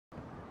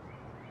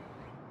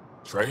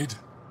Trade?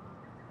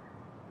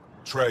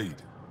 Trade.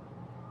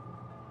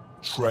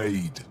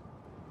 Trade.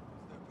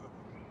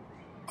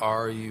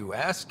 Are you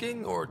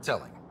asking or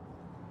telling?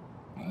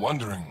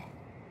 Wondering,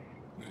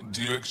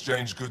 do you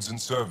exchange goods and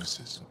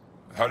services?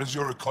 How does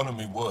your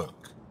economy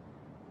work?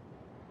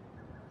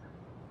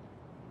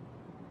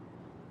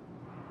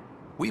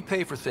 We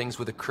pay for things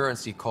with a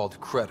currency called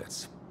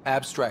credits.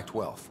 Abstract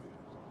wealth.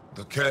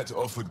 The cat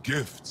offered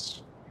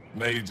gifts,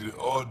 made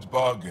odd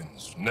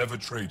bargains, never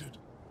traded.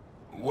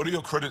 What are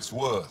your credits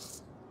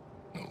worth?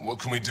 What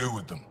can we do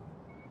with them?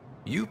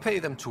 You pay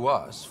them to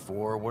us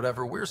for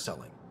whatever we're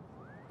selling.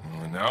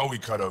 Now we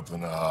cut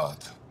open the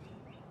heart.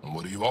 And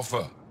what do you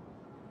offer?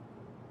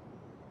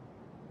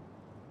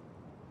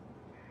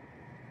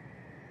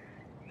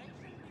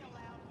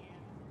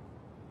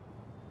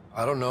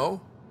 I don't know.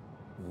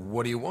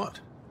 What do you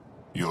want?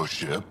 Your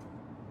ship?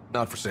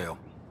 Not for sale.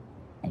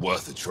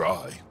 Worth a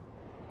try.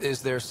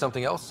 Is there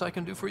something else I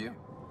can do for you?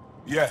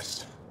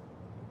 Yes.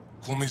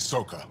 Call me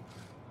Soka.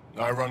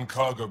 I run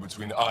cargo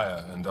between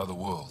Aya and other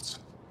worlds.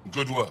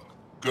 Good work.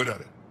 Good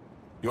at it.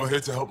 You're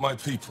here to help my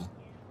people.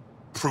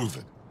 Prove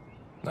it.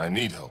 I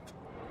need help.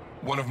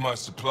 One of my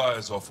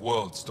suppliers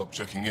off-world stopped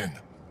checking in.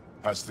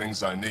 Has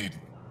things I need.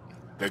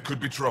 There could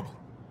be trouble.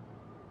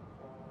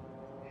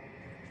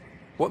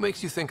 What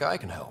makes you think I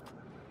can help?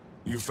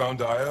 You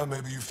found Aya,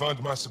 maybe you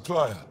found my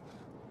supplier.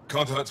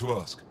 Can't hurt to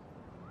ask.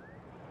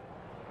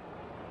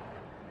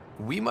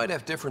 We might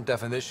have different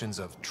definitions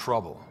of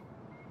trouble.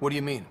 What do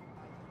you mean?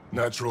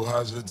 Natural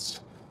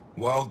hazards,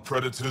 wild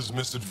predators,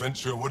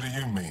 misadventure, what do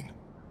you mean?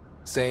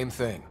 Same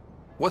thing.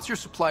 What's your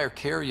supplier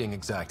carrying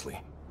exactly?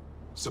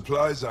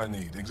 Supplies I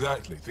need,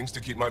 exactly. Things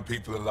to keep my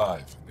people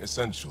alive.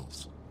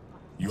 Essentials.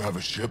 You have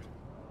a ship?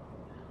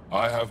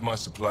 I have my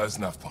supplier's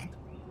nav point.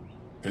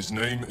 His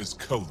name is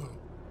Kolo.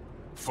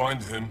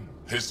 Find him,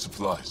 his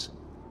supplies.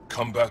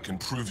 Come back and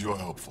prove you're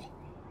helpful.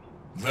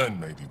 Then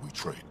maybe we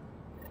trade.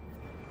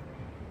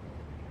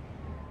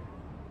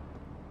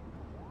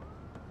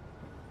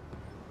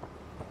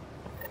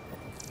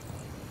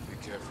 Be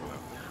careful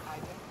out there.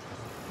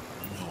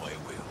 You know I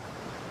will.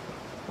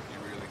 You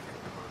really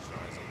think the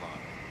Moshaw is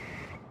alive?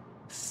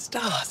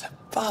 Stars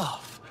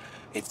above.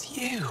 It's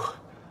you.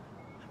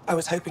 I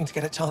was hoping to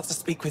get a chance to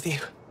speak with you.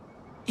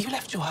 You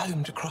left your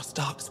home to cross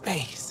dark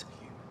space.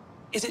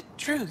 Is it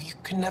true you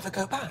can never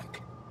go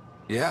back?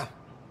 Yeah.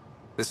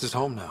 This is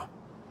home now.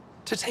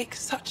 To take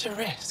such a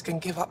risk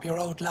and give up your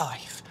old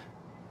life,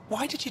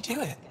 why did you do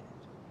it?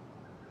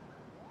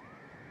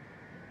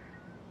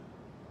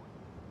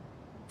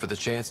 For the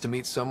chance to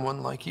meet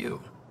someone like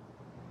you.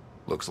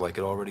 Looks like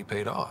it already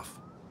paid off.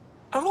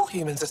 Are all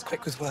humans as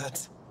quick with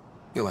words?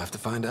 You'll have to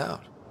find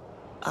out.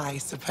 I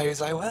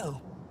suppose I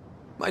will.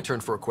 My turn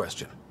for a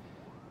question.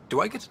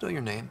 Do I get to know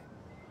your name?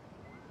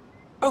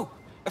 Oh,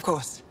 of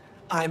course.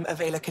 I'm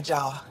Avela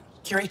Kajar,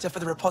 curator for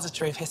the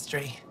Repository of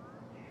History.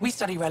 We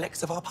study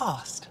relics of our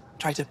past,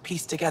 try to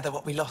piece together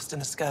what we lost in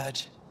the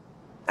Scourge.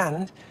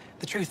 And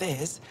the truth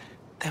is,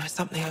 there was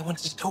something I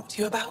wanted to talk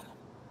to you about.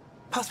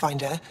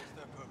 Pathfinder,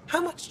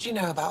 how much do you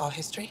know about our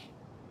history?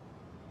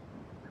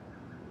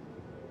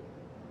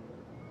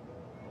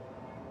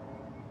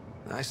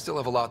 I still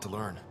have a lot to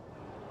learn.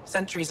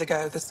 Centuries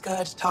ago, the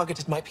Scourge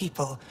targeted my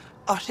people.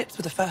 Our ships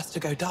were the first to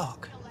go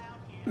dark.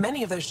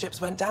 Many of those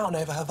ships went down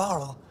over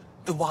Havarl.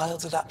 The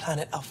wilds of that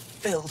planet are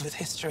filled with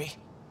history.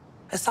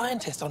 A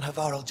scientist on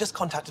Havarl just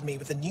contacted me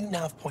with a new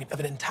nav point of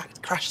an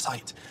intact crash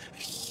site. A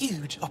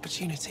huge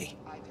opportunity.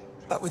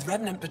 But with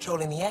Remnant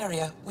patrolling the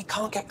area, we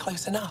can't get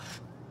close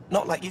enough.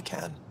 Not like you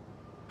can.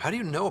 How do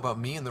you know about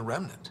me and the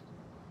Remnant?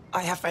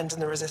 I have friends in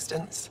the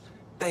Resistance.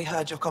 They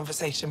heard your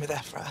conversation with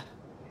Ephra.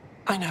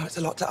 I know it's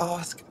a lot to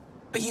ask,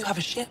 but you have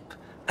a ship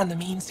and the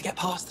means to get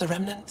past the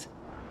Remnant.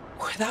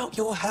 Without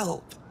your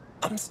help,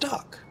 I'm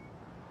stuck.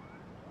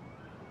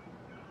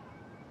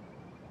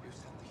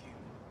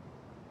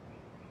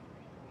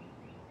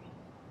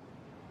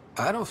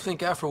 I don't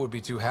think Afro would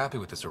be too happy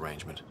with this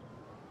arrangement.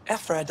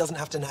 Ephra doesn't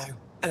have to know,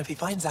 and if he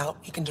finds out,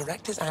 he can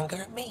direct his anger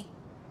at me.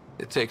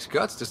 It takes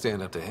guts to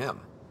stand up to him.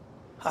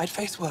 I'd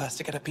face worse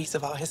to get a piece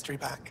of our history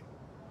back.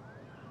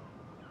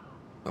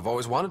 I've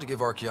always wanted to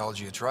give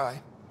archaeology a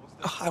try.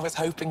 Oh, I was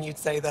hoping you'd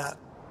say that.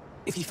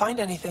 If you find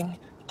anything,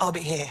 I'll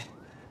be here.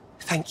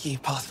 Thank you,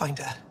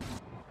 Pathfinder.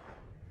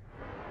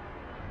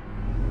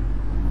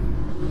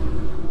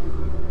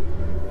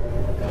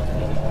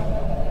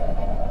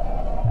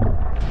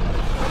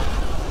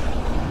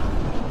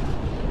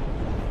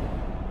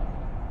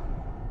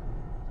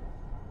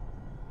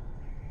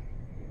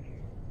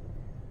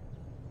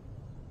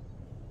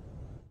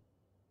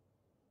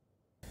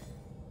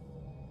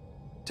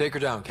 Take her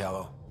down,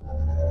 Callow.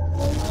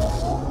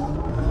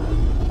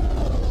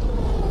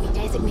 We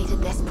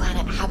designated this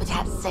planet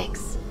Habitat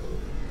 6.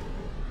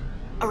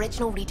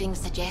 Original readings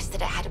suggest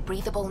that it had a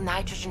breathable,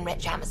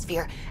 nitrogen-rich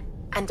atmosphere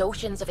and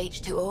oceans of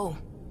H2O.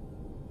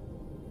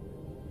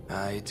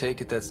 I take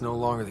it that's no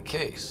longer the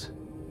case.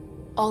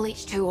 All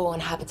H2O on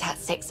Habitat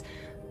 6,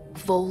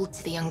 Voeld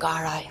to the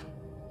Ungarai,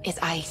 is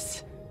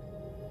ice.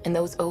 And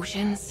those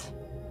oceans,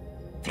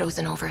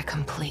 Frozen over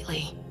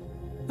completely.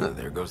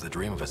 There goes the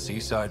dream of a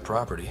seaside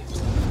property.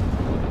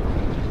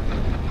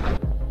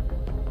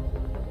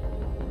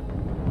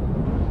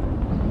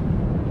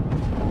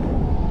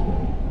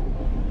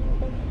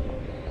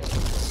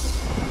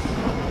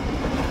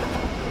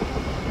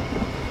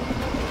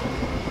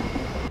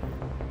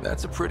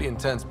 That's a pretty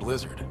intense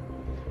blizzard.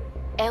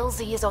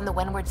 LZ is on the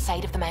windward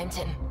side of the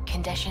mountain.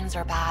 Conditions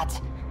are bad.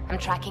 I'm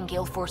tracking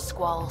gale force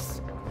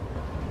squalls.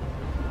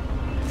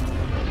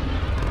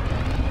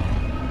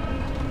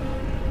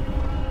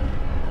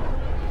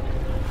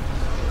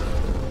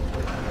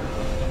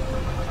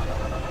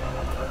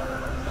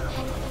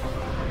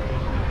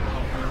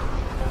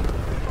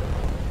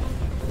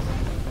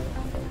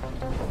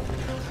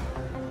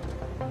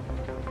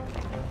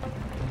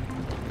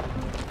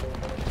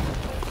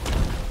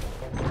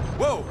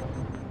 Whoa!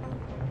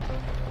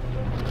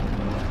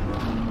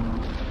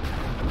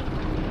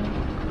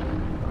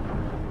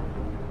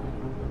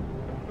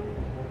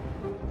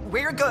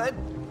 We're good.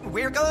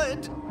 We're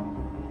good.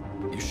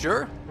 You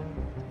sure?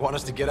 Want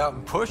us to get out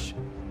and push?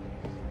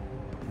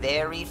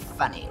 Very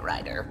funny,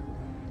 Ryder.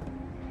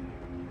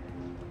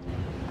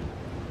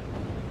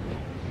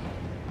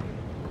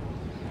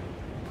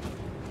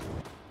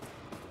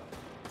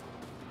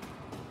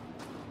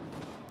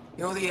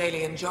 You're the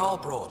alien Jarl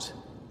brought.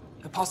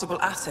 A possible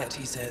asset,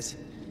 he says.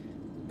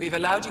 We've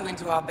allowed you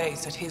into our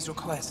base at his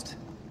request.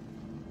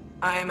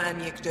 I am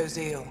Anyik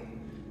Dozil.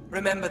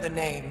 Remember the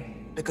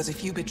name, because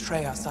if you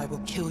betray us, I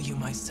will kill you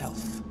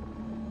myself.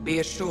 Be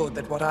assured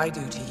that what I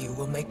do to you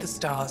will make the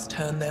stars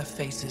turn their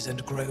faces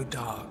and grow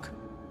dark.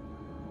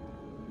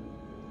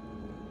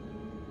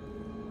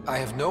 I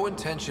have no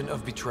intention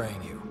of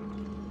betraying you.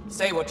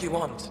 Say what you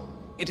want.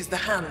 It is the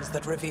hands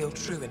that reveal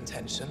true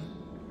intention.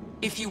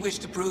 If you wish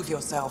to prove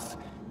yourself,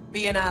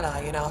 be an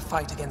ally in our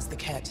fight against the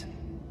Ket.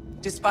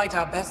 Despite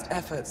our best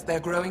efforts, their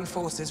growing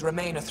forces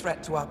remain a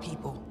threat to our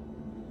people.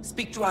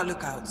 Speak to our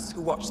lookouts,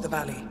 who watch the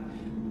valley.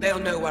 They'll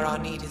know where our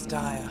need is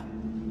dire.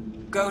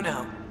 Go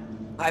now.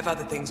 I've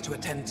other things to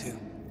attend to.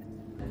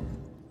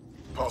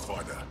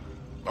 Pathfinder,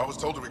 I was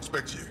told to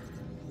expect you.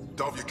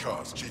 Davia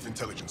Kars, Chief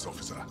Intelligence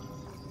Officer.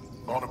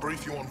 I want to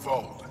brief you on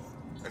Voeld.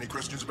 Any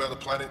questions about the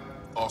planet,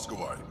 ask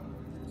away.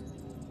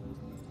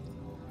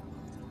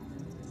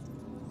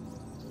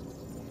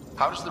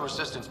 How does the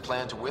Resistance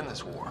plan to win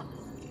this war?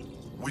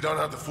 We don't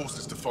have the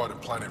forces to fight a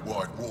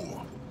planet-wide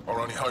war.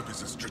 Our only hope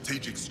is a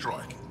strategic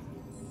strike.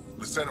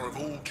 The center of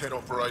all Ket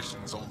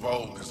operations on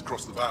Voeld is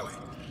across the valley.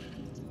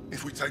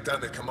 If we take down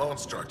their command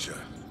structure,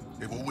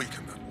 it will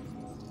weaken them.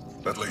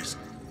 At least,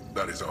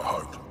 that is our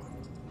hope.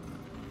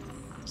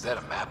 Is that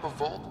a map of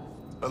Voeld?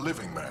 A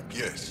living map,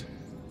 yes.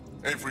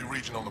 Every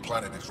region on the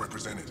planet is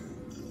represented.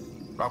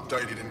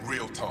 Updated in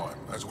real time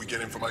as we get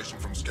information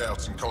from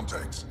scouts and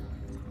contacts.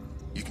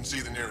 You can see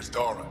the nearest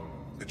Dara,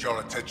 the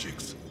Jara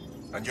Tetchiks,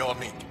 and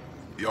Yarnik,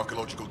 the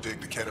archaeological dig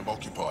the Ket have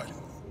occupied.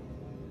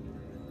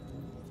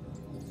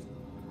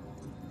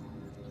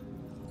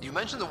 You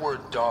mentioned the word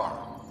Dar.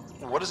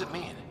 What does it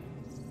mean?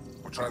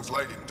 Well,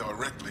 translated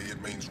directly,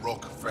 it means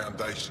rock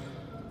foundation.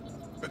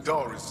 A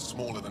Dar is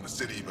smaller than a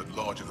city, but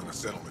larger than a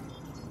settlement.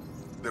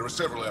 There are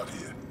several out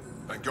here.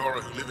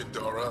 Angara who live in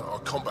Dara are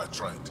combat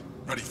trained,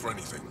 ready for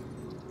anything.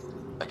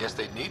 I guess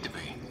they need to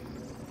be.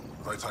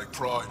 They take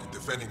pride in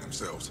defending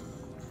themselves.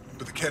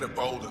 But the Ket are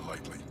bolder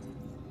lately.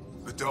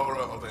 The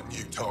Dara are their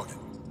new target.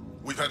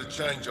 We've had to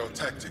change our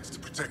tactics to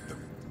protect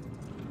them.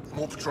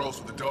 More patrols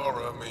for the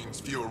Dara means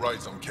fewer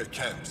raids on Ket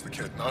camps. The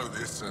Ket know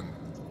this and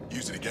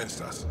use it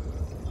against us.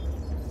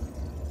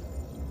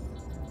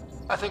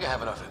 I think I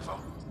have enough info.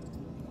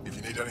 If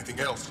you need anything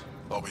else,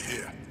 I'll be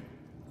here.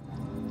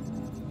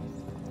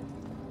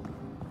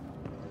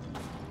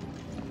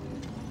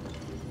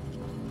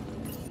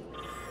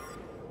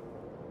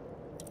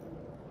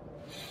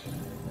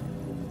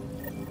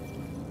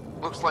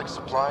 Looks like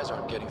supplies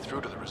aren't getting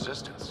through to the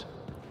Resistance.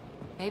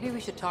 Maybe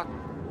we should talk...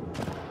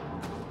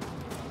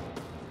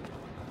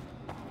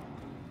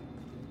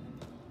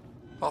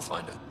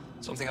 Pathfinder,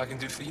 something I can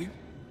do for you?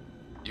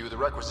 You the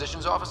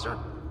requisitions officer?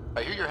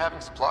 I hear you're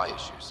having supply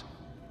issues.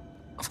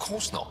 Of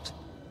course not.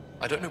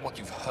 I don't know what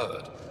you've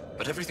heard,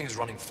 but everything is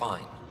running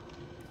fine.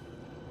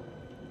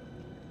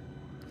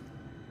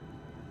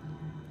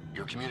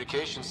 Your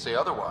communications say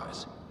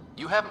otherwise.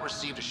 You haven't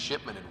received a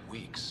shipment in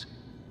weeks.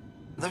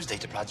 Those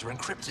data pads are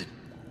encrypted.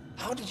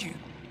 How did you...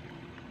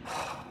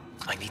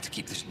 I need to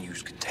keep this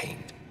news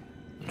contained.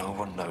 No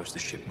one knows the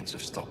shipments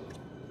have stopped.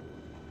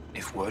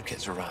 If word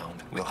gets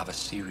around, we'll have a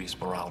serious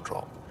morale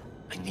drop.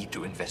 I need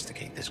to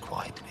investigate this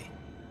quietly.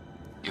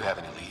 You have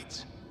any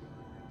leads?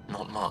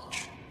 Not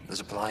much. The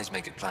supplies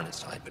make it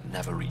planetside, but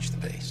never reach the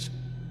base.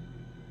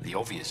 The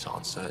obvious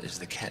answer is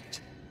the Ket.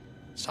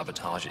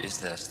 Sabotage is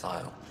their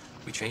style.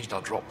 We changed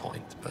our drop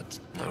point, but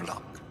no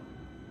luck.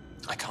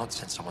 I can't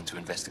send someone to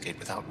investigate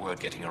without word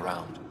getting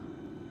around.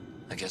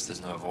 I guess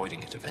there's no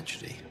avoiding it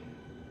eventually.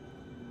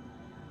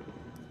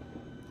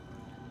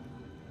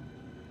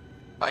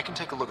 I can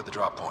take a look at the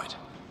drop point.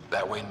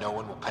 That way no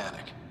one will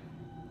panic.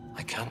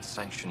 I can't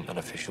sanction an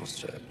official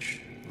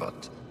search,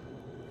 but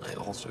I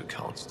also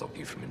can't stop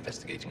you from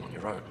investigating on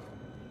your own.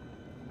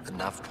 The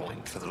nav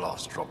point for the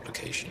last drop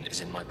location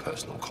is in my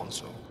personal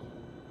console.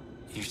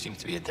 You seem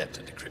to be adept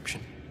at decryption,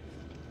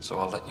 so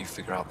I'll let you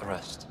figure out the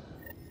rest.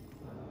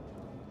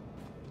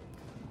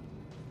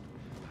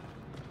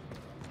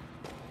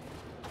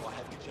 I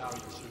have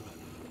Kajari and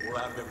Zuma. We're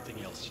out of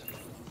everything else.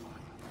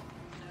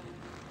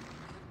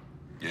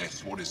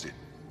 Yes, what is it?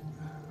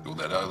 You're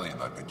that alien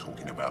they've been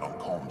talking about on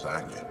comms,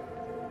 aren't you?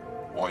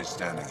 Why are you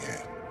standing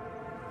here?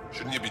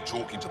 Shouldn't you be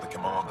talking to the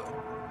commander?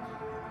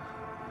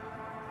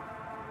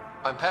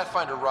 I'm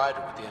Pathfinder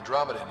Ryder with the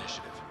Andromeda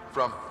Initiative.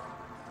 From...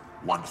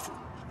 Wonderful.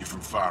 You're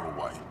from far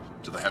away.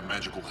 Do they have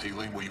magical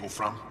healing where you're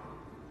from?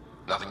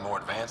 Nothing more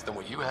advanced than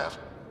what you have?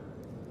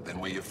 Then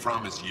where you're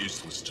from is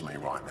useless to me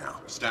right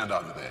now. Stand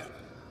over there.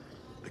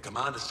 The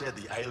commander said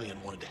the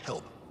alien wanted to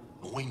help,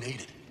 and we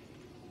need it.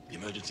 The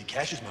emergency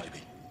caches,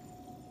 maybe.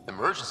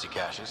 Emergency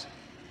caches?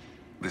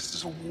 This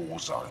is a war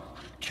zone.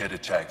 Kett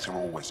attacks are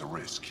always a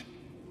risk.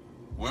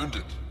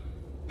 Wounded?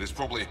 There's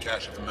probably a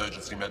cache of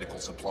emergency medical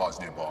supplies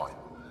nearby.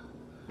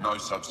 No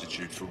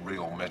substitute for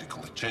real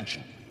medical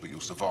attention, but you'll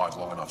survive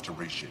long enough to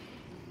reach it.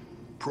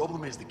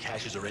 Problem is the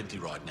caches are empty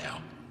right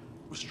now.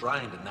 We're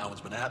strained and no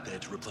one's been out there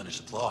to replenish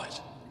supplies.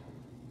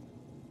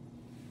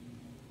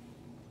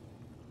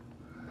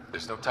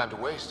 There's no time to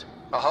waste.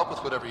 I'll help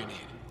with whatever you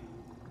need.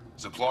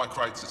 Supply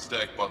crates are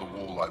stacked by the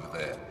wall over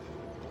there.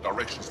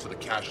 Directions to the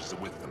caches are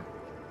with them.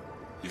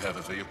 You have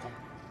a vehicle?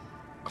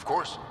 Of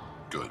course.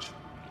 Good.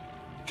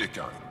 Get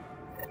going.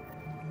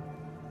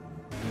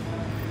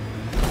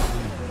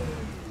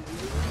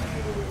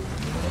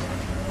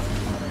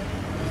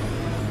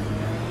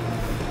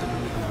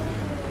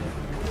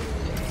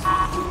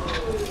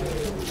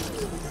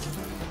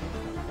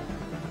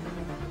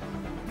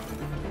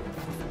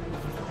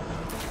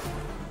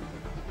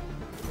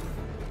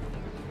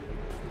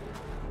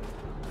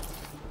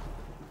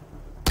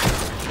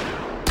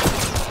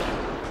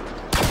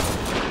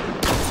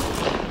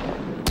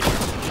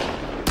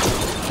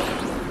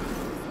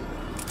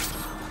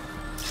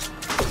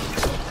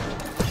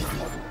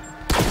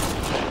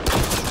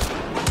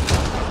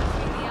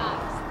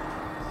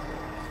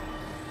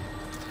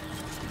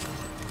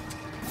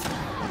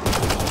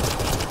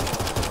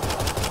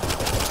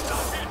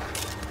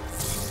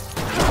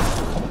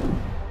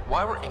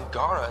 Why were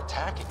Ingara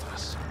attacking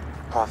us?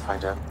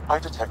 Pathfinder, I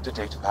detect a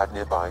datapad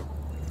nearby.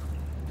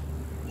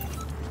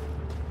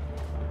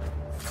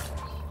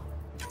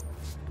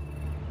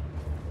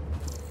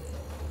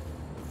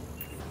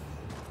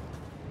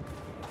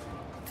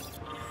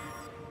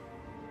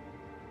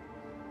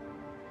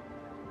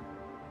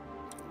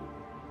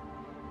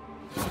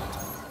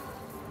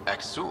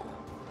 Axul.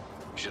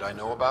 Should I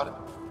know about it?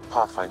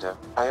 Pathfinder,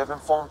 I have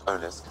informed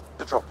Olisk.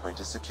 The drop point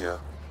is secure.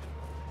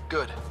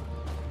 Good.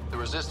 The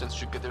Resistance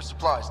should get their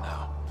supplies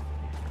now.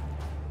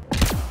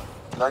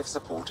 Life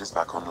support is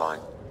back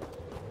online.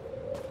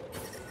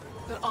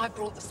 But I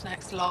brought the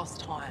snacks last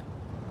time.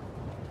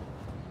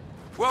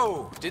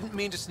 Whoa! Didn't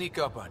mean to sneak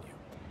up on you.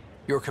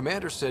 Your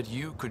commander said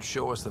you could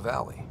show us the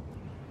valley.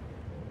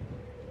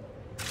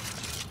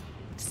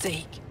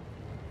 Zeke,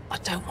 I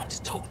don't want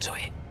to talk to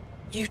it.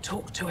 You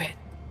talk to it.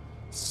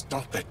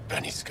 Stop it,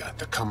 Beniska.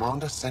 The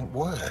commander sent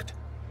word.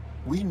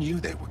 We knew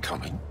they were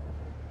coming.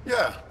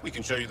 Yeah, we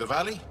can show you the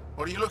valley.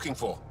 What are you looking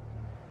for?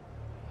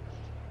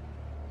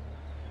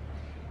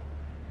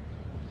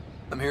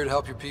 I'm here to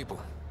help your people.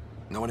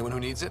 Know anyone who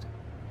needs it?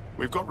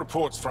 We've got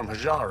reports from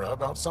Hajara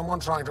about someone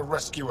trying to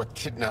rescue a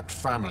kidnapped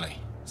family.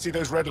 See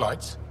those red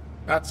lights?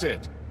 That's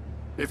it.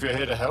 If you're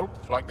here to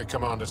help, like the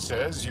commander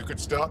says, you could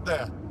start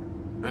there.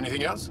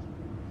 Anything else?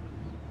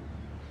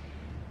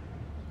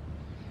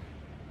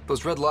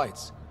 Those red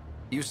lights.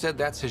 You said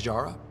that's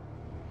Hajara?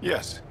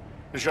 Yes.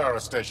 Hajara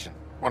Station,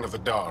 one of the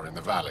Dar in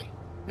the valley.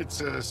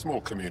 It's a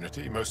small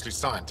community, mostly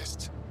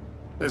scientists.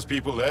 There's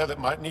people there that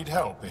might need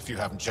help, if you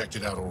haven't checked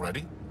it out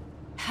already.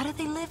 How do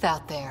they live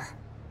out there?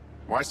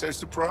 Why so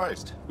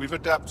surprised? We've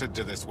adapted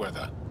to this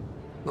weather.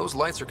 Those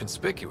lights are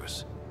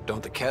conspicuous.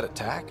 Don't the Kett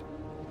attack?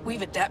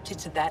 We've adapted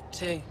to that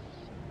too.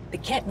 The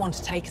Kett want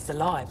to take us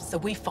alive, so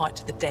we fight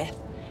to the death.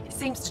 It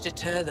seems to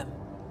deter them.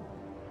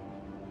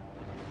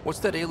 What's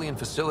that alien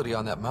facility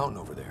on that mountain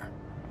over there?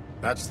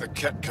 That's the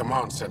Kett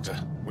Command Center.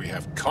 We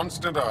have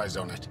constant eyes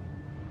on it.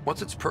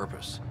 What's its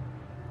purpose?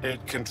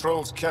 It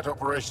controls Kett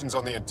operations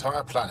on the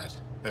entire planet.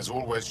 There's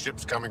always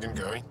ships coming and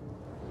going.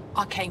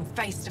 I came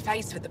face to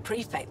face with the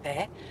prefect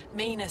there.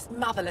 Meanest,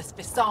 motherless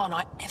Bisan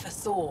I ever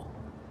saw.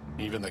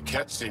 Even the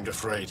Kett seemed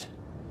afraid.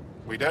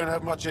 We don't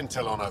have much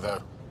intel on her,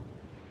 though.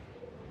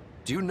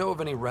 Do you know of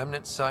any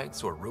remnant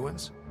sites or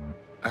ruins?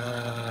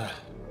 I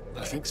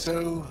think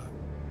so.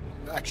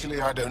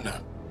 Actually, I don't know.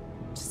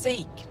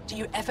 Zeke, do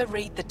you ever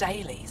read the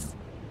dailies?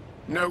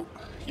 No.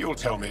 You'll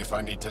tell me if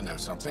I need to know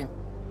something.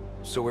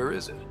 So where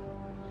is it?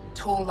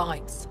 Tall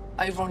lights,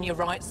 over on your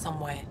right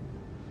somewhere.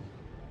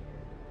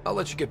 I'll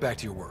let you get back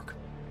to your work.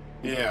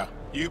 Yeah,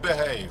 you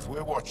behave.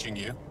 We're watching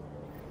you.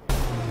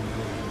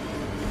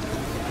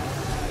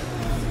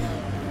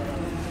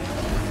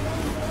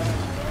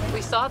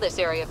 We saw this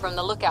area from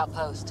the lookout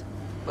post.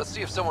 Let's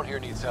see if someone here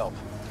needs help.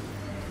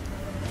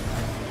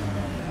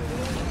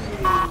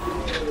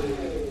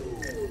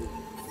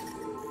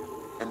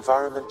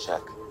 Environment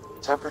check.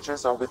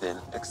 Temperatures are within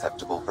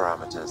acceptable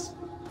parameters.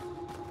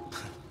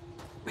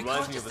 We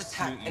Reminds can't me of just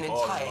a attack snooty an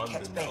bar entire in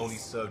London Ket that only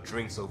base. served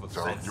drinks over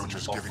So fancy you're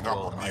just giving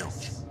off-road up on Neil?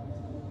 ice.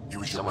 He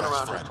was your Someone best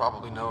around here friend.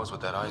 probably knows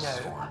what that ice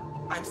is No, for.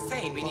 I'm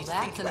saying we Well, need to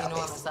think that's an about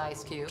enormous this.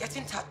 ice cube. Get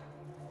in touch.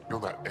 You're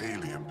that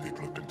alien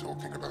people have been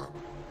talking about.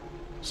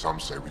 Some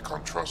say we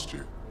can't trust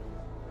you.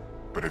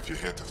 But if you're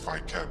here to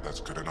fight Ket,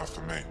 that's good enough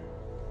for me.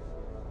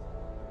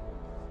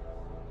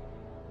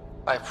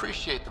 I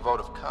appreciate the vote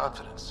of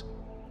confidence.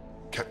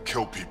 Ket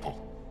kill people.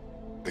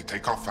 They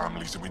take our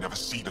families and we never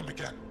see them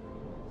again.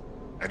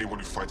 Anyone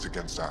who fights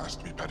against that has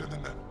to be better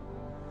than them.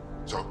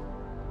 So,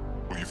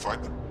 will you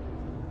fight them?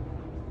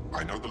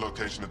 I know the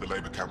location of the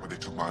labor camp where they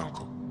took my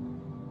uncle.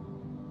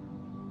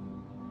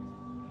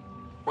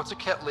 What's a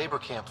Ket labor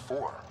camp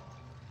for?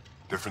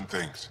 Different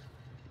things.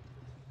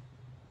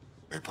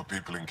 They put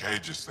people in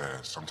cages there.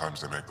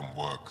 Sometimes they make them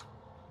work.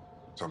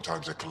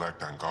 Sometimes they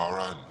collect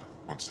Angara, and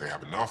once they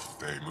have enough,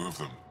 they move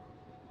them.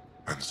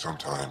 And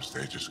sometimes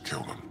they just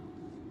kill them.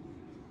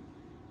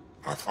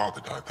 My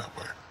father died that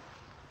way.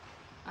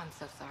 I'm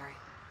so sorry.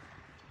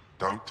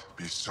 Don't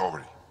be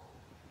sorry.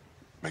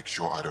 Make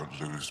sure I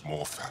don't lose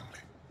more family.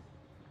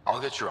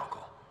 I'll get your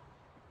uncle.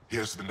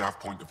 Here's the nav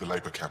point of the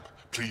labor camp.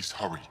 Please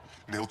hurry.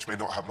 Nilch may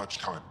not have much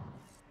time.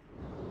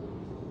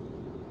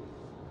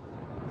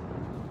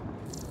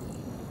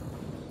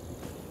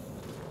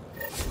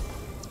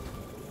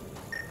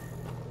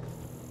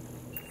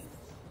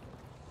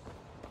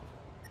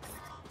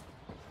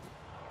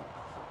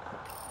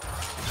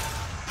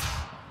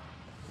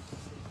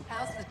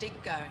 How's the dig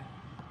going?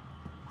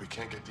 We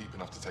can't get deep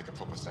enough to take a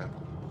proper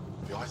sample.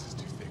 The ice is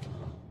too thick.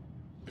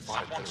 If I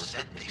had Someone better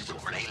said equipment, they we saw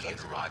would an have alien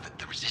fixed it. arrive at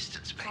the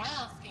resistance base. Try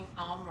asking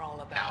Armroll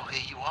about Now it.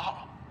 here you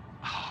are.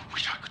 Oh, I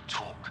wish I could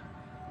talk.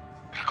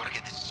 But I gotta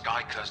get this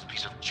sky-cursed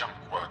piece of junk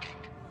working.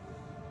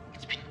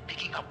 It's been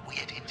picking up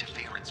weird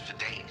interference for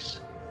days.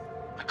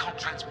 I can't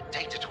transmit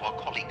data to our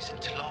colleagues in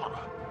Talara.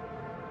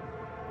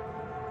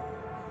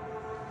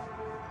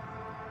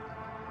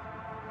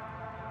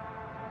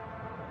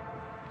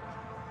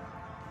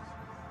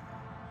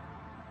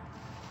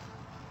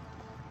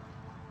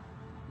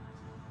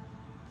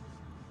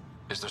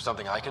 Is there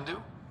something I can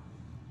do?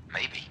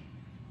 Maybe.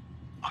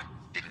 I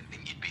didn't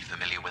think you'd be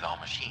familiar with our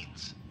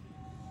machines.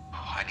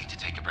 Oh, I need to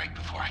take a break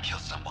before I kill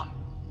someone.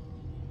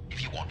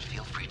 If you want,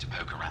 feel free to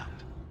poke around.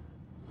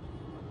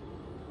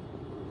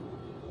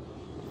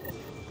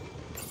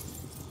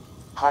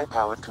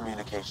 High-powered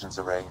communications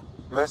array.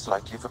 Most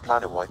likely for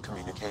planet-wide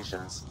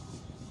communications.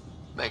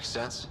 Makes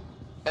sense.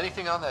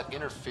 Anything on that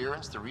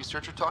interference the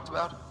researcher talked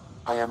about?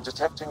 I am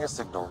detecting a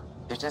signal.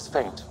 It is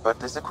faint, but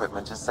this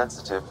equipment is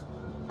sensitive.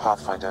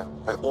 Pathfinder,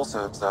 I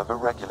also observe a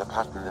regular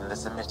pattern in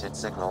this emitted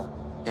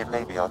signal. It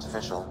may be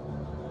artificial.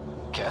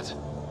 Ket?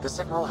 The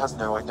signal has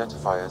no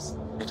identifiers.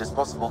 It is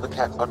possible the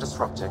Ket are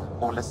disrupting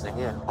or listening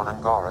in on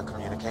Angara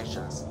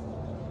communications.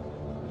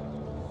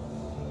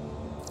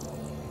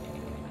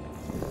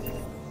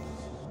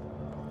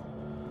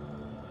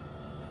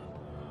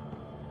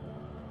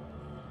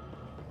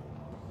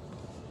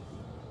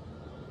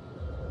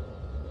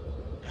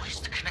 Why is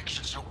the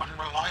connection so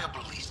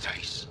unreliable these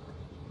days?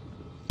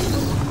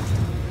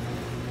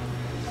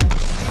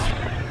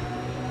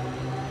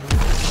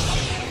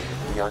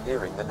 We are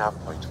nearing the nav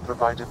point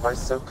provided by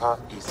Sokar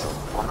Iso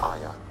on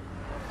Aya.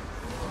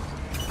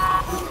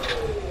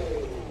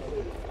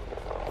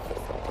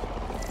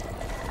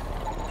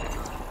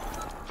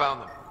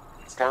 Found them.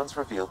 Scans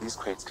reveal these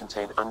crates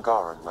contain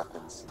Angaran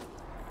weapons.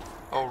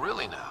 Oh,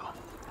 really now?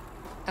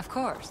 Of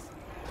course.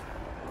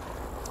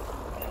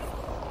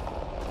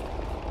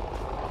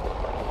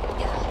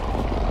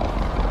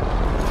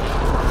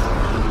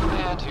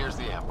 And here's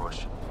the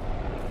ambush.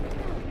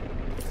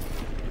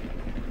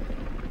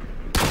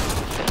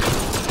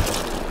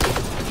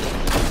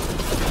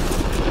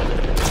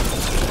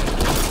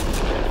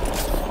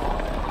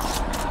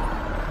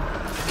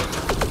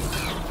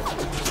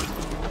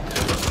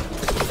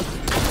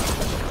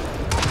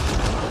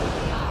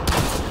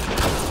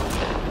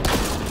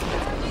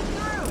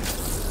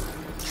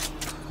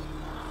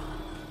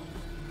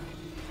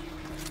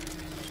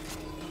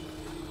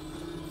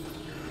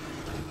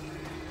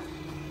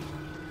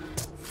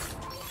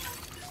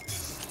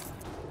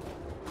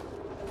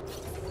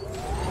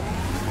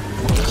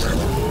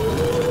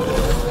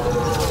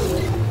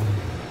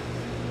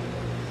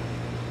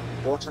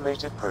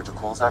 Automated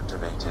protocols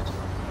activated.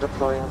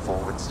 Deploying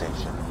forward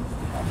station.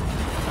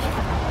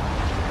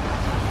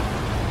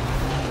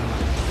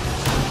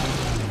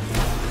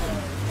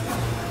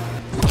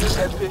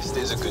 Tempest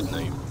is a good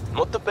name.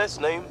 Not the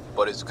best name,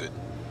 but it's good.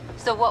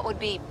 So what would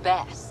be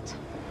best?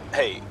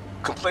 Hey,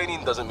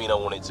 complaining doesn't mean I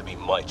want it to be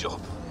my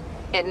job.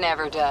 It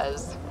never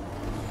does.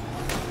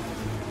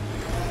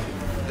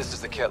 This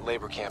is the Ket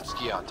labor camp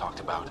Skion talked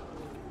about.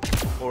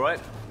 Alright,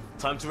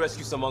 time to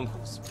rescue some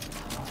uncles.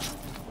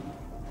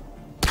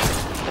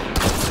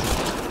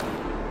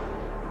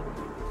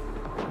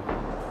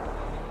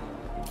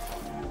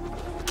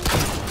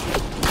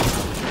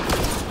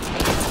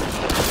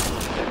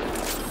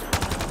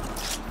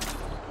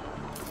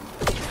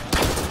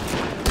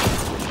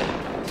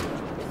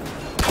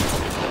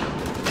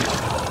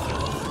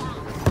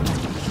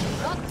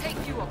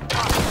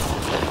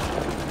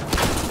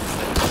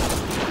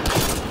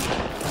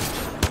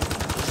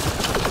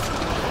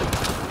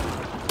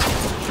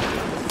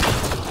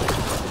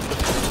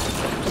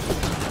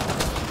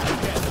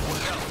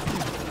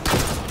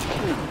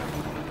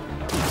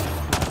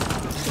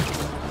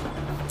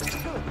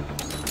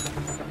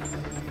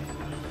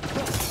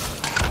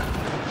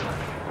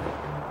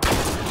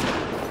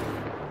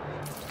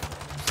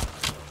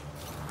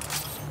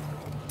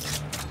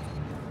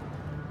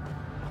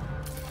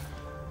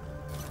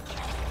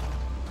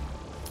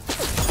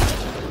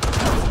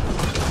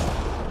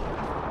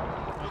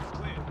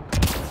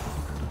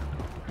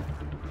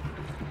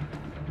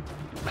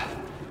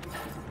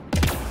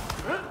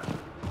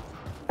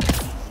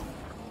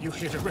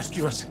 here to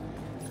rescue us.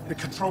 The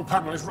control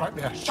panel is right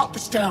there. Shut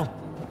this down!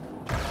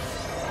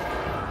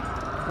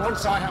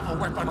 Once I have a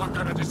weapon, I'm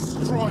gonna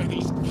destroy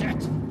these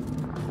Kett!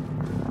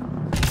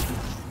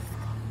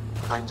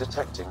 I'm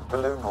detecting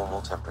below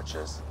normal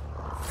temperatures.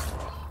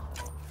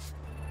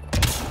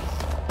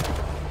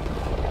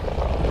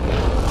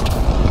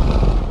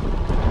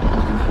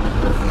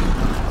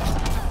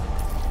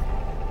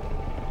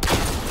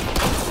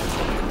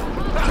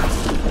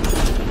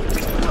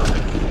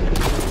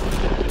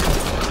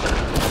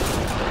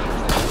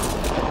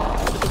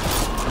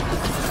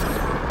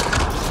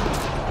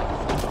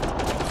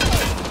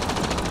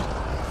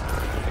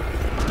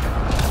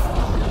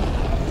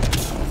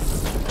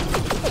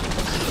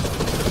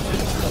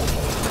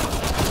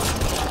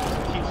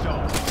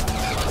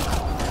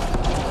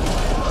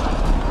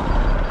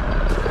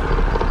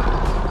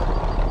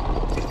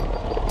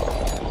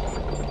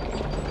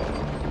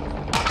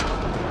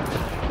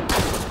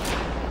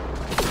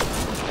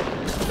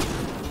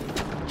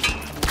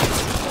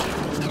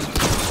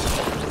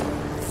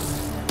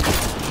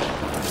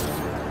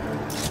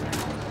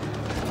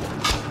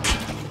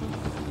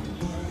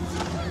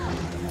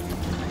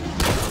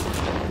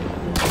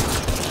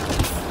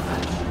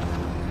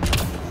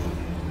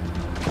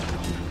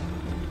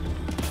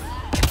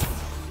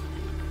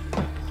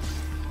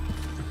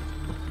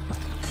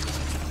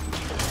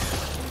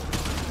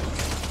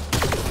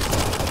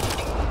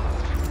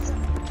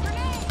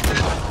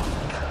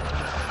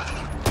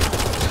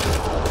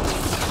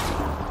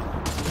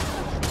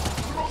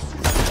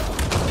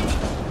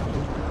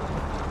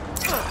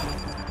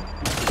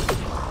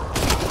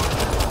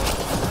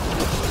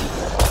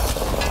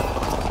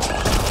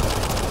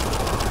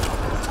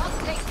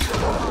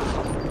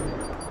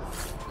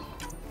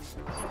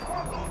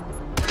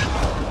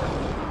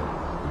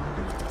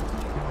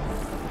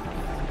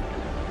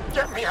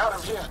 Get me out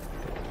of here!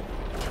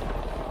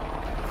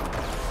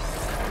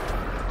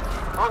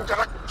 I'm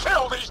gonna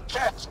kill these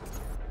Kett!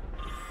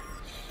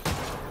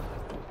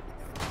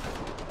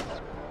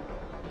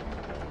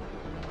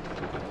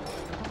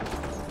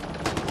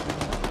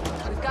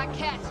 We've got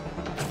Kett.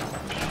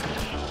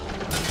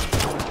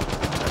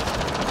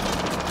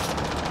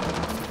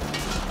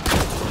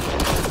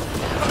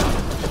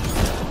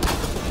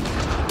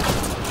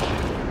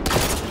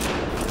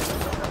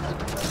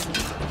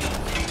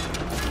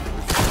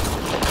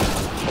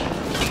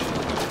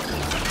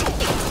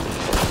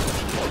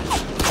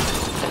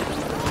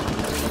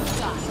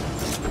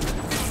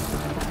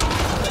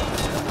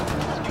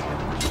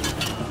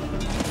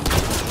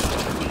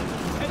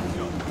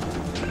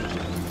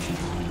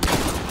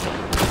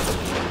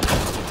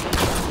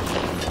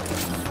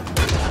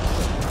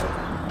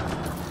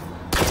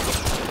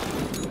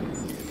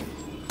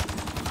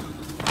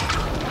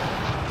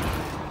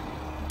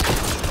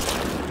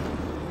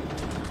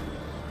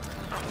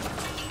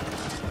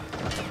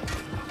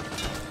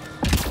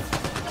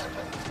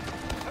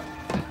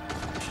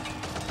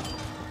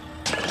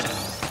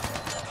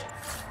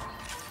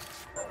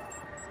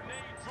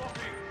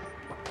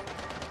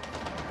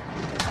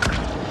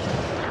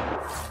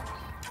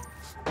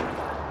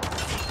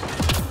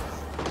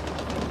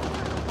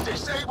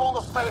 Disable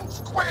the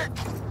fence, quick!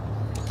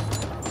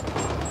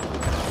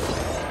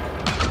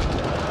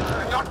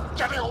 You're not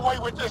getting away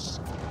with this!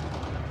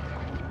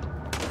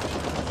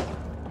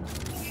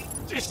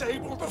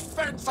 Disable the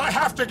fence! I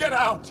have to get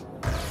out!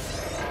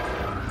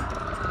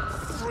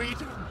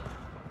 Freedom.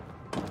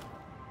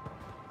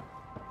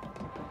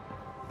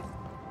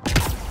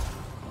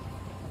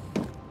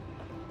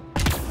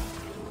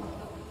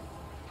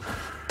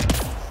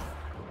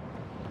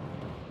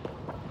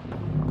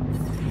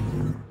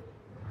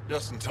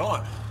 Just in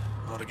time.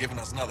 Might have given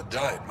us another day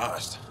at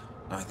most.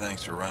 No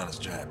thanks for Rana's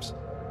jabs.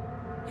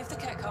 If the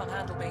Kett can't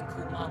handle being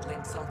called mildly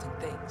insulting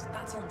things,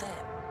 that's on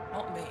them,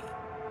 not me.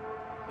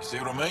 You see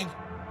what I mean?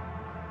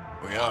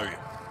 We owe you.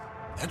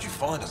 How'd you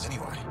find us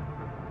anyway?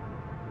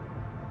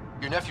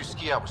 Your nephew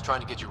Ski-Out was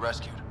trying to get you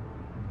rescued.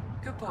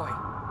 Good boy.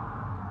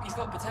 He's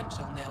got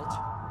potential,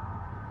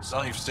 Nilge.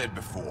 So you've said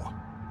before.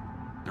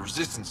 The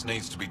Resistance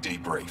needs to be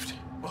debriefed.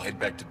 We'll head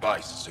back to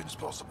base as soon as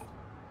possible.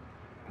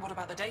 What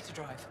about the data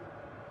drive?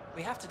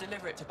 We have to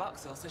deliver it to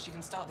Buxel so she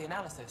can start the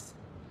analysis.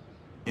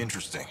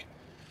 Interesting.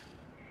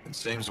 It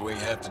seems we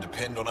have to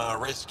depend on our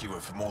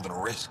rescuer for more than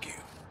a rescue.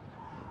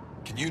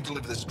 Can you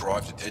deliver this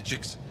drive to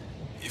Tetchix?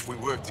 If we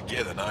work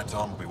together, no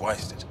time will be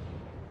wasted.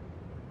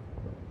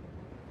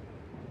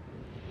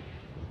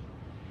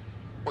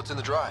 What's in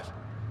the drive?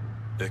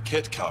 The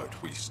Kett code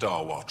we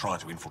stole while trying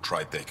to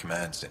infiltrate their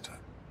command center.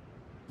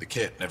 The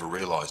Kett never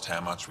realized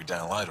how much we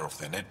downloaded off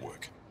their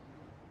network.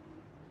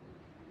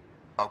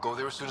 I'll go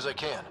there as soon as I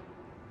can.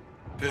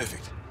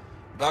 Perfect.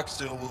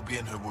 Buxel will be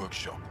in her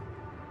workshop.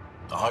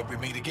 I hope we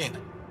meet again,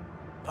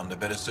 under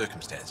better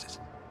circumstances.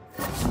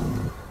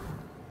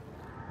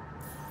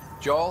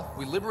 Jarl,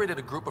 we liberated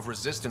a group of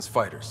Resistance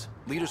fighters,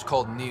 leaders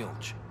called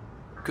Nilge.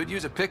 Could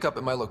use a pickup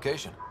at my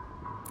location.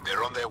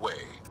 They're on their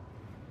way.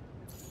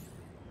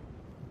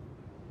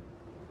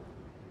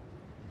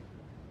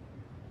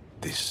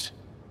 This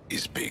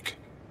is big.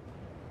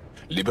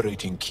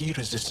 liberating key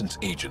Resistance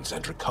agents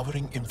and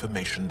recovering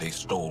information they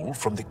stole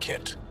from the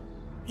Kett.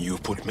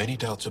 You've put many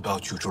doubts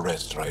about you to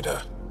rest,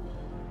 Ryder.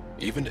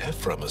 Even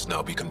Ephra must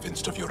now be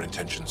convinced of your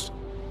intentions.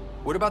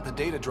 What about the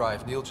data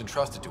drive Neilj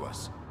entrusted to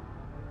us?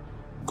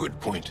 Good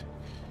point.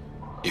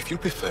 If you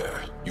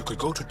prefer, you could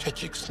go to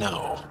Techix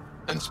now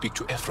and speak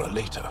to Ephra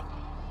later.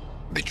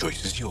 The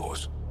choice is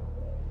yours.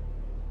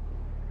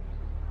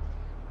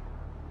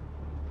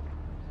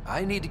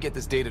 I need to get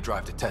this data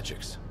drive to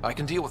Techix. I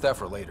can deal with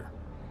Ephra later.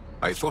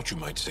 I thought you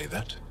might say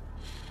that.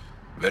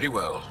 Very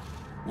well.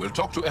 We'll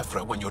talk to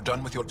Ephra when you're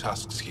done with your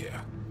tasks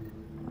here.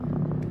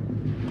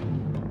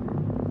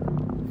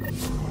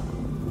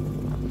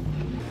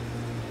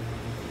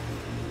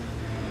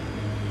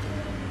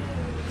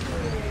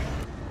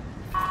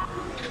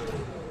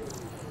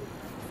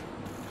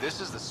 This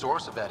is the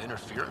source of that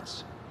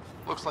interference?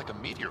 Looks like a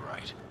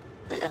meteorite.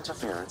 The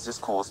interference is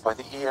caused by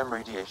the EM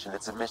radiation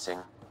it's emitting.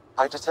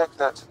 I detect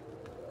that...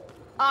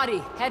 Adi,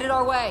 headed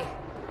our way.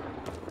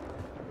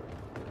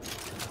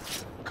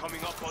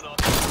 Coming up on us.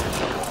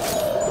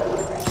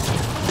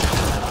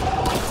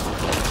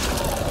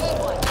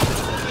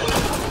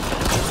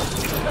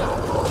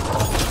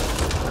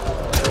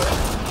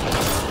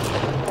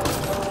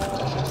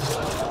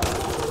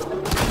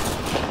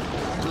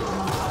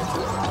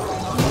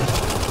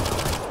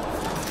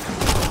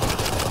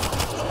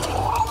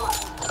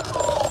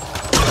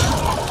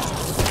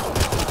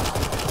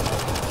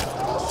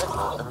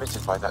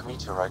 By that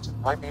meteorite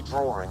might be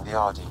drawing the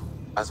Ardi,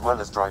 as well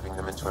as driving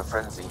them into a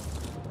frenzy.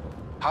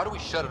 How do we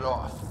shut it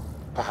off?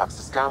 Perhaps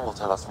the scan will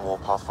tell us more,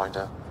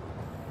 Pathfinder.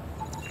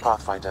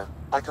 Pathfinder,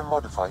 I can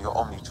modify your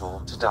Omni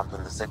tool to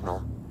dampen the signal.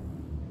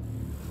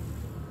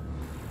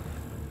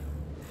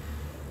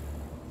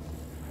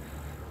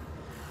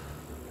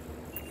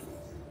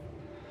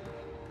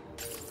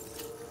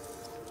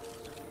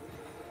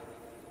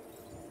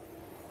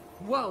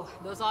 Whoa,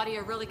 those Adi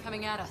are really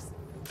coming at us.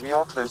 We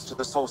are close to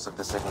the source of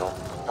the signal.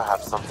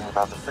 Perhaps something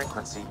about the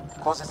frequency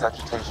causes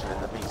agitation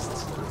in the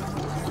beasts.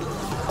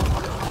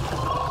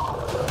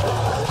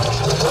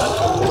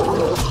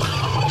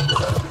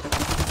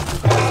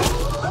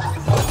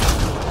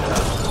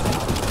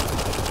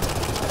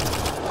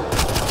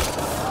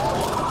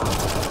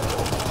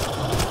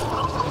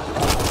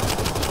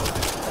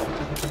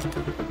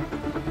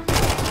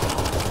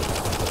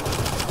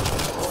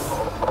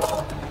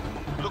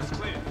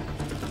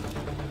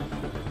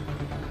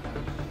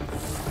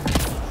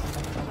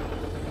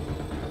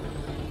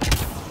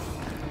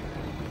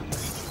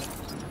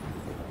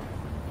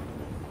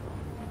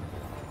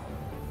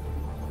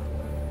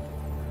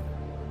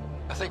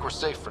 I think we're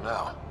safe for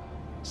now.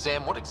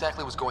 Sam, what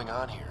exactly was going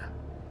on here?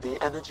 The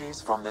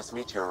energies from this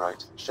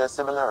meteorite share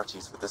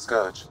similarities with the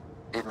Scourge.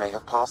 It may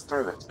have passed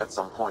through it at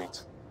some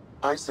point.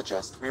 I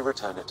suggest we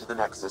return it to the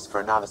Nexus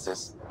for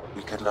analysis.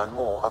 We could learn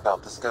more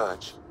about the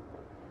Scourge.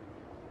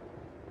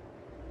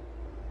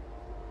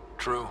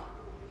 True.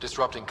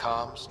 Disrupting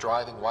comms,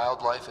 driving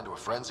wildlife into a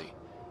frenzy.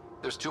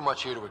 There's too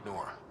much here to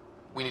ignore.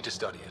 We need to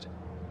study it.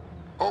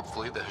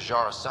 Hopefully the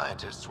Hajara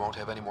scientists won't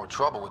have any more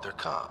trouble with their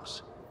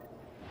comms.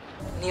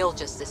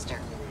 Neilja's sister.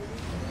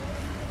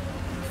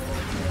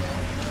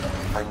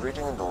 I'm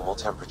reading a normal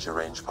temperature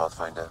range,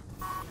 Pathfinder.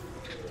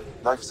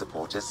 Life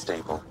support is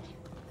stable.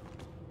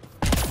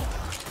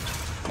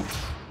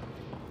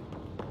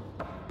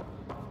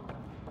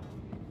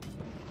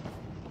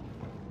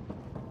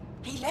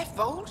 He left,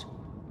 Voeld?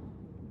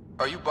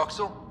 Are you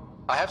Buxel?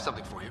 I have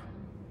something for you.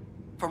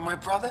 From my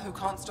brother who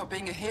can't stop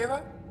being a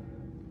hero?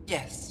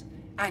 Yes,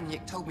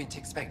 Anyik told me to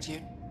expect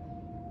you.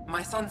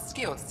 My son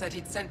Skjord said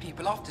he'd sent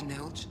people after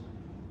Neilj.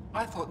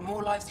 I thought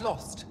more lives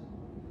lost.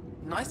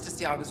 Nice to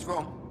see I was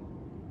wrong.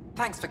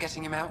 Thanks for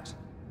getting him out.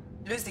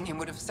 Losing him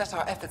would have set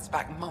our efforts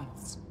back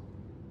months.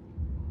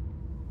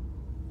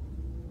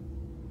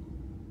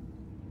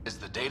 Is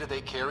the data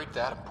they carried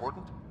that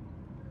important?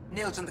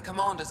 Neilj and the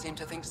commander seem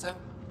to think so.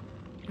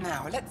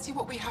 Now, let's see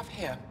what we have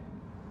here.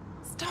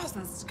 Stars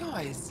and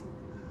skies.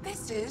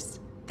 This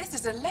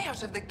is a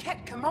layout of the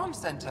Kett Command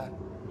Center.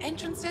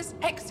 Entrances,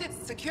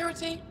 exits,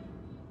 security.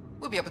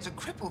 We'll be able to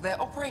cripple their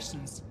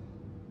operations.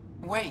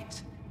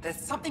 Wait, there's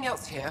something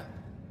else here.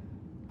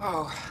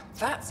 Oh,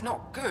 that's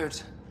not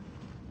good.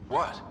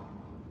 What?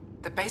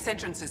 The base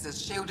entrances are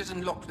shielded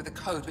and locked with a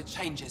code which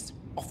changes,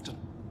 often.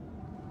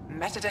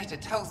 Metadata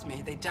tells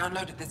me they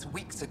downloaded this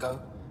weeks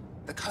ago.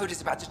 The code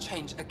is about to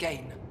change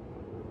again.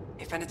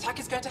 If an attack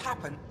is going to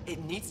happen,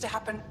 it needs to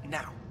happen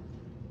now.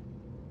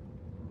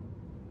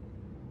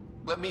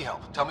 Let me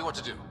help. Tell me what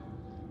to do.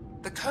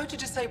 The code to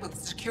disable the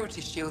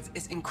security shields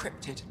is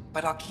encrypted,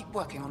 but I'll keep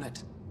working on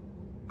it.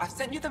 I've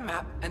sent you the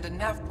map and a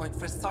nav point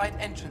for a side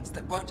entrance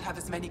that won't have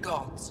as many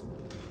guards.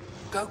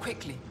 Go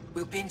quickly.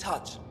 We'll be in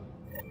touch.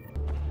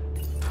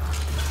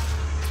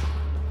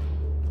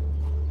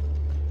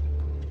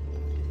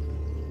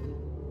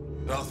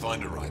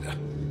 Pathfinder Ryder,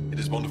 it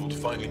is wonderful to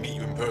finally meet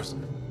you in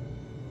person.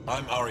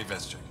 I'm Ari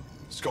Vesture,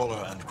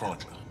 scholar and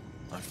chronicler.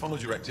 I've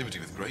followed your activity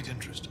with great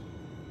interest.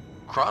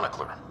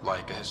 Chronicler?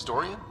 Like a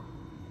historian?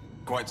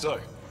 Quite so.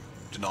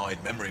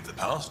 denied memory of the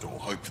past or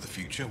hope for the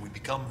future, we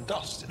become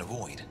dust in a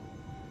void.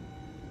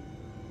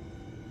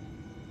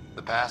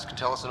 The past can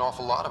tell us an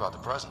awful lot about the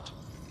present.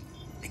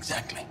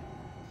 Exactly.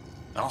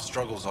 Our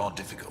struggles are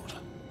difficult.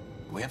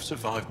 We have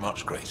survived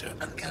much greater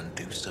and can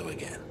do so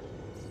again.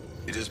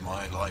 It is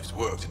my life's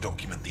work to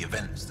document the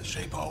events that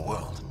shape our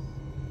world.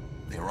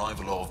 The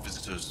arrival of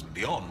visitors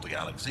beyond the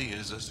galaxy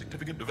is a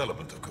significant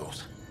development, of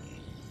course.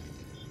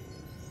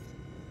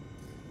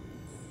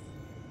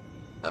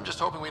 I'm just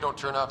hoping we don't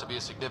turn out to be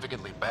a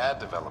significantly bad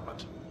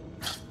development.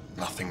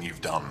 Nothing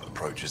you've done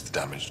approaches the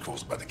damage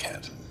caused by the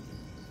Ket.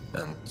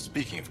 And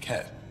speaking of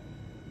Ket,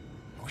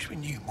 I wish we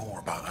knew more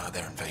about how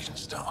their invasion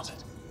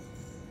started.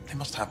 They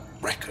must have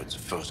records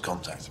of first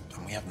contact,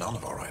 and we have none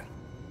of our own.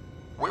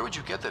 Where would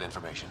you get that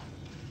information?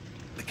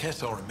 The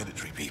Ket are a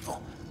military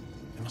people.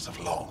 They must have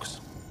logs.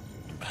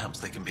 And perhaps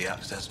they can be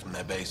accessed from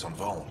their base on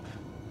Voeld.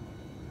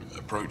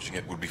 Approaching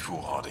it would be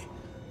foolhardy.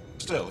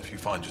 Still, if you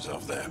find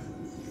yourself there,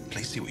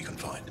 please see what you can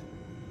find.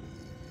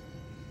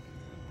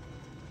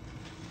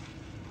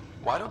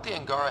 Why don't the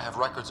Angara have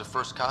records of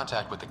first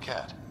contact with the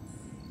Ket?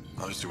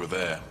 Those who were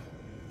there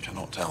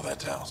cannot tell their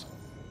tales.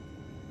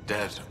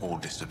 Dead or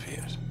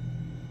disappeared.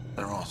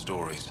 There are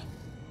stories,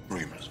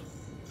 rumors.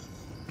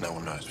 No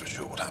one knows for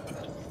sure what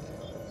happened.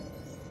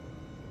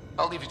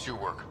 I'll leave you to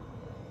your work.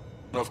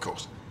 Of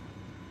course.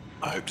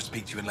 I hope to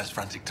speak to you in less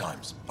frantic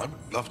times. I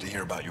would love to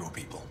hear about your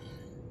people.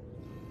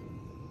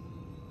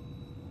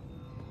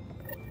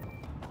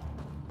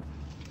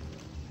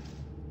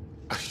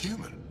 A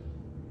human?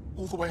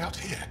 All the way out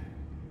here?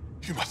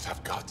 You must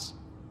have guts.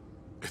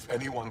 If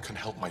anyone can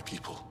help my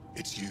people,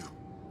 it's you.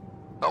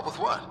 Help with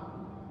what?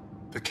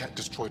 The Ket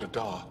destroyed a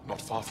Dar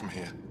not far from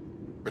here.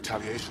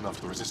 Retaliation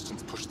after the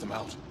Resistance pushed them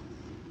out.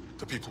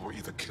 The people were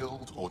either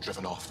killed or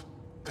driven off.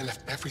 They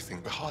left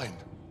everything behind.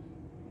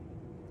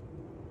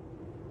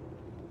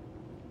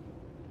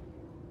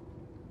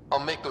 I'll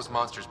make those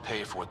monsters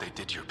pay for what they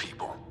did to your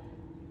people.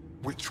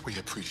 Which we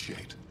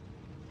appreciate.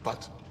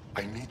 But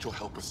I need your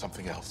help with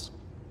something else.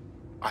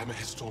 I'm a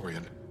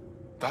historian.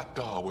 That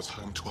Dar was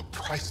home to a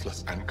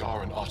priceless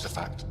Angaran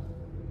artifact.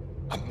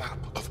 A map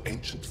of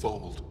ancient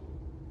Voeld.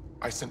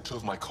 I sent 2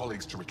 of my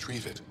colleagues to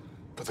retrieve it,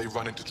 but they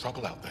run into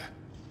trouble out there.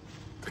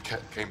 The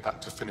Ket came back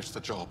to finish the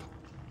job.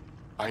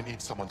 I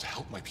need someone to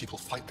help my people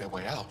fight their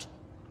way out.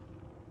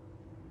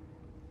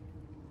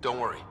 Don't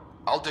worry.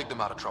 I'll dig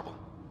them out of trouble.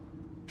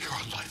 You're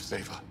a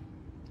lifesaver.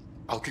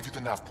 I'll give you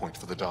the nav point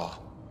for the Dar.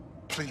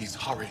 Please,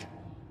 hurry.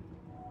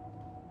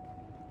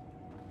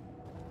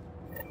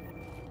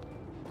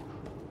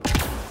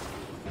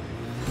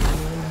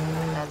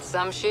 That's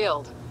some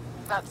shield.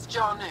 That's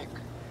Jarnuk.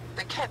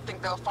 The Ket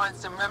think they'll find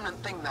some remnant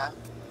thing there.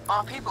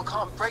 Our people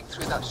can't break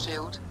through that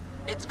shield.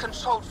 It's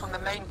controlled from the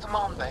main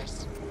command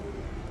base.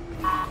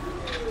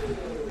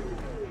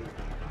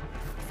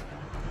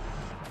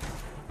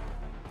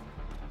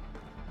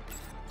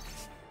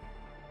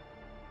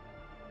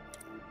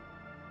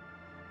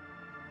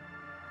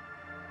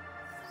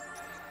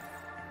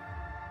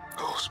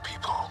 Those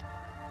people,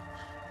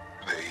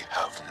 they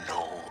have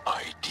no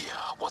idea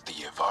what the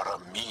Yevara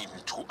mean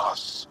to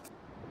us.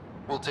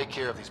 We'll take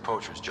care of these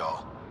poachers,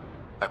 Jal.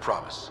 I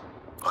promise.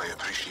 I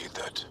appreciate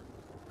that.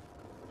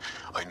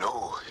 I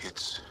know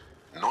it's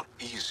not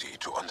easy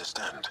to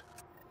understand.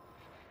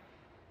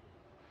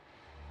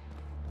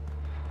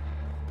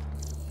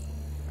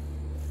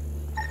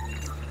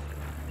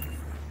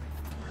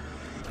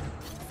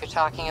 You're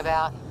talking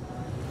about?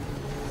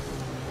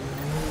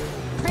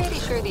 Pretty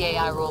sure the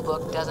AI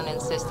rulebook doesn't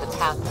insist that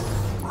happen.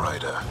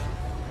 Ryder,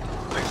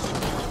 I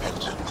think you've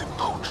entered the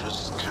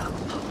poachers' camp.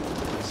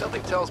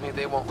 Something tells me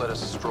they won't let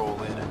us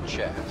stroll in and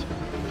chat.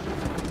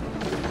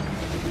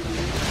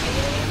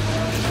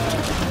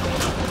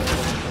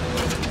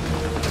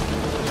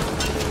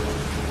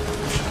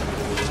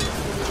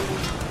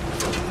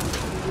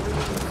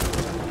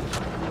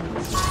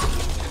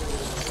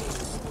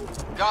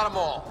 Got them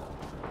all.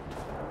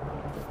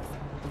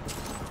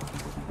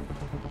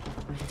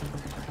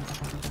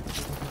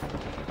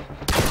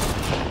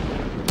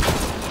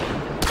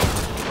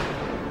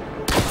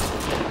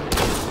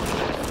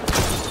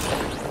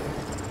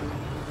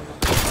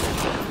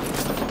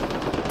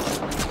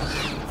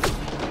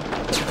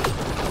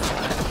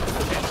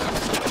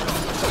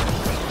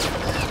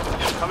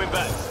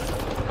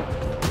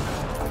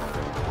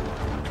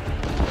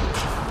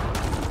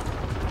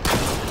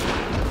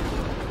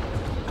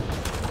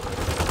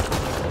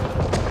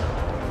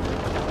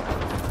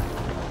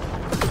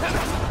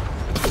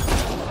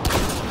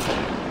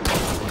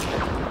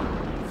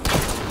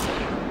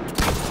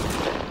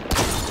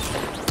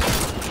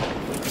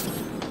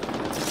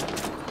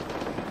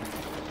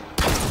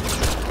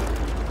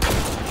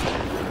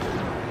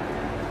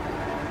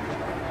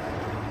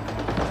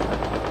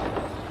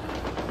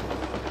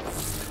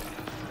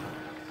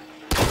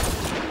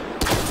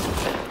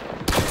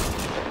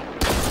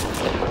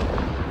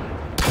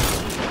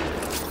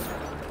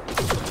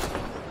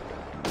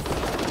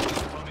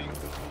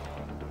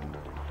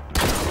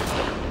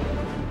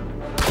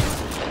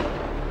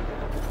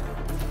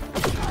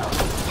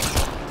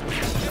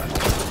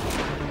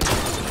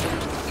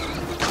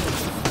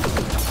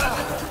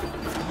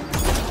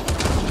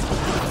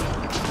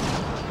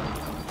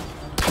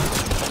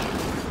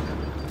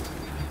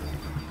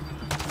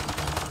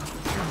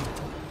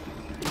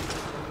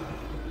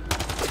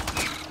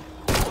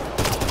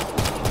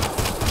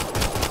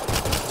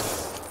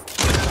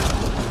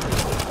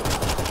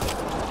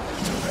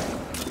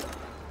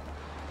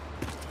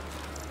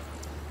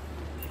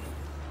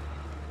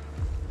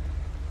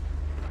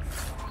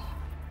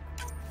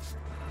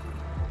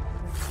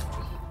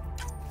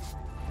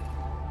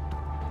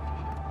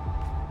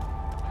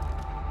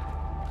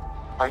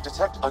 I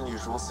detect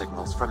unusual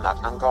signals from that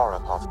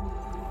Angara path.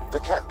 The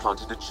Ket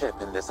planted a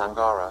chip in this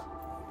Angara.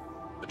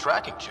 The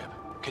tracking chip?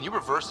 Can you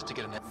reverse it to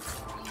get an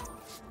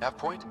nav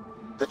point?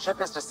 The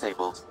chip is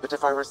disabled, but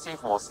if I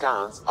receive more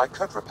scans, I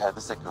could repair the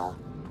signal.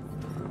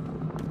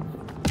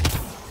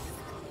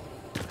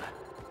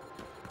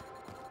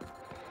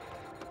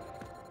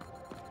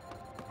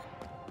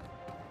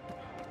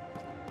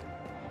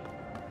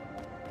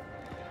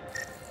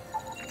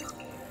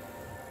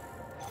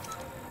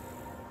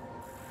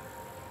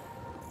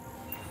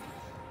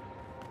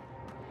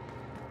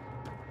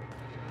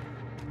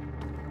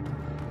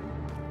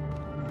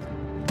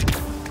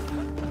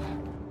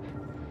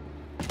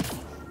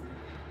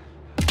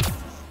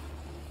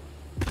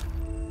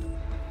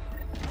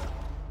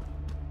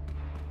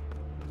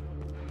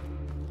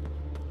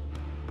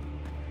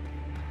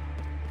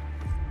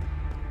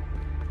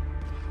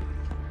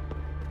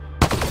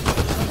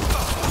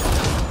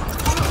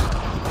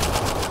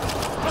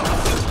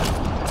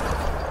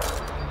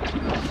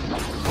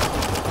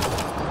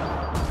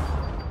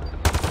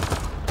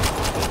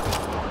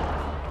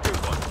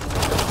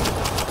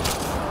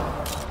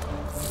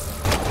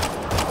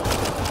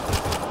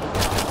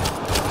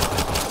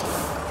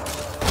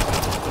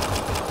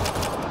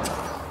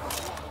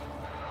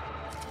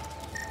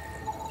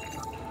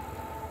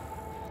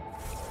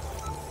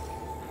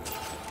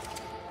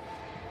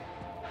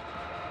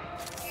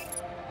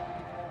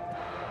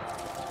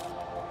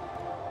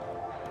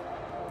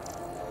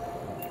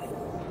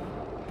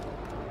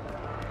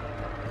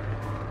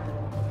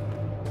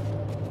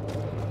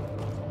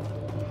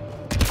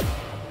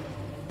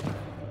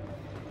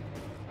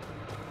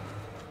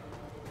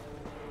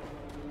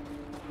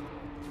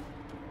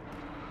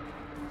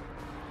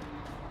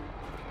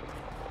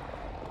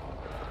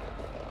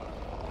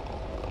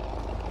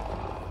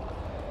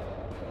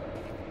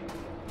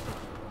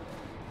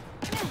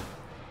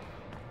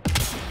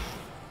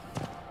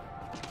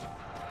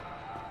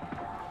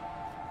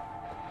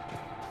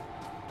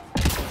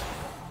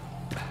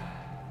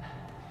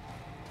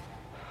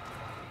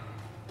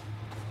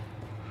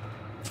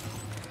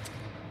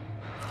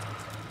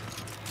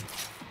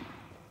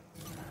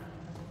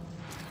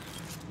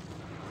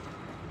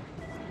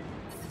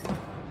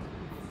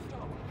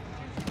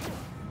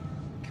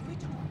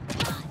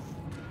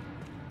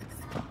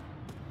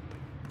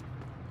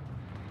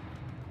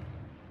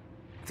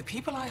 The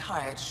people I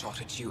hired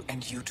shot at you,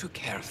 and you took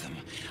care of them.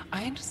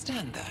 I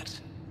understand that.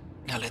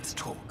 Now let's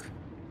talk.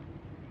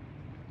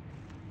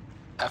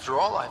 After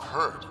all I've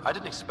heard, I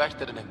didn't expect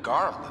that an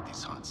Angara led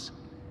these hunts.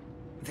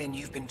 Then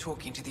you've been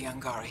talking to the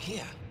Angara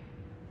here.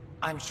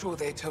 I'm sure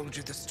they told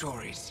you the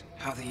stories,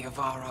 how the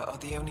Yavara are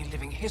the only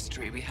living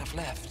history we have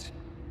left.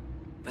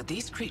 But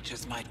these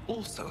creatures might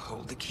also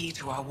hold the key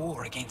to our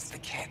war against the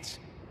Ket.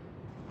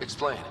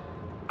 Explain.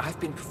 I've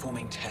been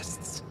performing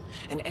tests.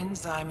 An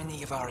enzyme in the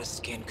Yavara's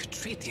skin could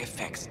treat the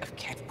effects of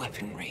Ket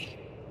weaponry.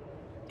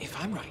 If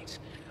I'm right,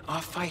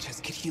 our fighters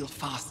could heal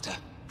faster,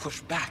 push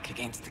back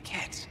against the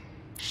Ket.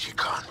 She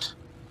can't.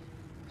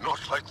 Not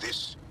like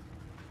this.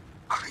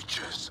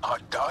 Creatures are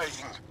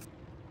dying.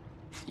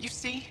 You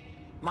see,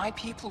 my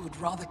people would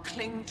rather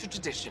cling to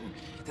tradition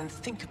than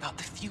think about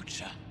the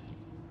future.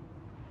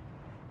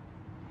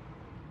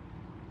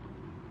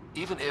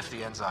 Even if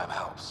the enzyme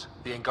helps,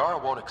 the Angara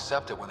won't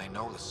accept it when they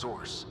know the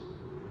source.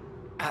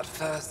 At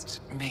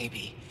first,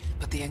 maybe.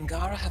 But the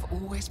Angara have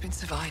always been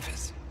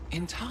survivors.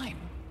 In time,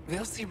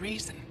 they'll see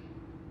reason.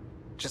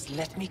 Just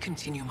let me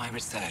continue my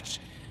research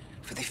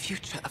for the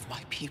future of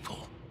my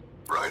people.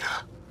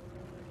 Ryder,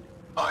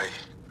 I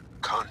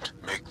can't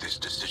make this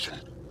decision.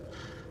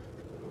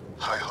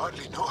 I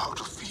hardly know how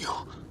to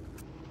feel.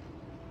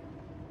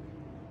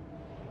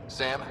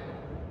 Sam,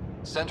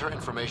 send her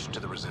information to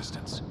the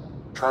Resistance.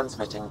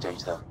 Transmitting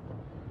data.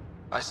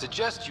 I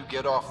suggest you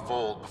get off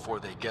Voeld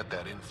before they get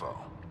that info.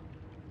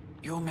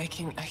 You're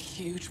making a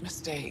huge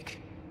mistake.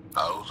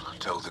 I'll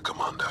tell the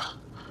commander.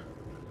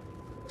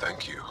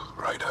 Thank you,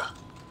 Ryder.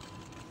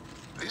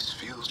 This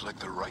feels like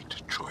the right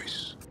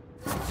choice.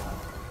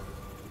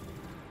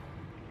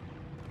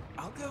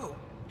 I'll go.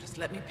 Just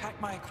let me pack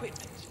my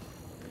equipment.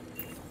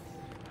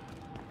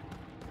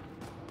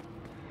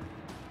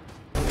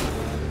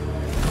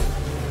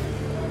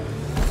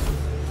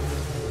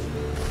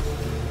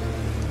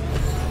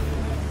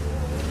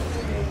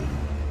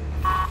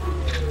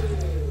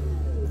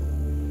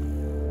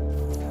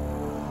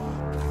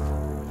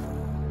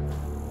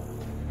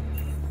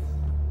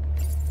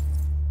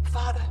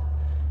 Father,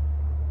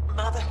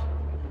 Mother,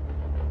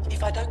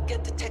 if I don't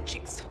get the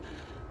teachings,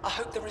 I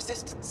hope the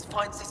Resistance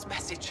finds this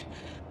message.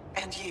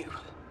 And you.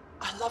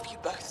 I love you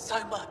both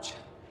so much.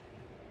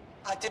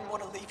 I didn't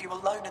want to leave you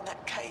alone in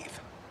that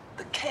cave.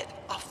 The Ket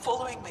are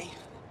following me.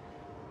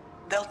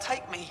 They'll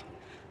take me,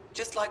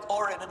 just like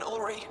Orin and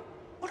Ulri.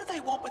 What do they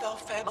want with our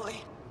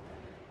family?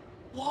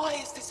 Why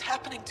is this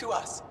happening to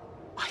us?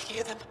 I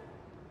hear them.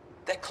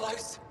 They're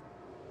close.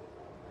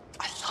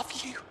 I love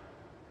you.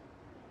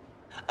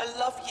 I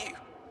love you.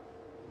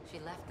 She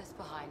left this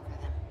behind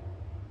for them.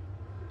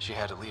 She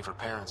had to leave her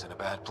parents in a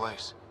bad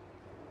place.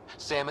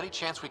 Sam, any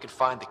chance we can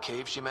find the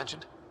cave she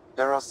mentioned?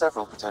 There are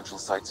several potential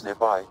sites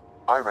nearby.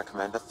 I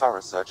recommend a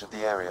thorough search of the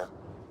area.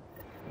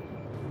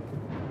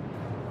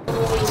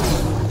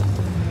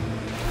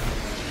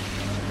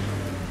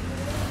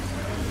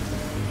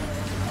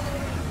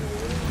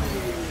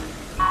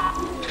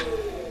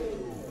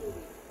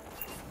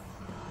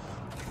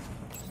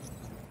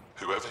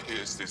 Whoever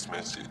hears this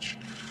message,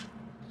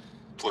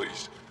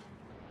 please,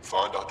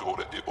 find our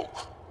daughter Ibel.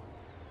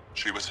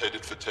 She was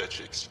headed for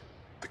Techix.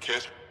 The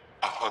Kett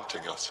are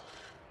hunting us.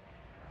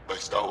 They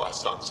stole our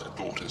sons and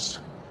daughters.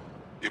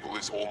 Ibel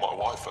is all my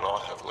wife and I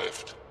have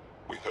left.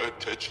 We heard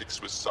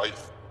Techix was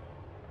safe,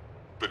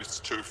 but it's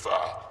too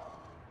far,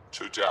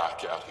 too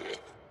dark out here.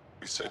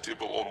 We sent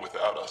Ibel on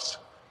without us.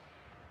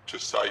 To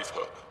save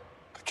her,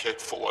 the Kett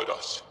followed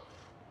us.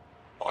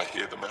 I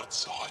hear them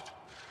outside.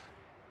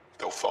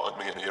 They'll find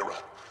me in Era.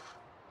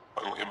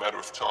 Only a matter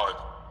of time.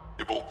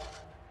 Ibel,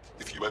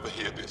 if you ever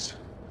hear this,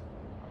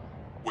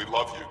 we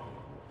love you.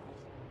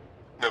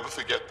 Never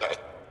forget that.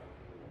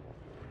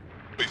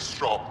 Be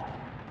strong.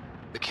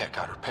 The Kett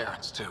got her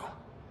parents, too.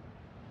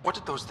 What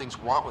did those things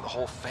want with a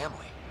whole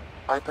family?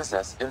 I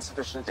possess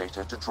insufficient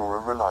data to draw a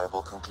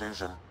reliable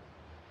conclusion.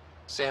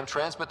 Sam,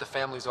 transmit the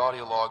family's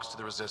audio logs to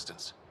the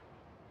Resistance.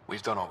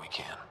 We've done all we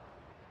can.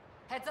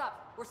 Heads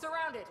up, we're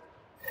surrounded.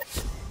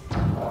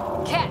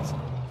 Kett!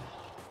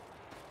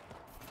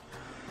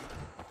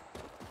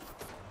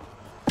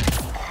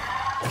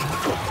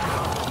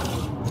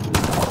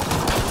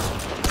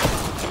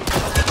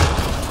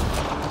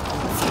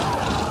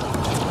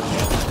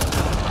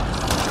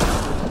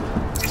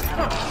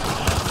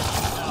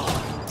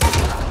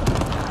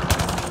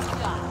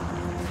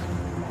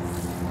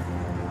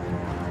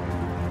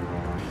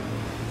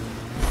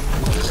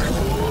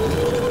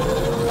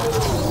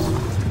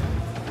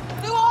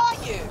 Who are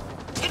you?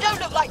 You don't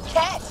look like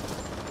Kett.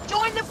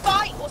 Join the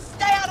fight or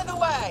stay out of the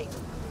way.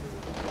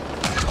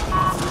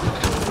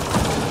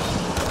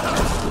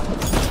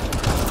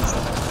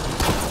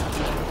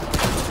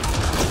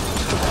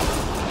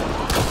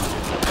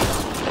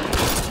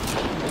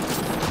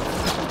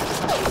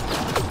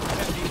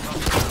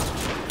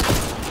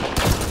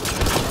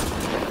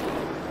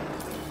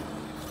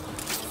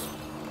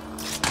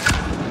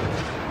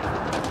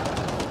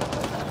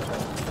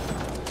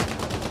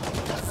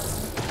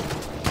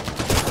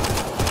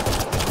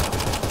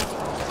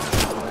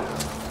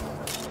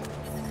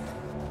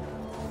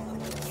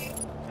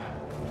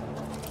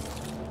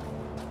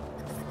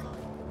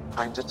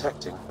 I'm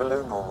detecting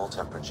below normal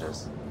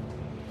temperatures.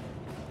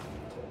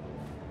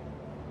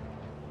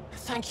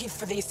 Thank you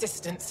for the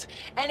assistance.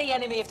 Any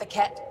enemy of the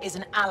Kett is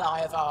an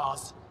ally of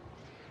ours.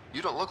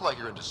 You don't look like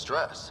you're in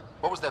distress.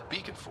 What was that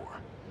beacon for?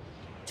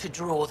 To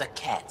draw the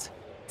Kett.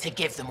 To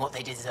give them what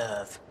they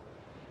deserve.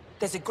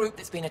 There's a group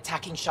that's been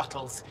attacking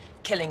shuttles,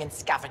 killing and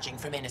scavenging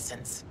from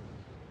innocents.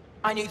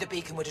 I knew the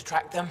beacon would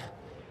attract them.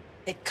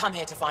 They'd come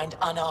here to find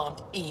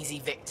unarmed, easy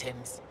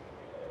victims.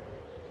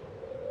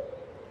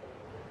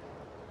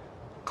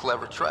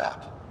 Clever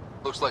trap.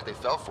 Looks like they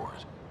fell for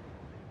it.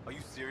 Are you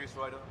serious,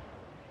 Ryder?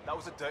 That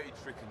was a dirty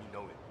trick and you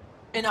know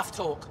it. Enough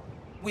talk.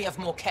 We have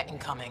more Kett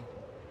incoming.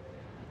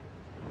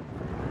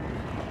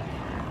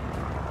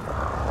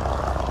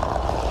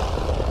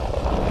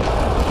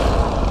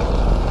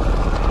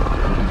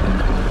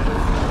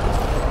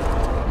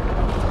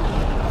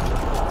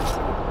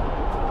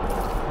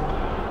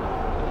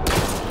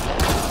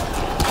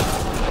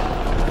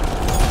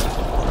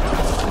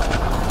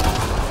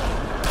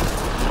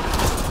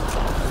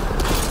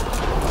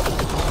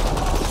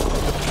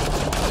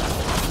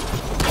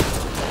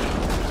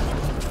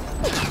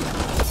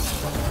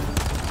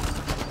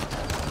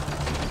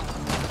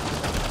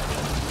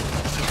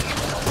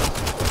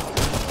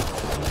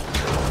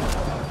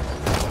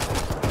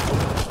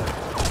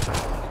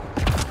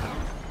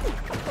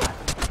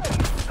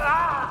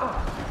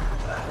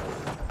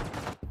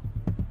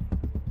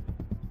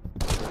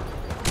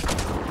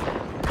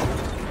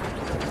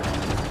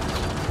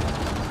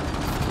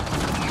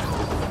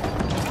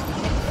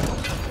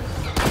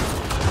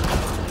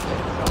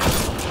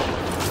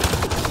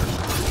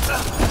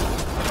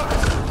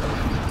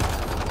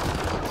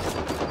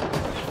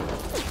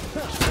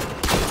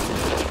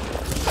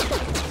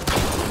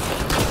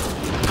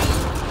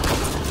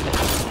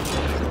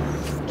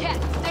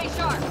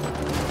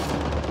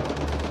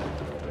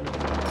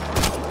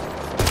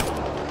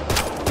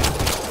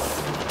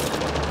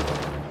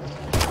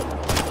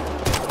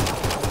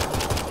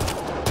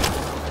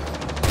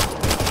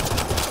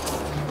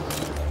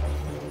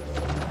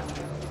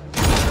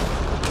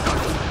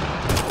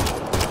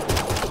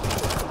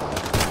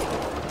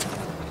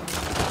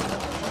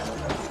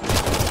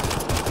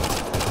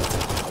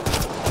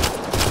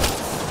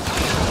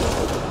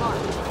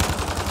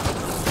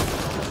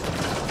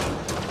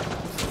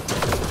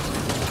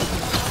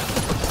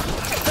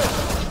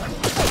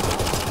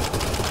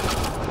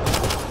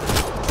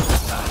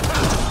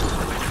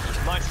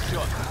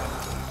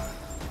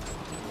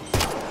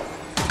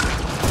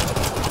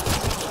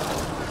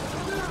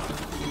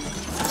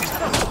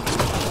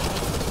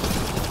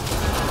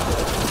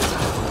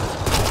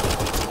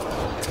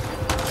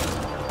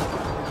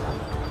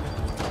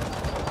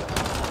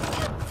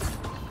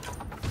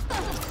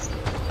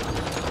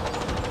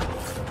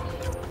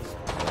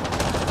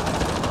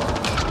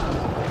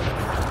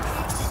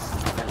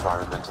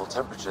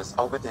 temperatures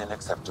are within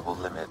acceptable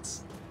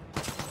limits.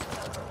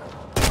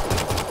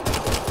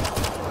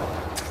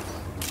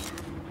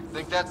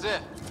 Think that's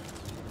it?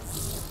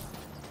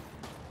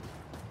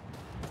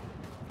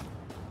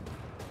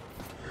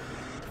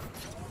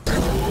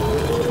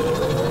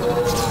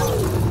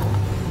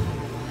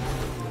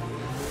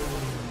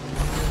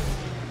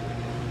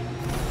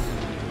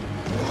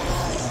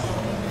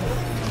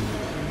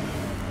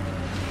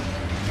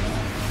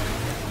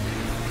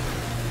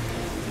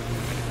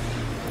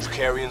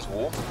 Carrion's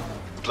War?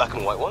 The black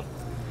and white one?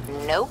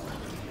 Nope.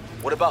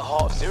 What about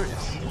Heart of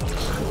Sirius?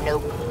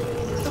 Nope.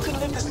 Who can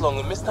live this long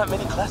and miss that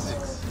many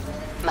classics?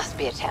 Must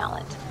be a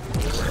talent.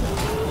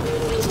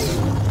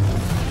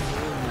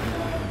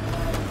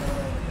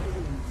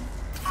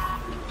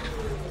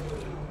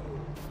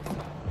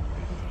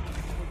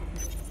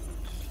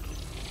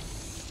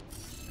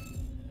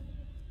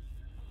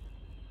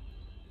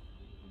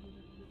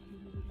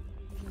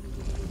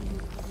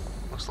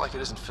 Looks like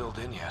it isn't filled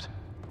in yet.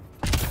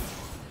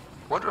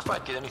 Wonder if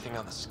I'd get anything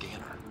on the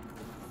scanner.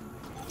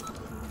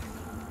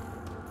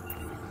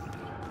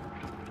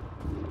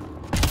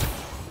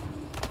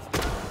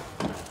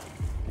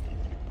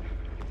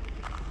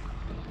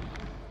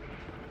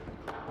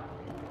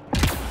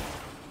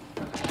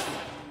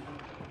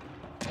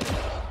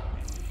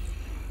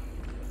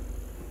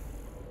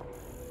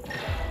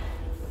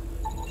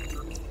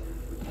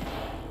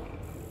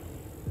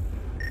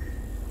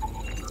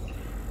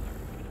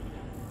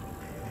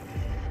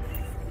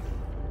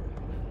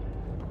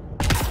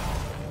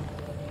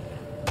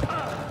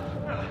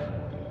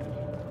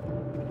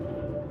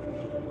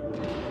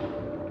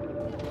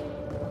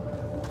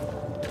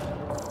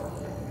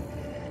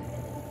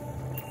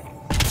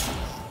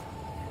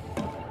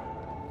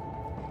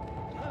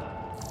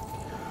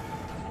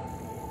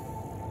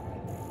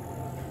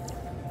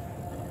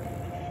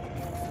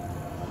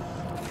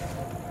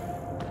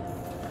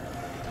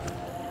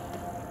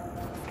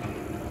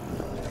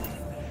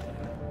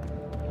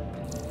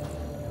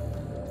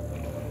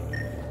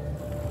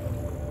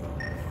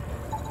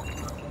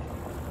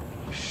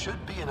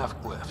 Should be enough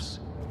glyphs.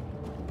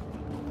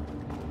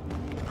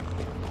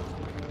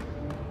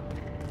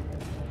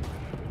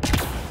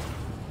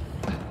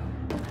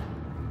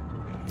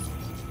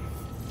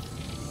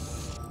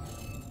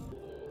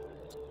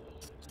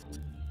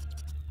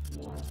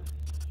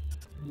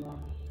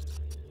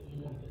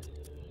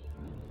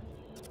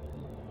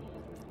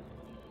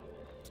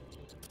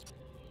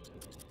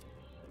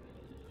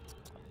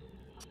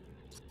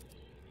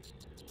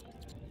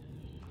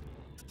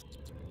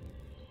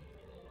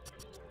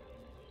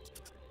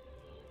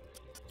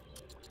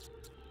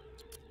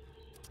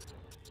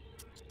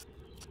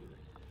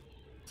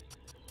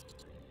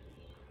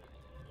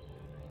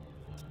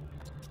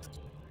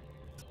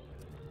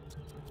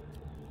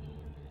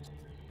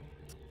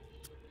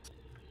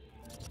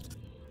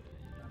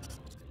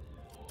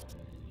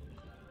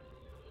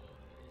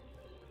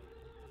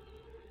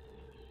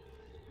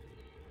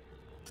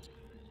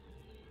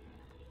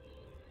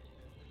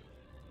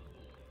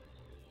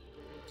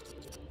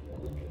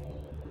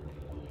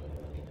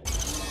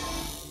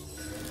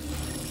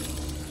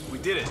 We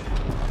did it.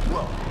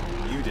 Well,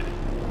 you did it.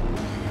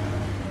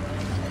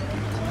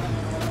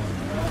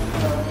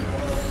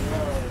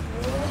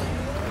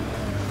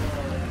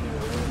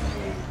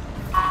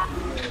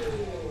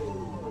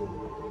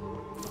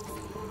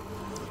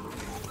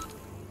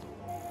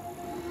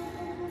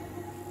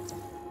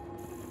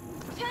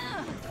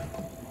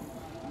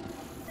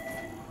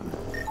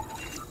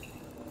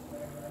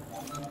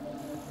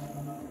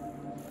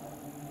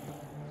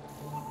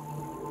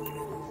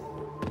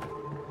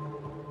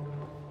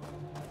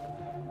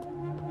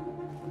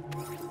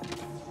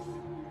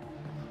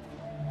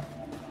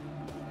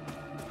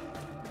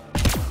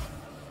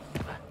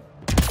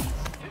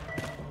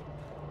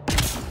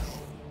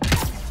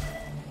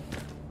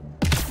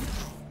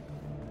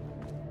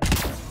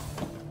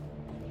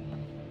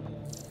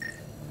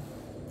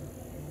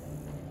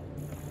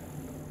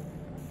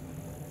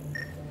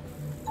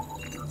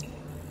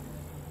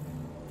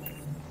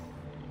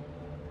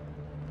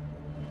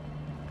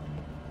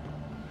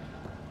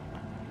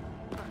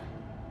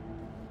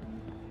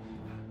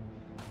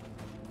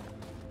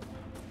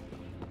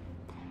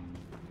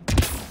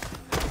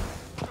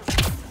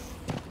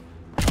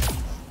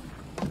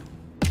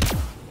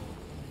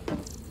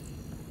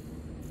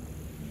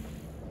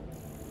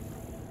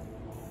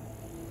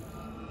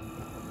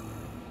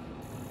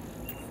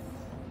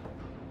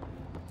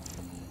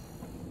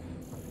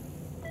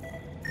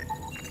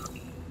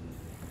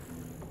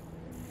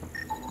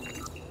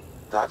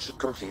 That should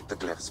complete the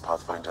glyphs,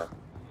 Pathfinder.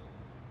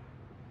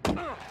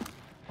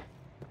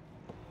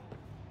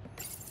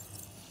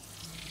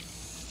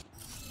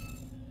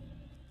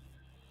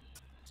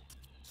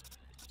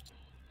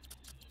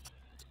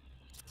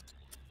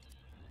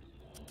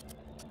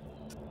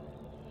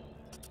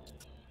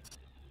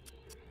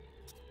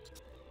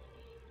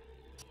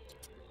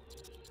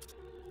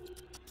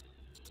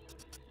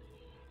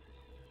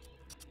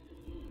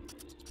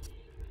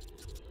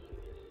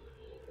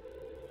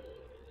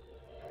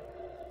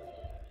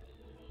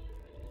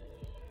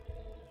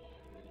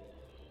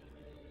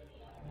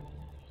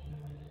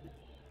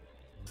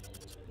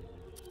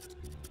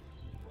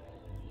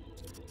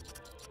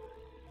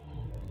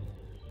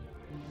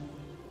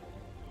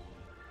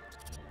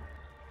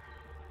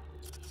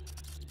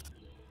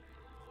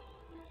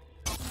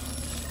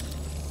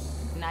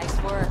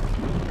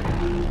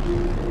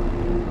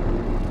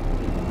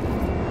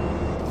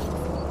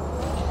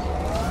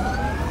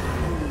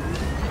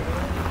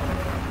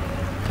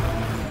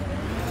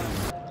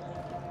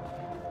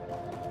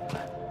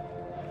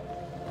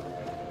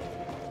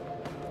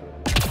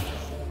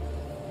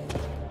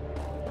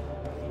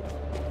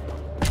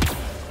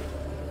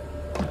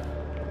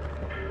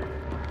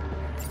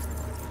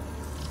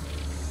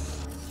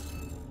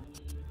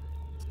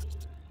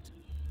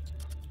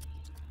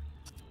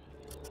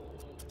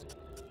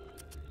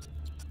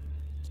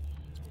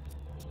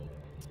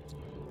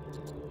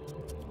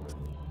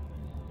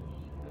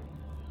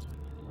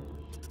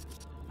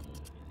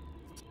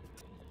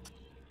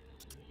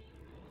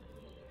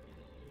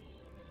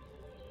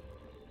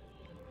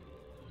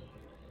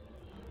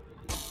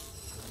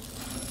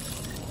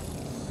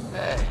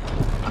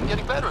 I'm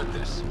getting better at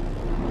this.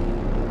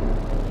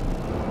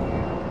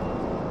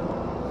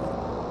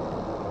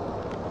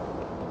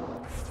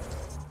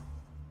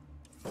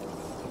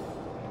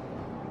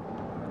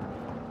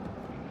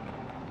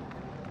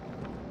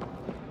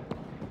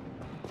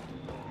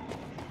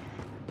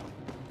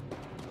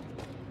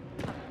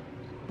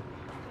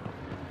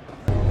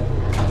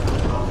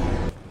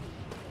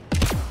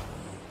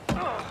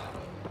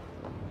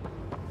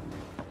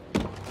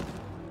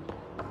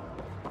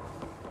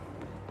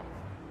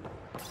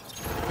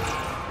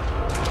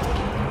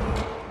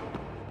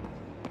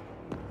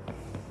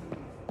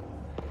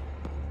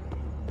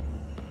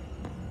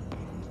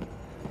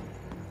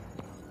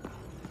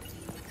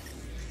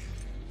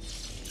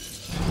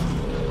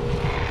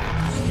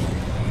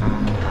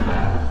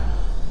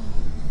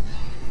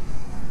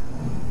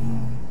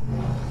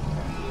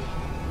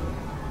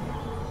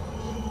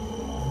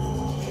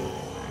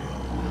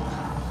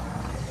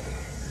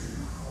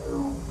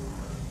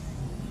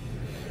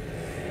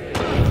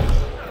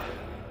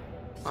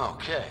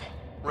 Okay,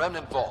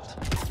 Remnant Vault.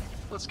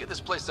 Let's get this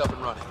place up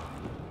and running.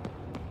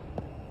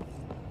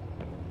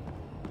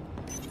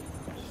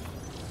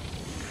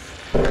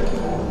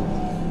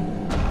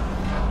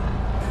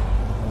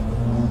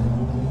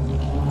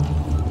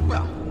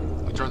 Well,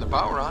 we turn the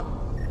power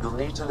on. You'll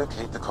need to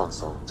locate the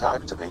console to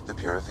activate the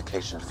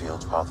purification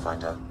field,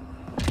 Pathfinder.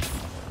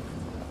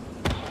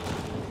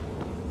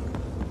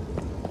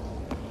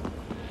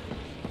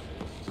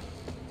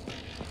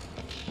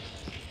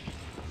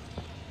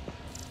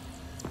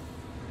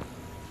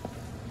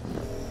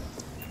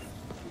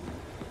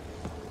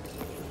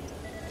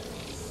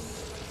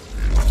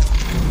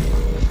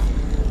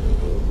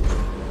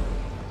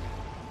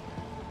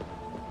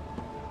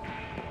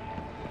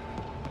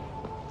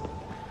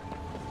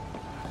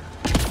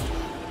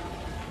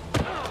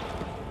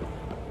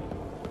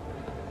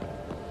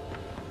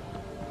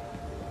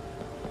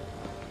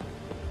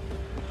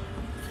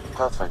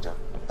 Pathfinder,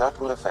 that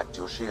will affect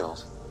your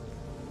shield.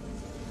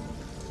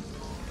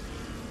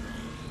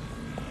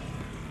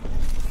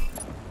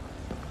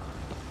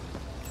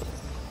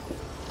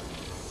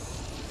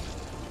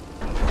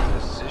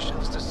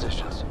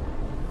 Decisions.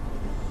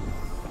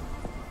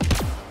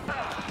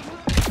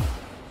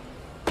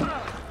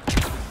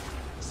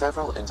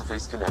 Several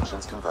interface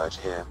connections converge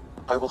here.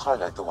 I will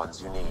highlight the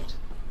ones you need.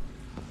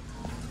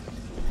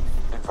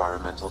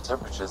 Environmental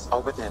temperatures are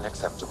within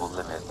acceptable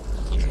limit.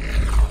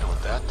 I wonder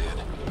what that did.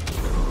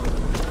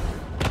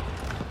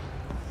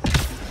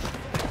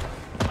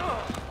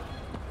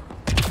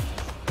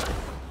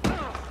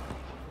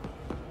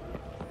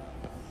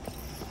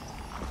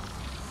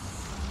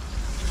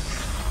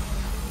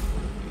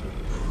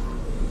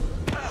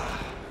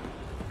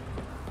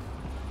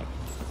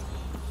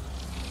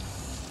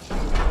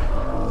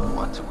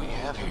 What do we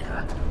have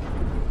here?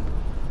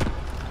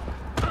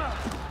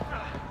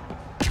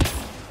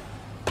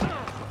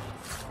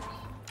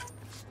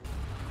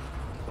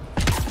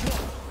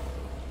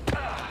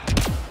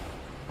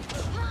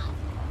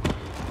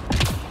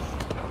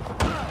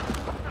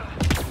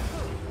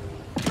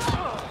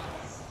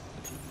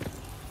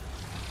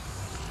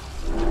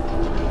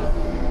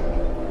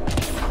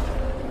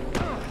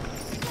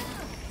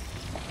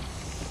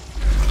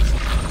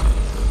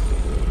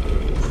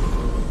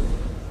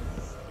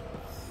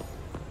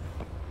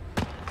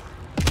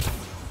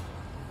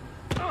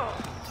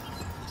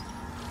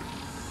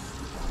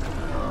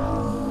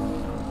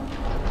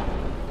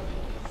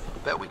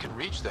 Bet we can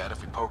reach that if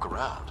we poke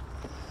around.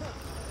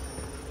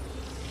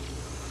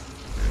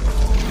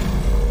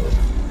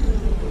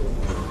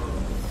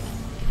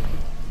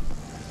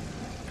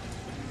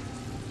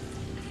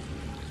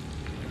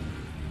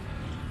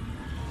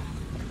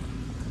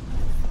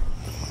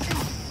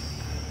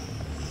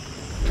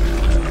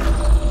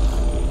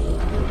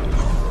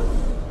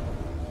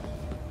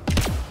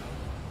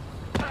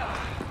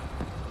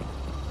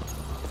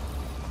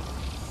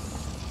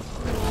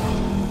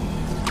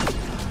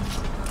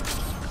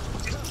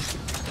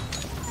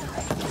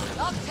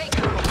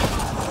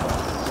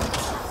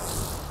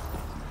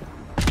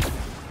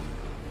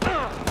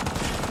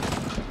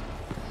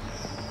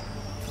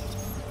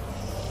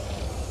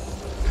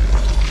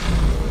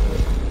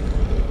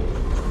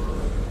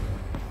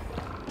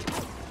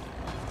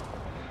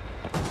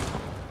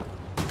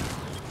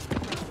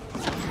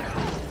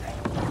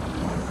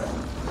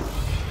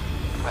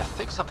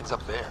 I think something's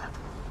up there.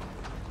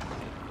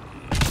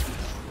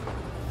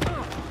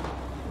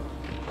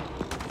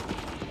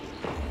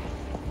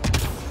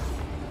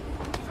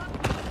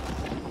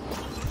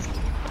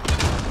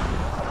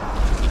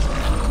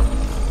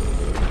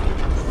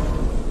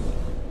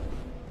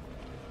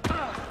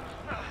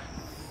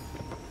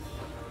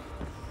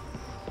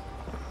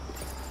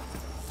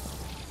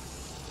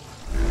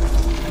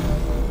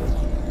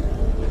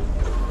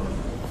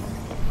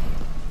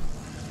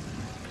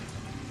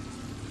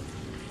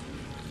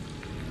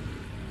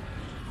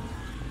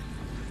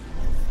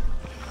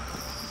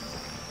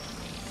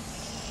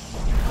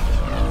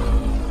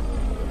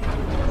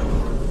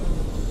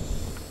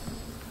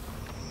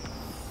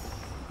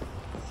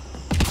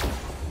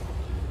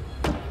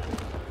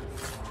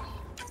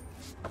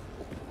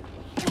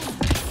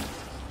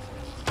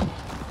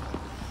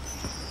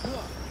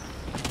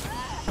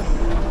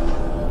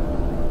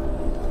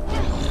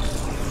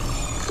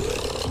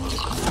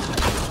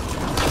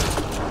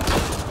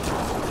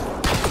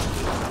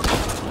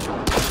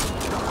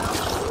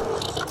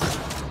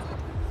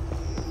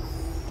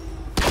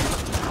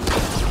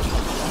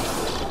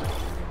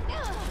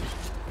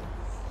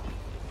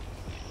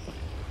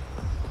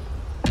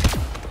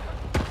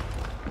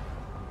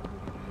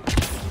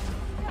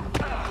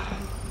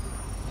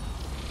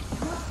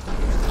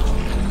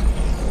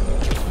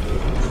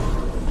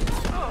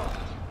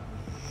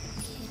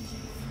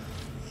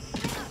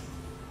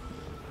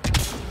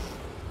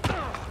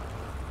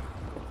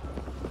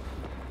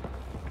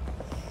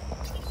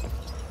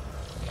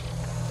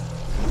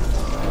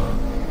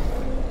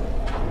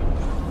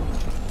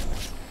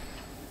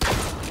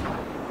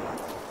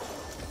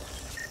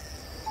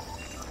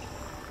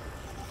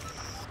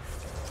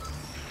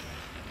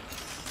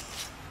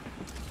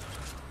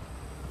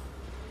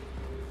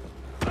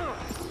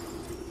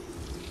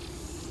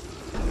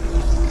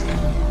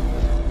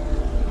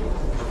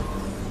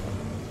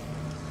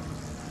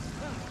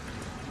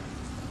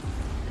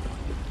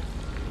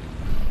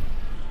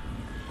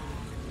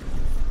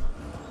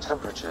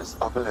 temperatures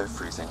are below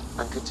freezing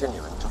and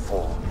continuing to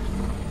fall.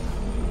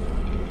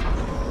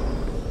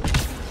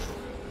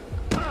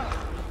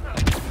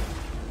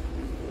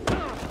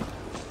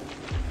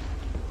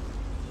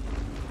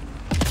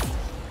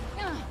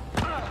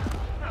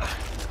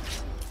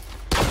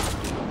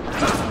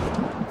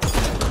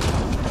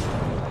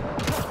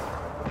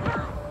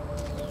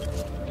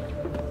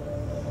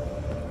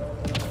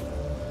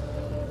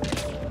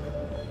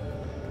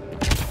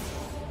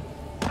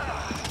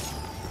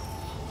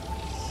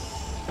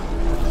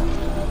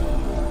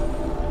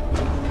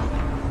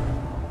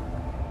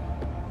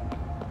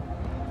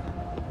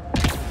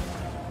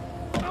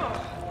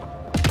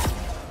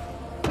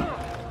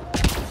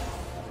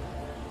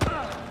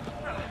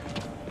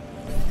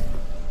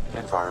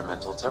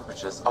 Environmental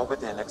temperatures are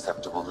within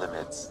acceptable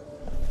limits.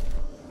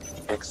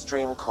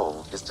 Extreme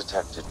cold is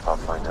detected,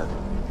 Pathfinder.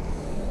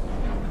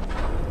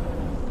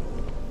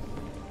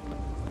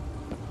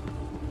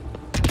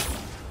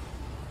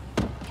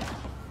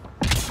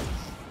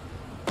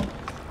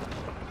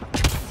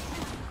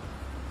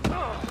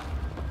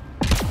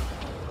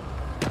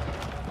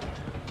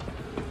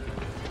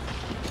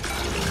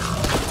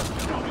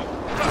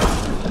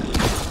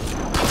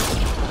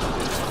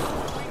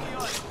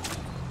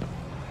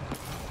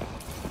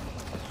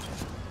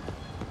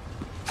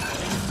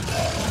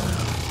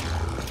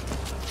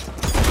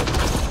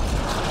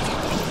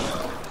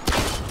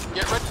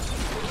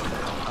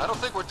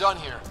 Done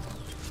here.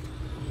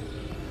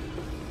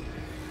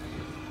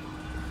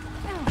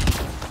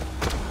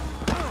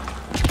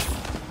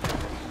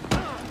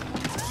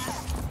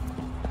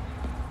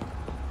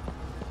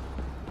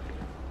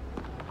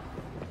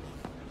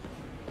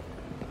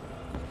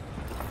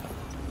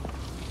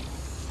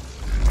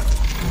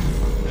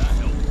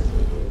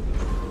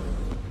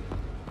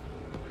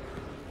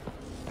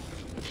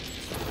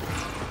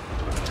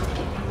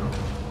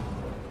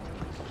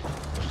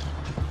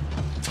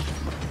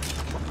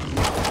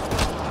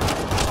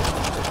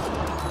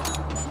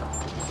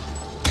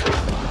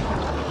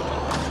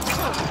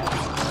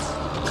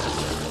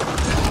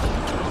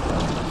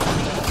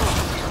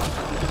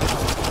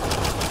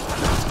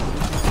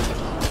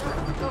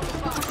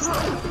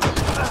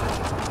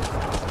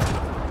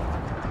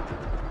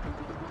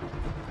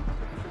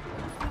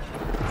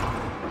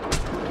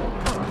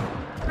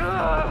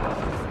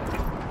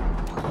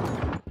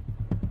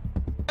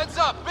 Heads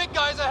up! Big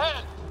guys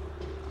ahead!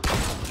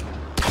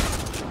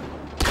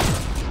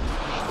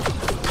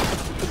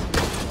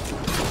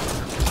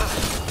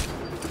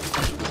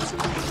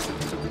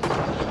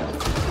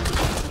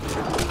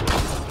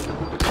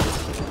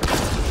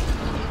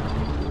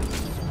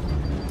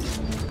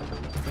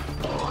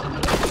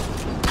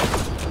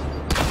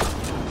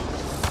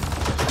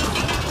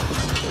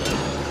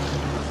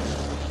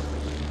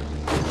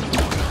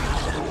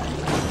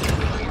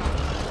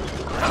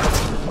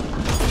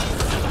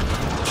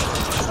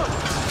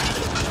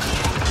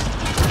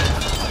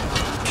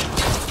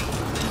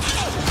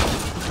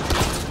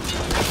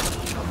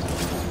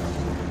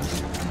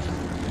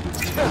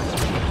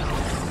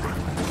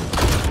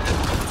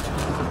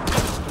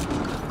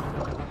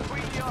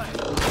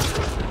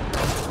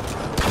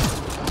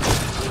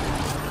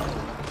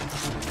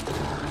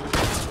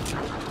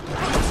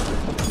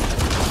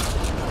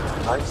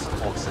 Life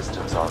support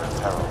systems are in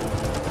peril.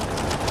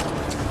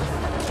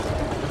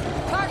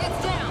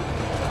 Target's down!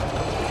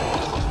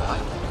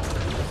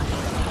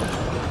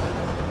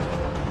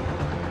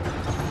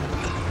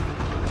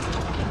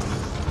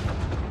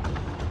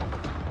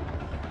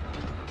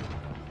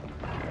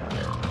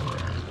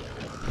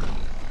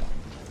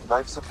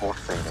 Life support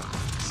failing.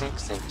 Seek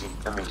safety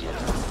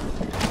immediately.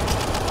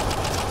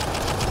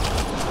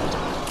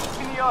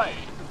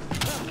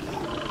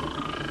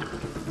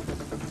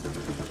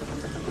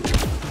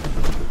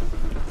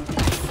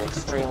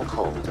 Extreme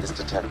cold is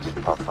detected,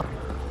 Pathfinder.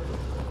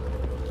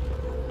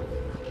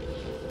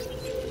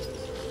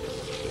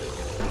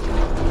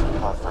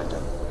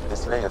 Pathfinder,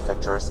 this may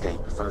affect your escape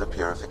from the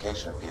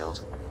purification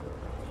field.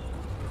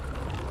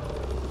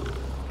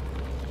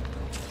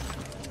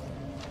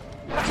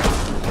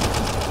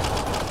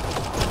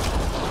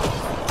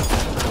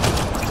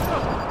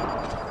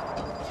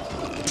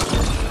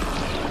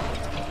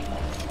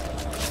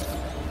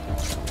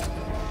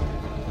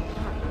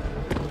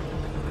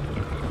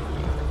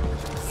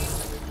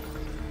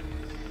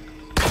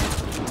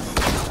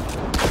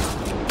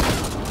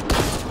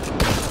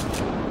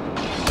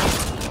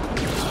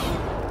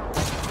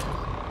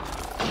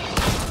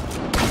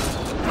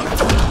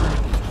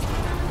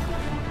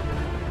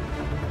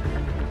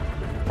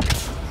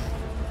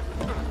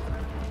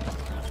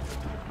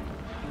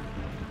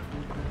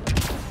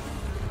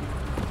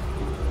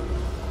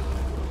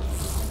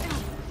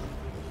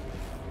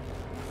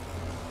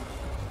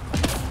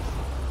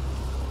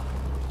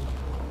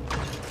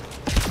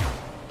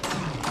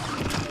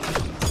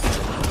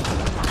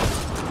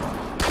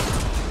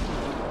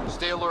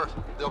 Stay alert.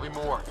 There'll be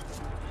more.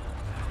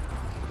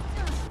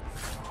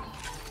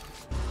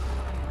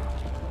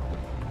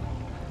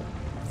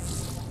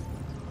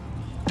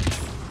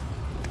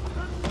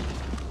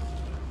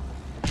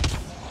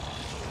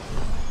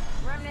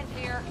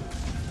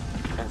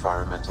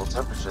 Environmental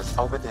temperatures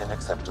are within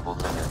acceptable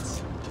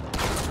limits.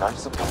 Life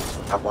support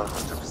at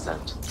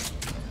 100%.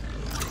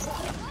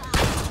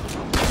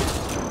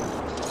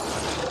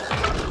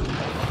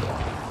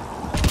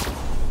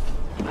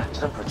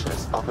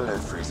 Temperatures are below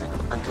freezing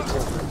and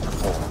continuing to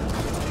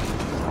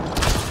fall.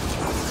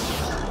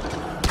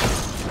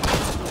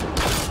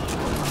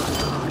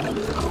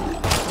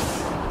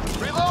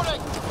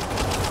 Reloading!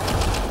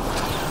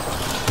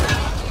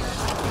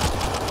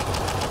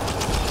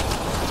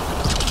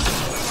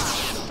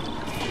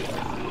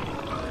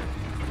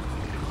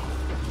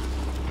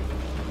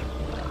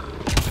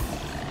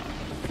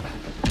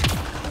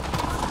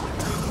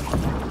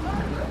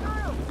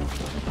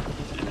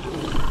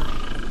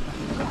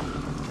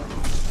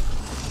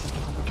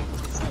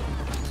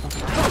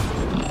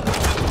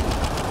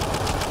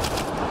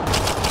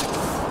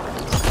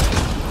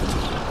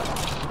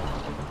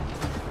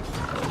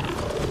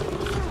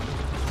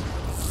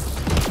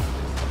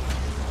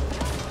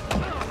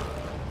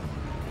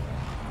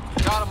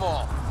 Got 'em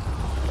all.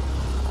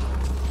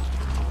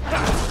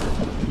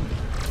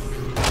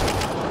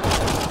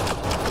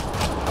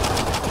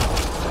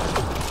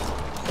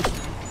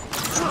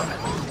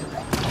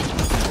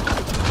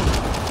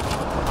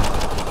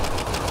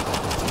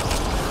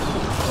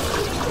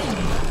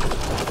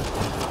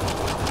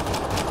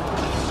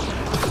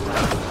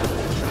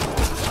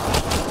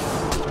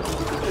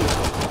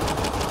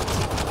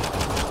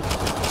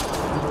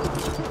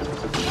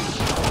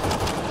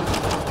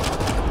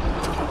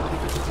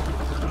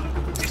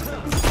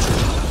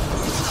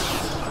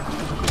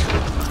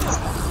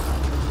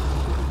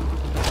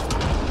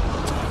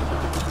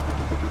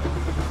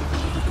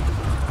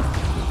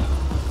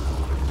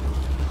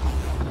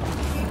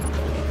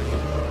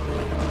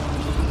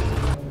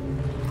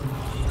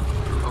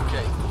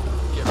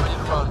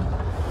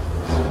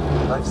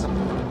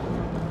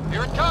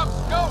 Here it comes!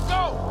 Go,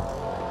 go!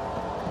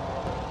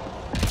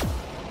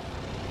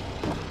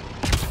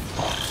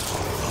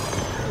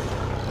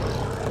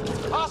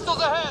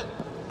 Hostiles ahead!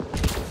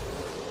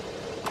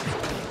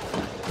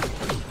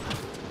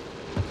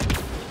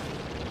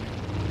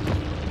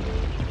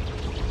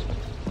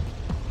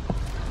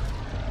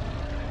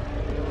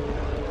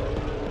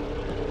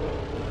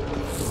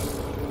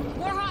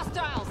 More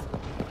hostiles!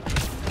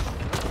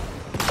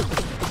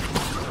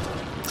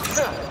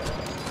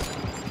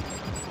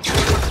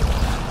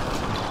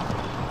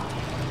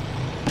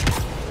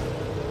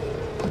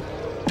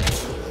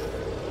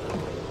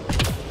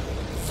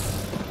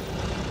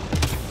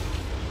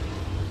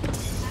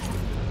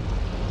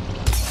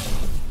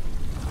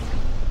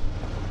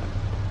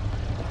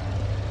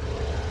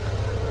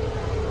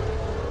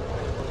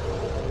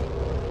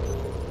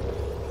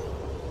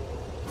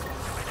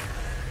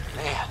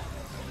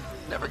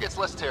 Never gets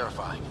less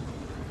terrifying.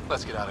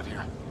 Let's get out of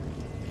here.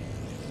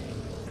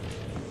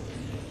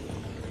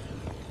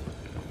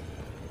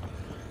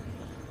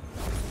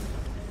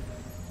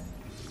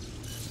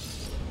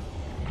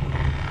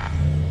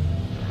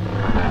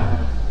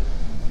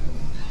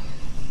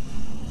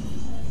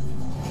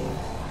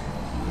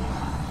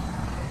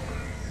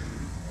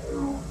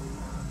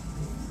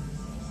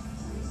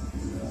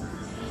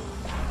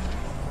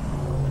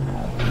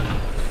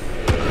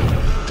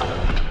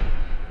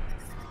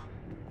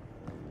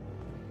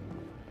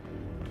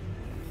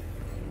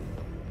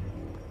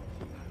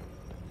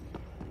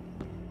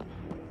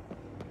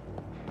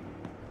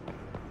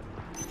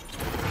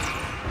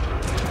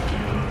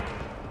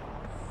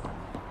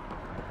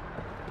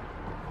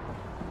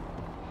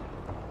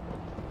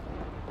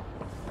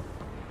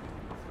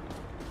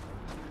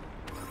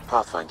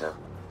 Pathfinder,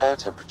 air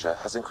temperature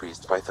has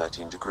increased by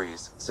 13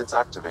 degrees since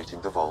activating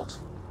the Voeld.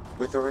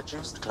 With the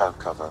reduced cloud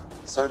cover,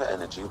 solar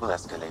energy will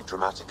escalate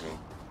dramatically.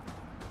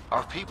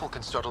 Our people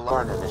can start a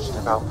For an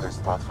initiative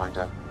outpost,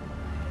 Pathfinder.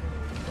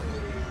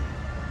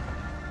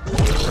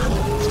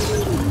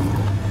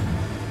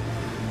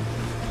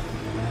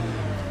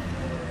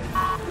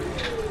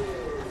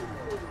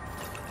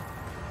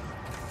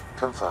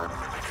 Confirmed.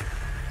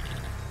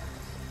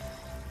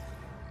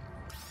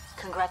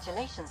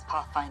 Congratulations,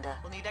 Pathfinder.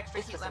 We'll need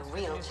extra This was heat a lamps for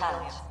real the new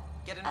challenge.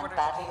 civilians. Get an And order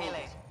badly to be needed.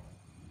 late.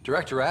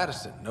 Director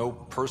Addison, no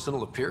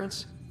personal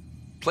appearance?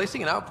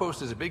 Placing an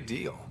outpost is a big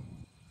deal.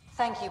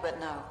 Thank you, but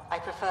no. I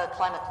prefer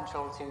climate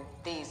control to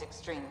these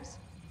extremes.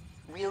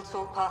 Real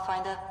talk,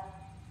 Pathfinder?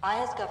 I,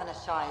 as Governor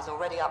Shai, is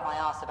already up my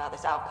arse about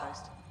this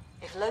outpost.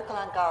 If local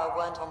Angara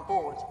weren't on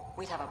board,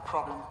 we'd have a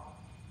problem.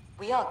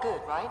 We are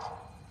good, right?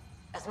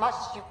 As much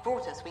as you've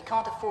brought us, we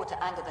can't afford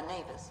to anger the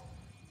neighbors.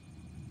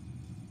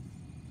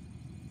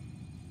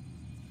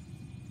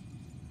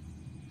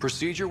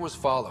 Procedure was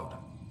followed,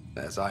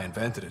 as I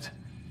invented it.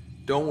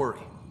 Don't worry,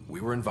 we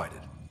were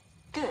invited.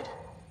 Good.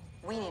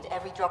 We need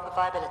every drop of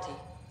viability.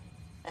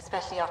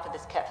 Especially after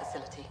this Ket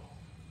facility.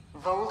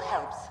 Voeld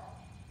helps.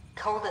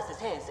 Cold as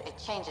it is, it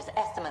changes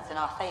estimates in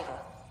our favor.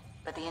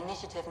 But the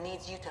initiative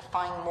needs you to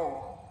find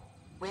more.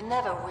 We're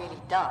never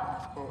really done,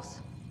 of course.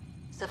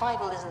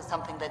 Survival isn't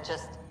something that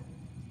just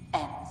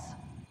ends.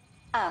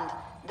 And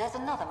there's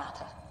another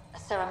matter. A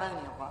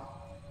ceremonial one.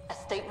 A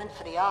statement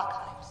for the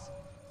archives.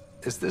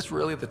 Is this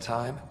really the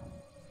time?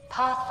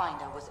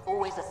 Pathfinder was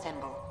always a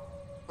symbol.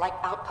 Like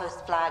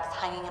outpost flags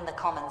hanging in the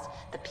commons,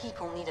 the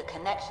people need a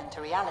connection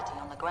to reality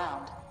on the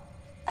ground.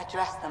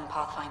 Address them,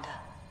 Pathfinder.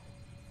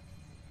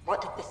 What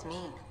did this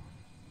mean?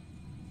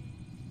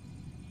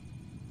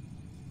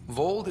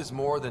 Voeld is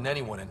more than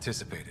anyone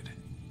anticipated.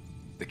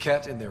 The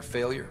Ket and their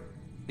failure,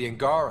 the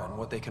Angara and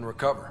what they can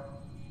recover.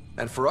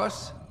 And for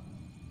us,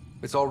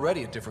 it's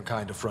already a different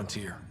kind of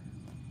frontier.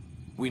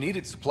 We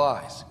needed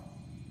supplies.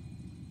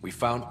 We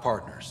found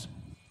partners.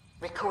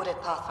 Recorded,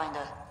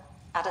 Pathfinder.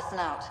 Addison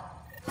out.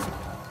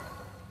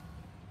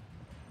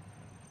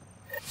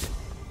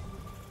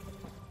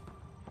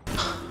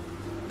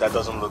 That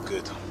doesn't look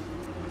good.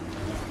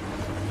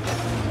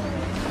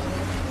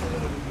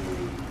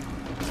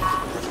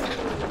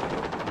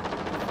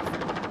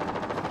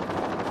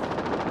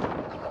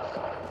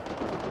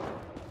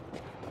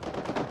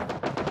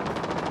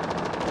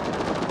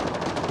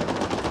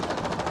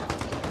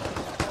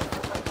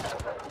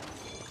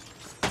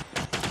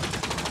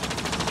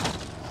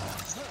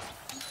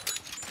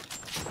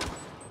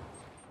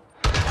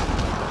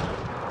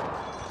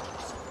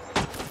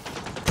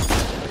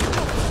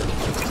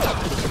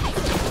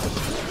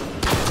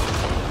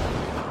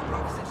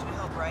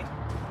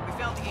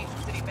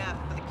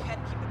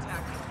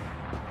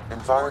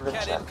 Environment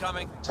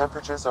check.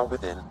 Temperatures are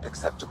within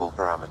acceptable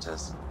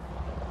parameters.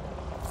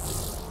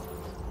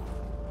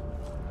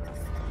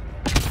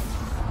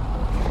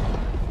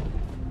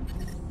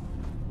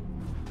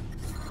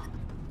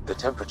 The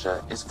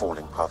temperature is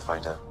falling,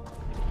 Pathfinder.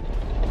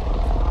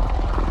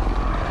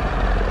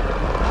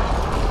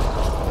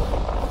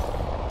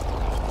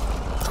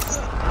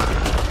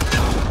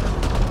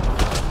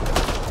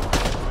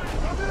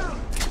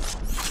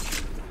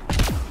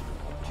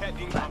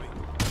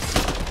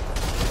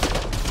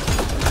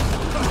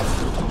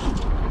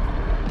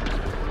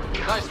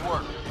 Nice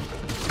work.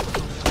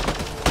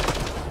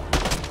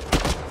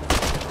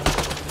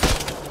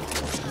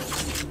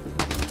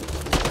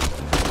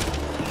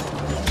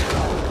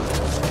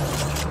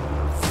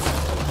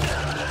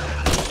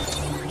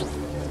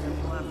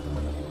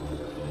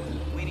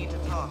 We need to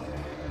talk.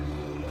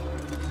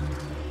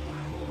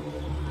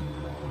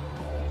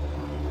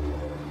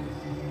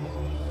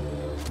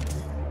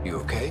 You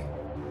okay?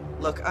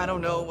 Look, I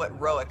don't know what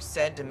Roic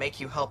said to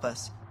make you help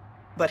us,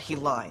 but he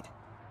lied.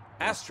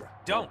 Astra,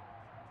 don't.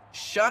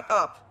 Shut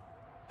up!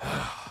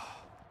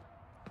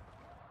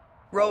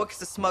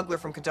 Roic's a smuggler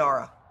from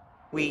Kadara.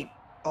 We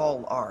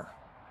all are.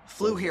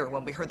 Flew here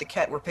when we heard the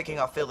Ket were picking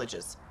off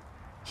villages.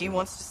 He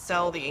wants to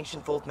sell the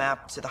ancient Voeld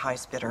map to the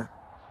highest bidder.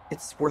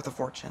 It's worth a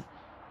fortune.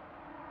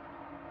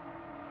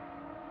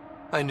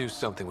 I knew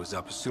something was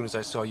up as soon as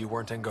I saw you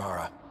weren't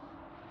Angara.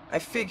 I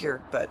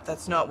figured, but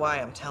that's not why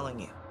I'm telling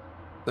you.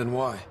 Then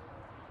why?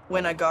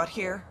 When I got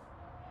here,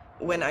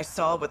 when I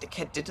saw what the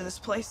Ket did to this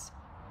place,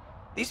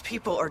 these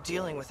people are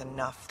dealing with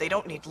enough. They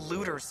don't need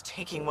looters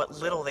taking what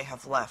little they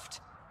have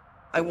left.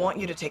 I want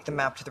you to take the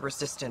map to the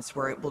Resistance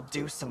where it will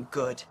do some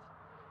good.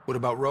 What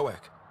about Roic?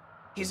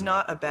 He's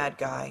not a bad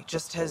guy,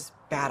 just has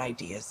bad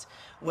ideas.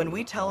 When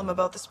we tell him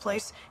about this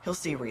place, he'll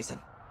see reason.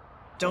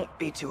 Don't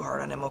be too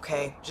hard on him,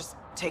 okay? Just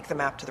take the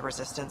map to the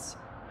Resistance.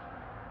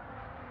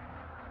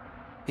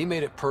 He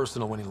made it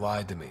personal when he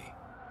lied to me.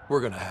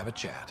 We're gonna have a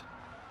chat.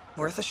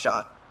 Worth a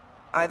shot.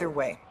 Either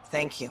way,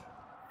 thank you.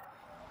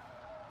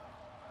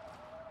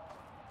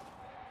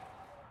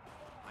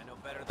 I know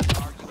better than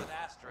to argue with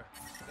Astra.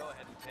 Go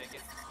ahead and take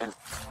it.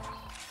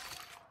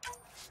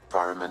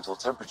 Environmental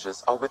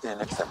temperatures are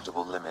within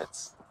acceptable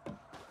limits.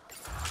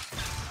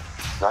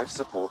 Life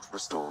support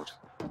restored.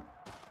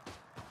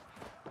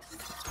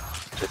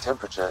 The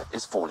temperature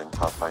is falling,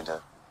 Pathfinder.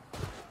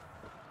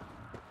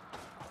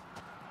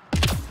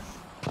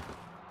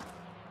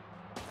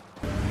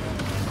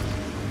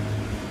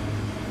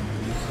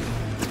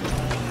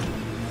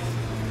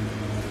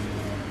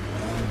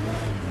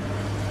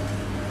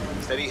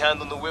 Steady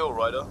hand on the wheel,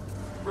 Ryder.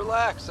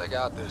 Relax, I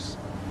got this.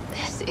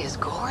 This is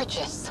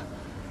gorgeous.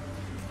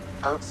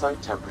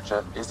 Outside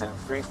temperature is in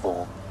free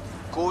fall.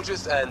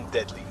 Gorgeous and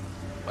deadly.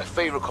 My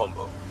favorite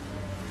combo.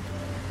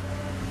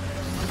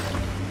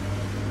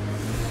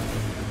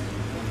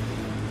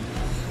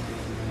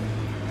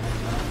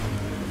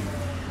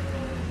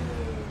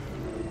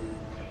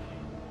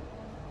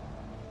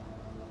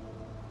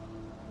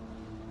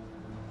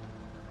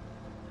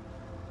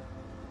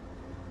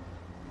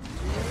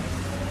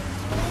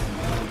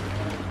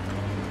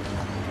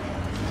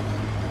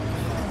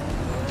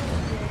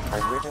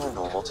 I'm reading a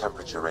normal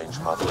temperature range,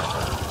 Pathfinder.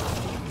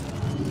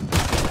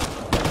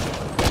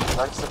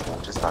 Life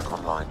support is back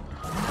online.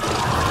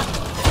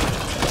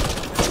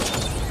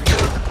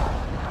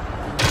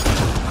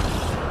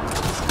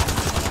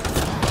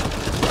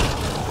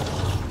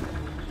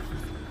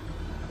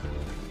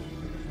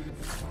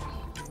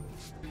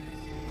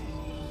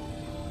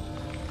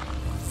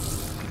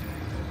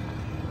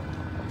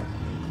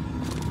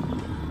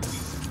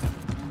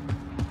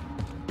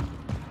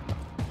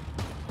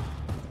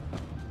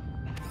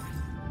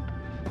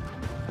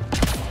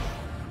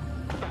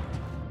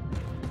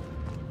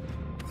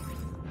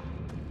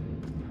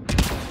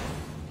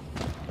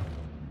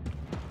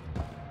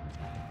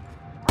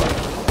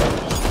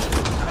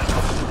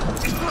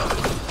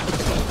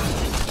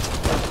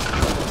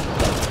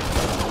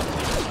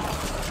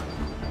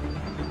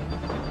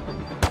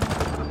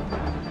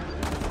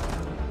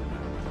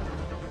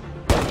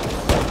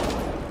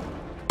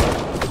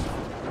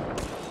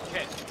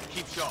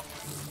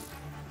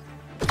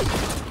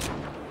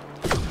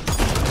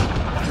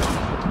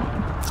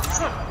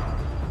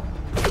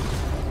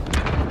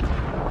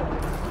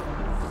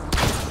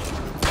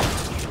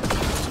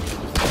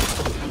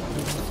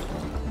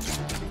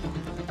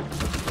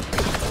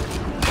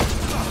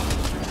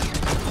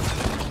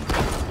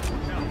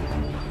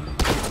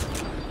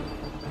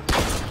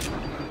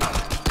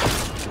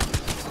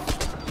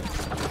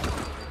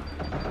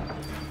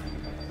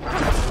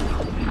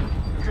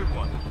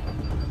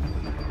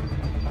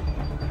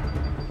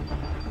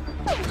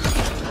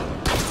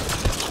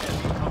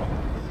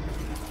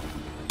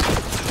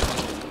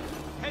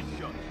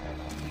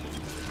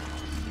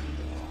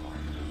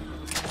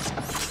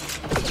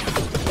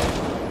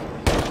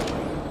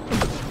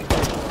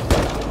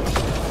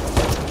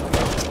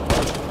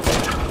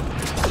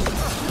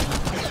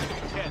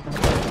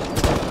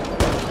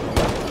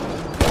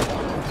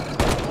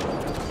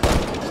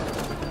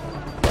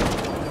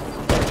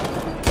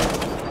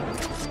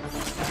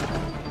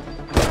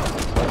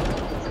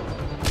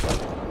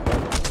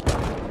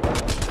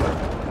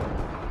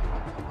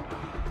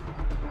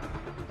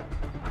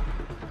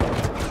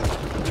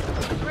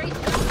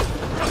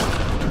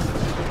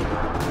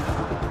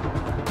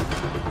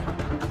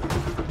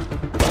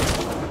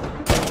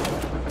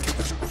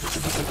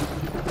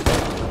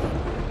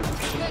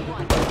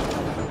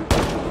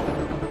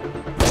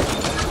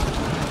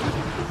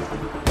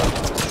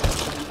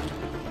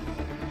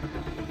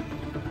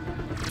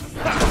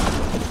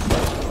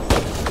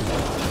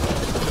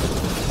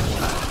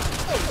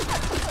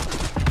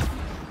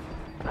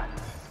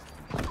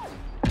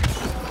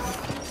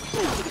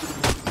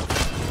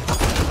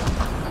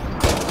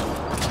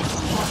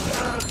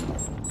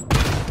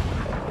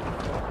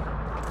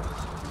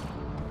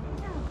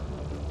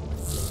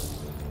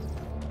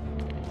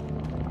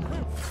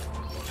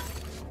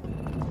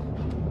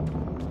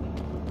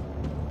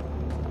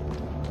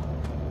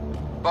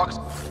 Bucks.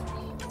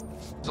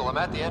 So I'm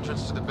at the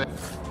entrance to the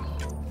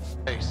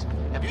base.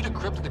 Have you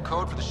decrypted the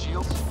code for the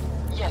shields?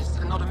 Yes,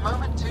 and not a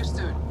moment too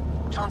soon.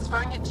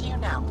 Transferring it to you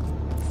now.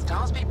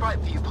 Stars be bright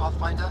for you,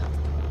 Pathfinder.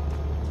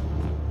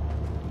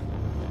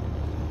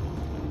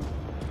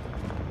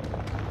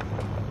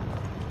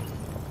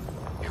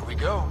 Here we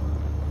go.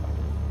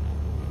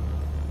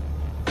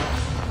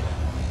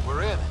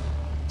 We're in.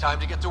 Time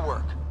to get to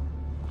work.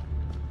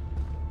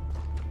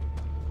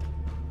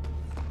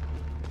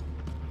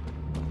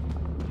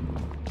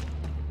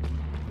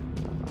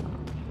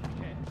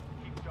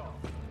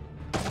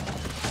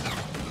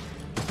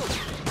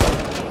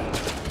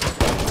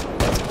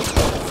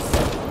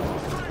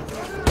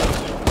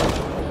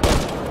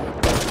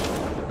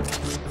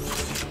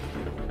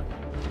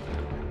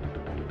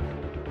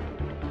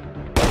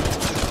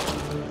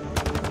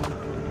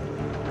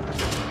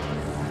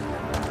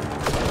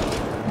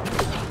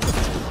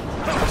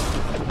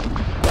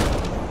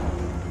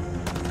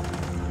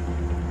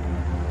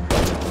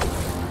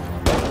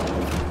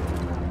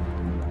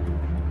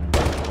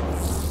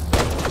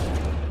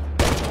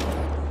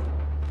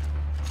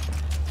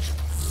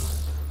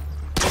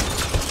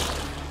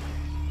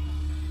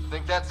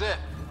 That's it.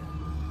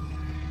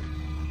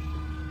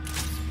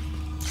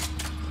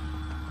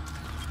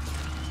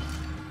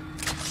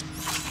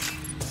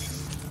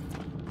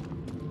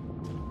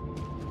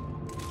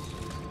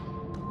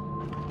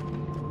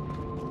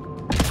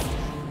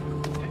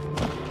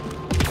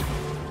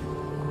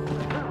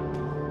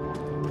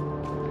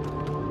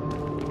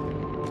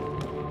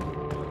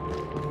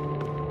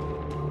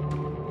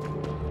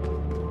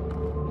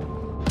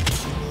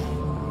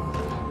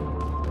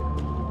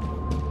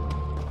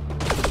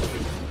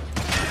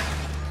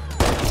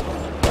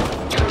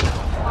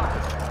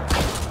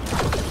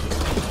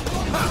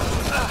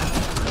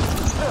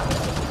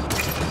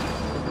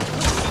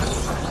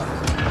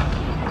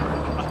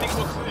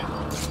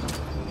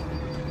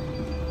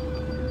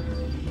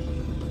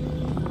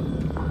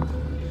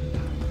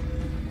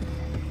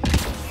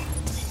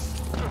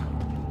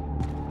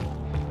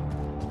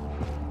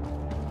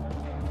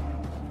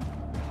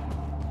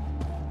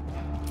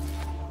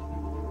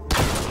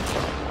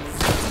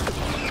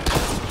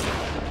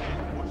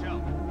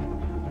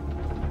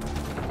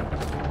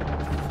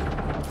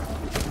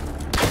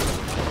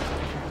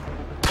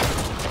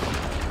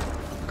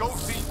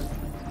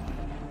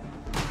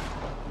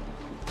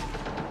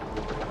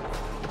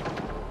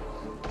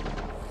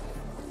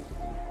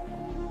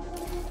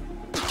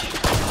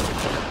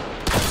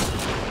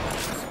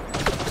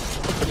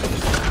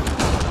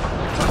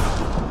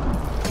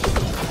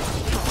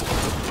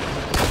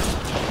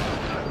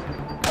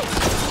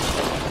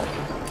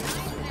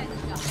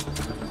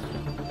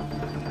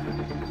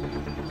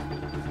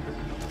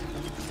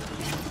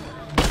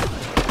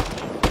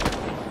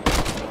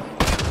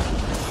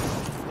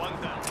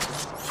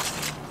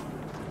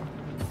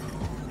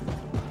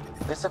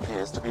 This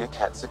appears to be a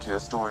Ket secure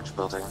storage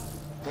building.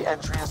 The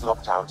entry is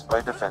locked out by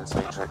a defense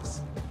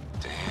matrix.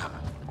 Damn.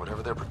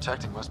 Whatever they're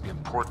protecting must be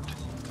important.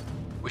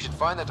 We should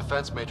find that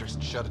defense matrix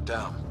and shut it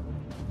down.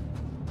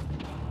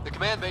 The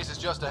command base is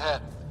just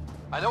ahead.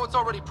 I know it's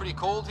already pretty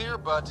cold here,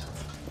 but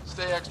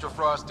stay extra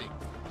frosty.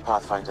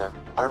 Pathfinder,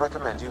 I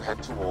recommend you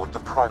head toward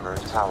the primary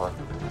tower.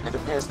 It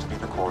appears to be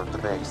the core of the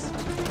base.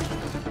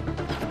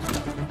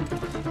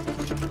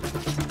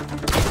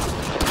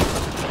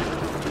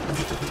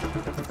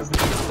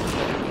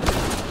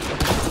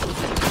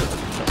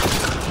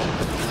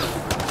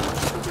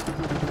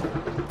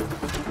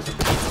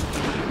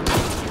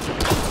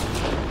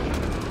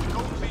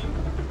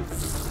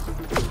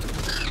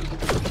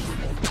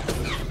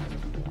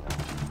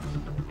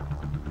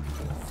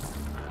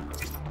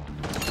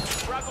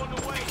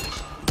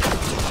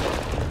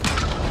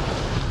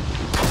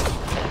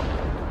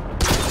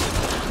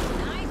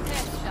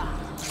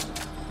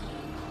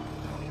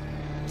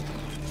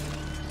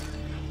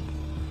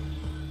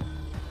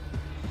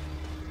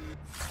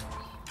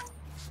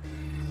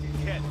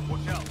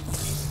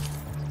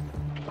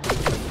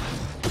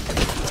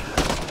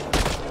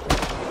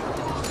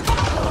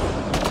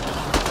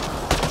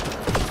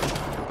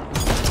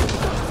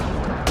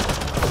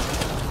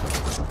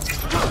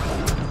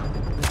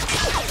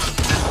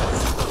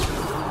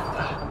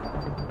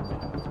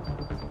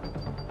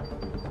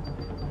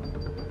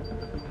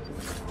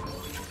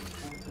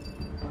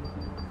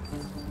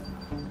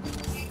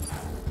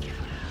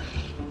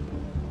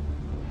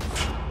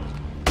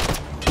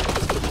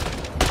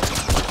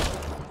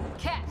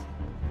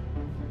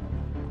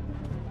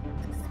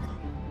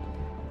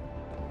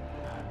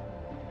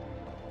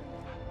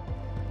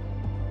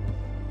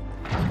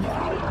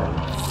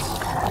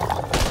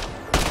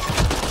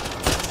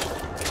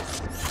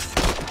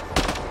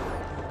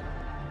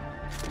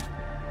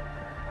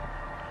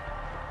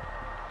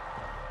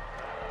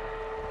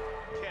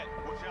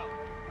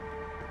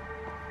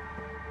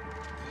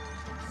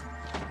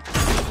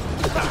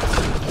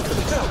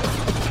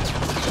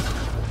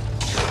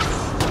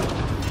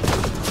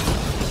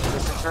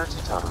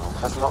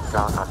 Has locked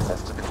down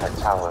access to the Ket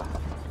Tower.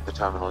 The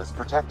terminal is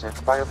protected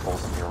by a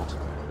force field.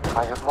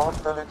 I have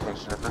marked the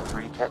location of the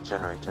 3 Ket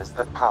generators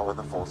that power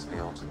the force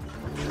field.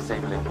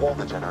 Disabling all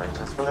the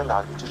generators will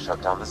allow you to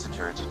shut down the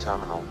security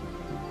terminal.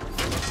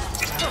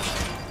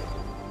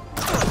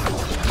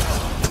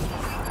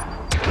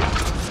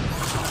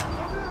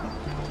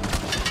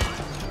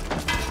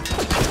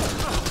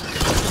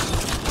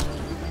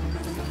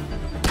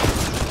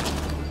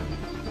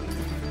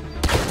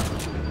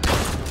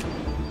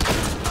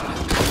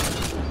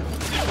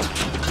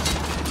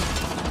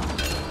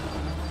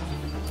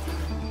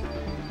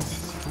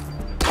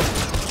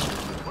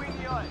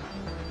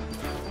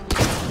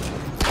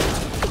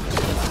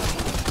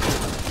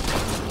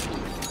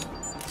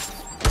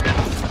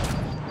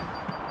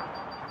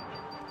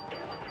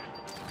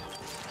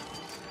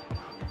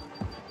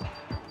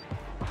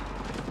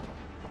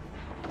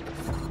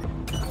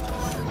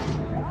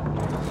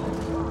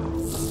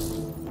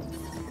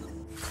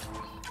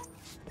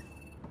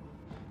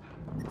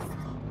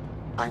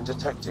 I'm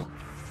detecting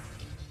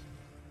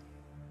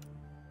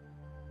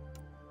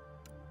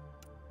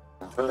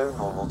below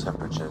normal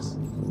temperatures.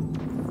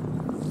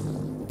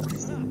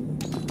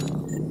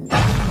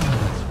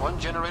 That's 1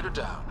 generator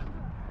down.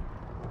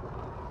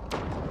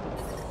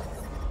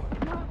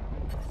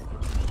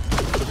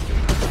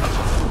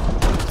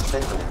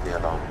 Disabling the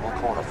alarm will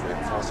call off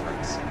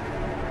reinforcements.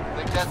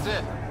 Think that's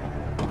it?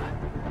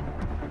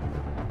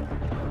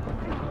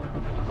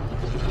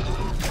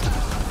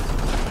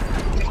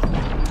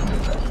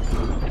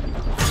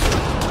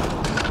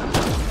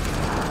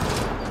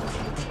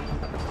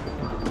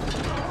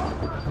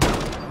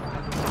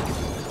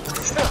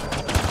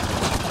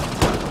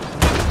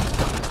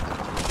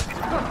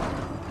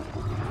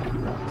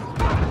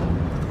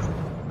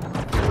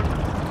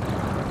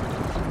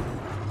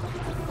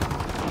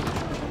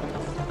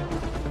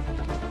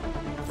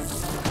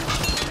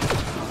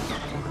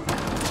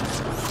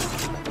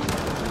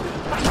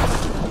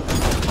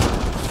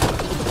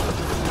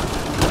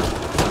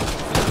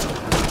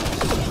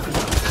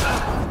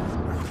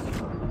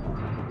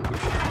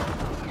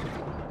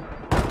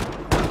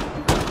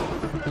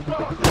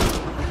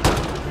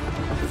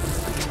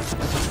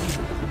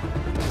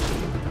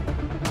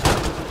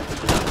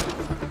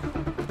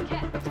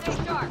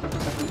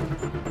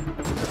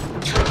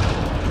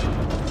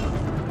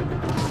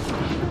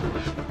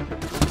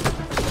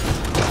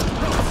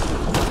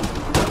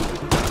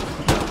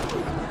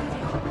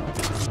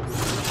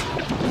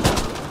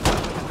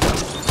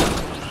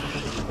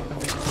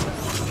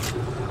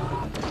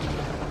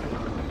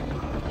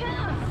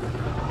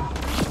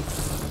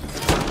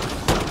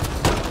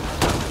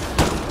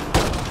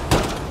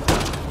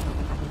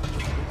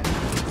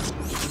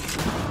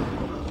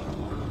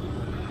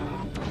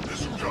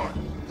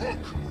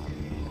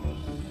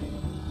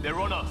 They're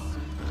on us.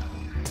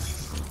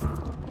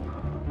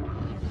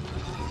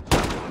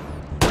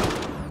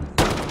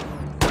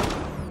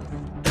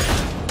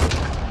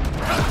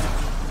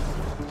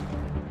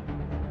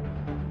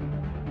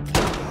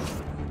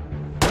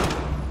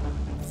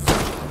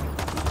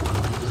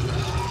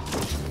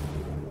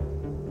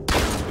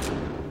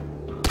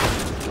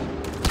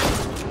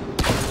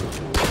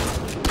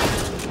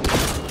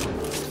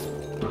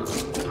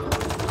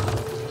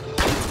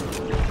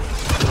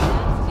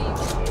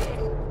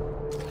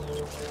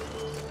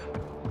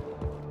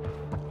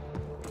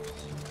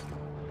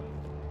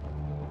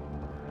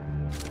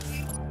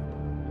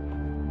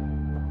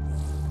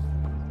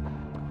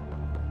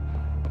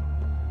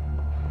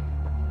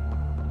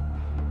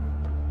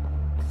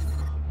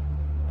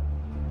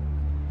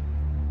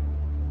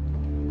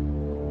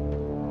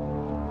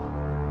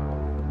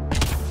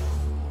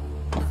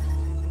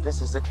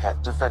 This is a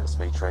Ket defense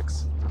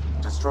matrix.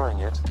 Destroying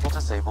it will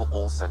disable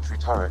all sentry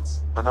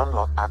turrets and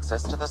unlock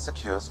access to the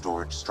secure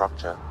storage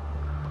structure.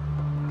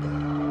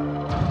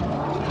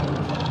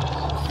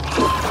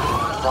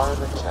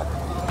 Environment check.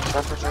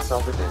 Temperatures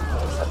are within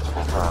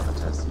acceptable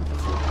parameters.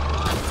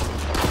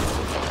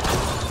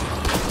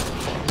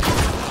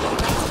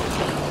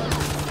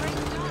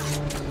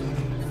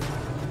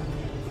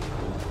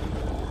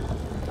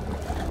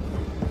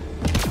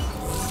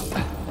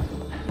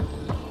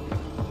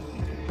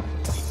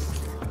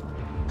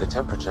 The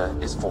temperature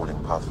is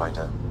falling,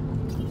 Pathfinder.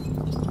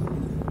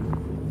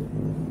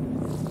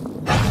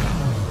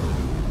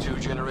 2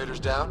 generators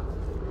down,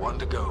 1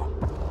 to go.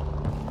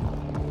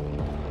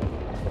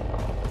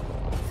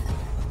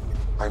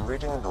 I'm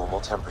reading a normal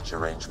temperature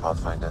range,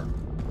 Pathfinder.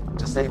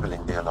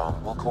 Disabling the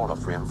alarm will call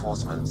off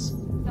reinforcements.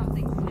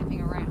 Something's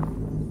sniffing around.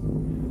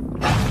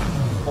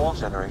 All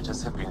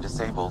generators have been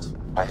disabled.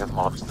 I have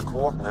marked the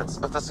coordinates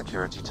of the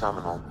security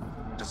terminal.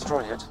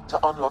 Destroy it to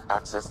unlock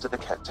access to the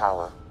Ket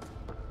Tower.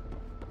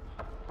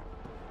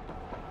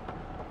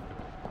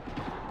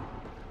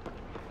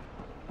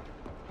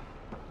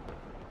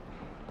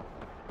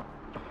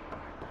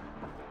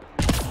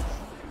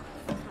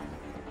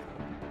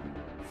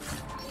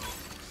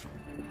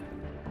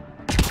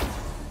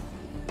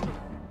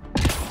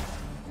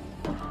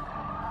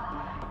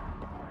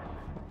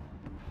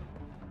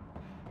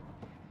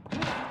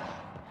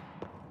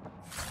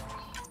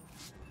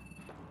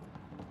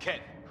 Ken,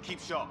 keep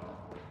sharp.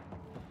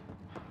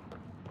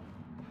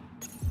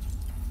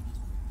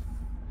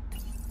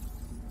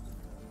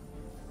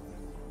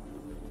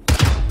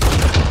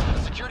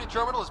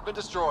 terminal has been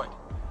destroyed.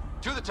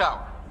 To the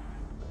tower.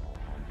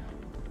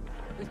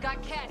 We've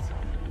got Ket.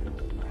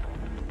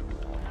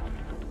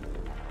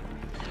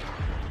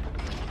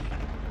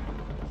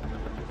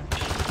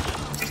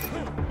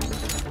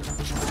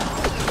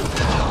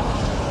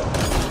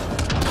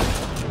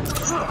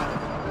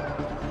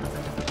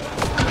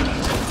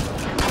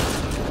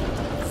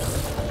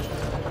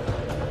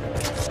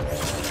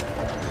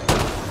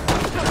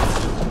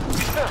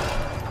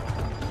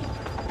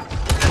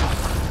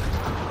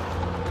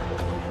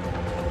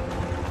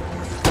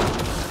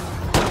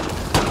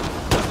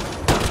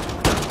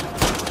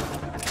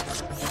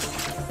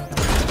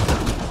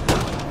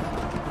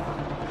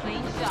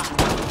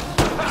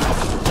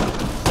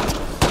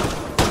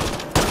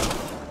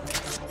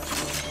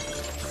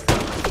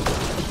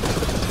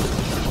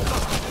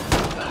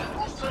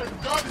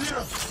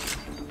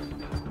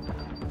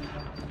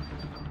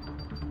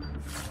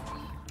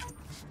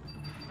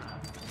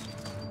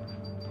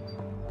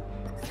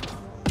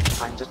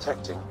 I'm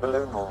detecting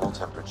below normal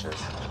temperatures.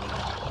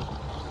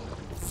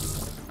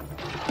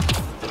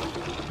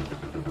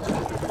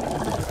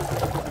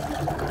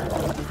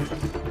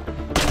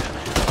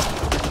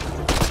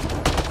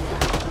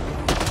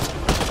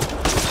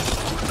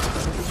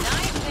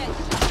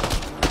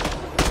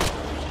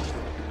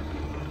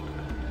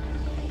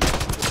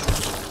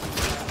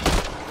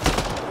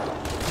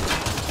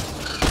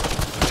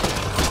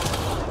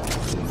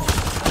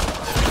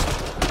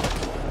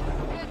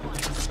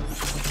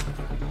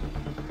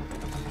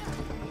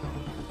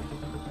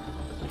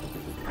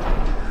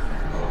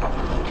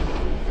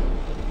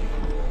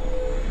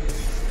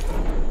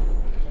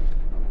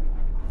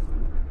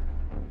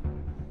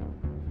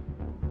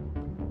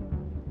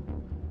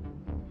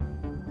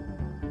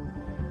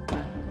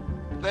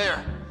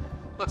 There.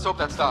 Let's hope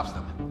that stops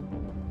them.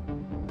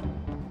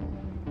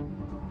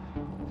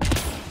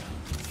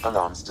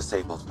 Alarms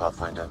disabled,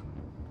 Pathfinder.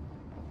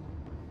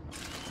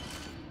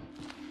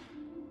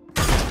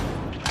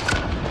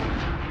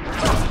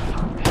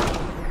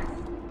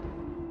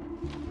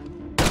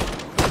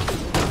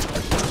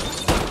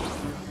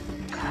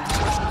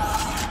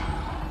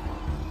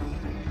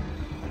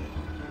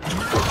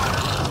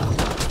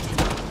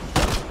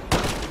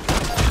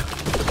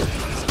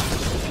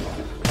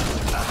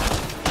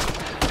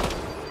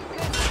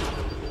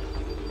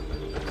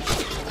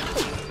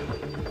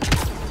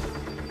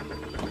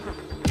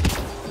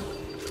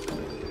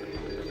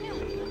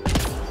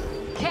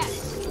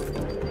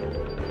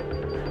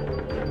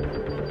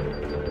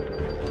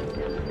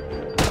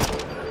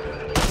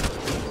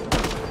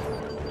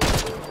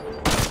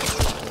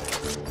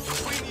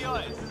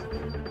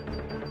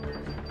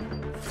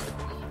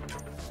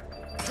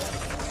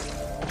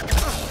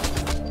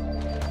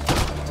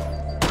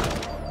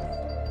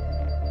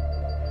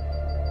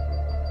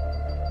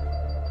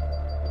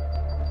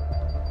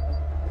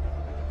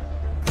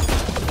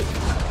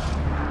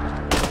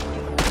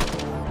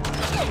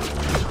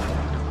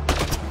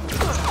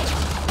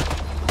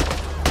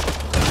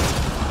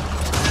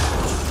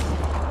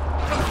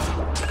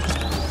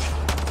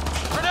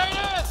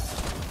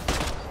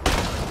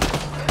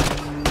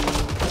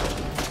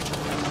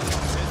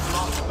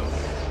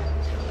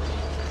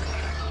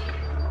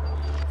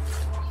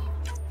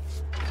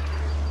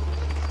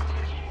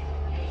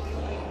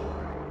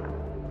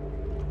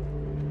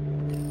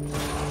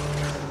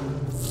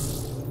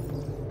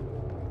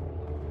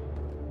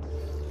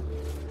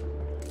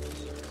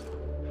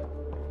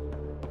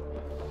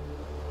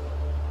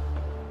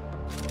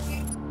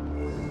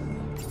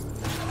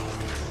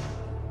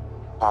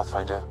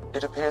 Pathfinder,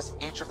 it appears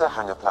each of the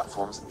hangar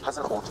platforms has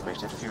an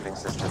automated fueling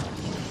system.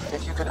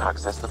 If you can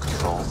access the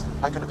controls,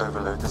 I can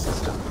overload the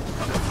system.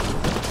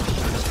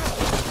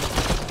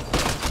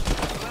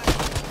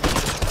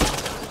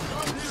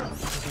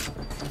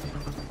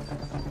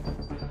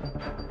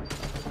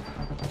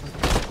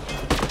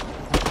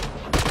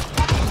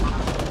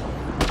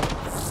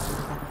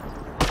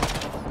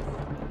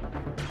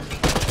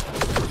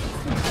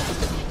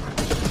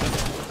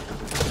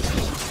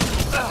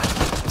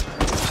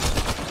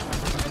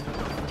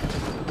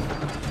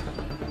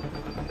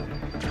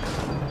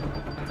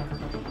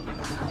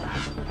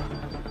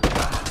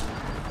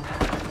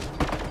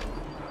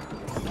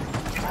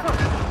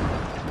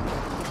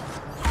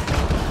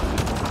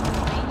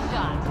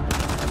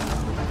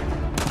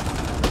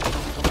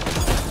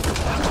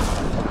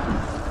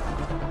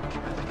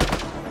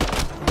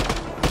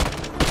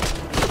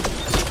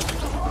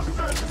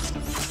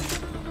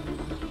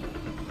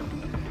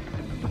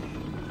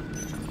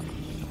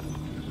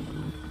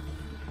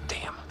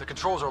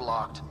 Controls are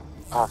locked.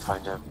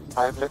 Pathfinder,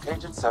 I have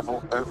located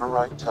several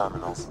override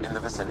terminals in the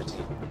vicinity.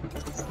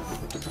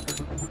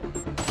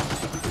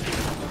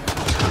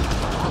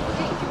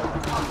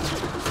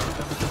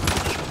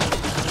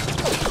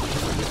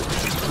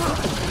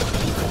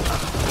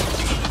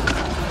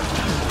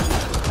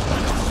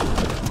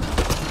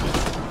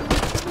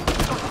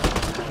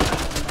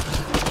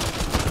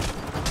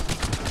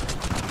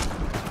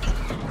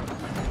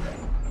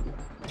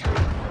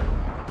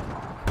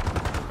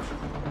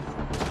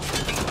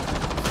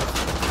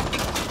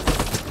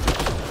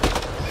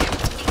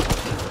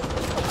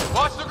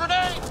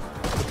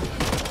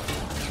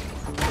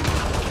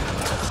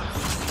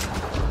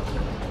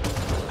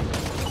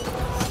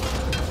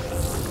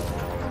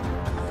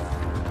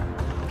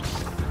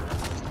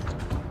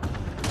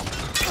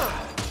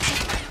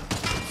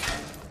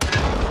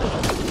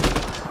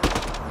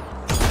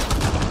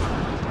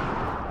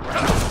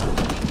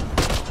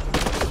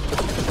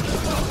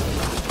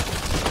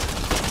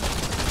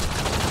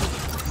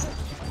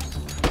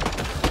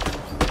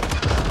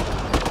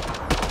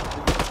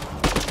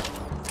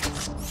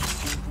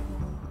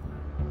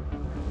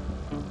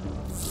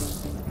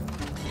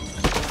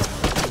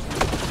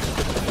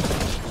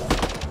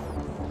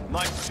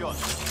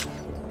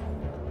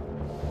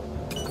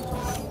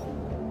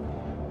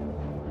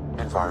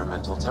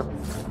 Environmental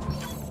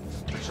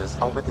temperatures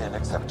are within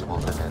acceptable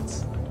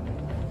limits.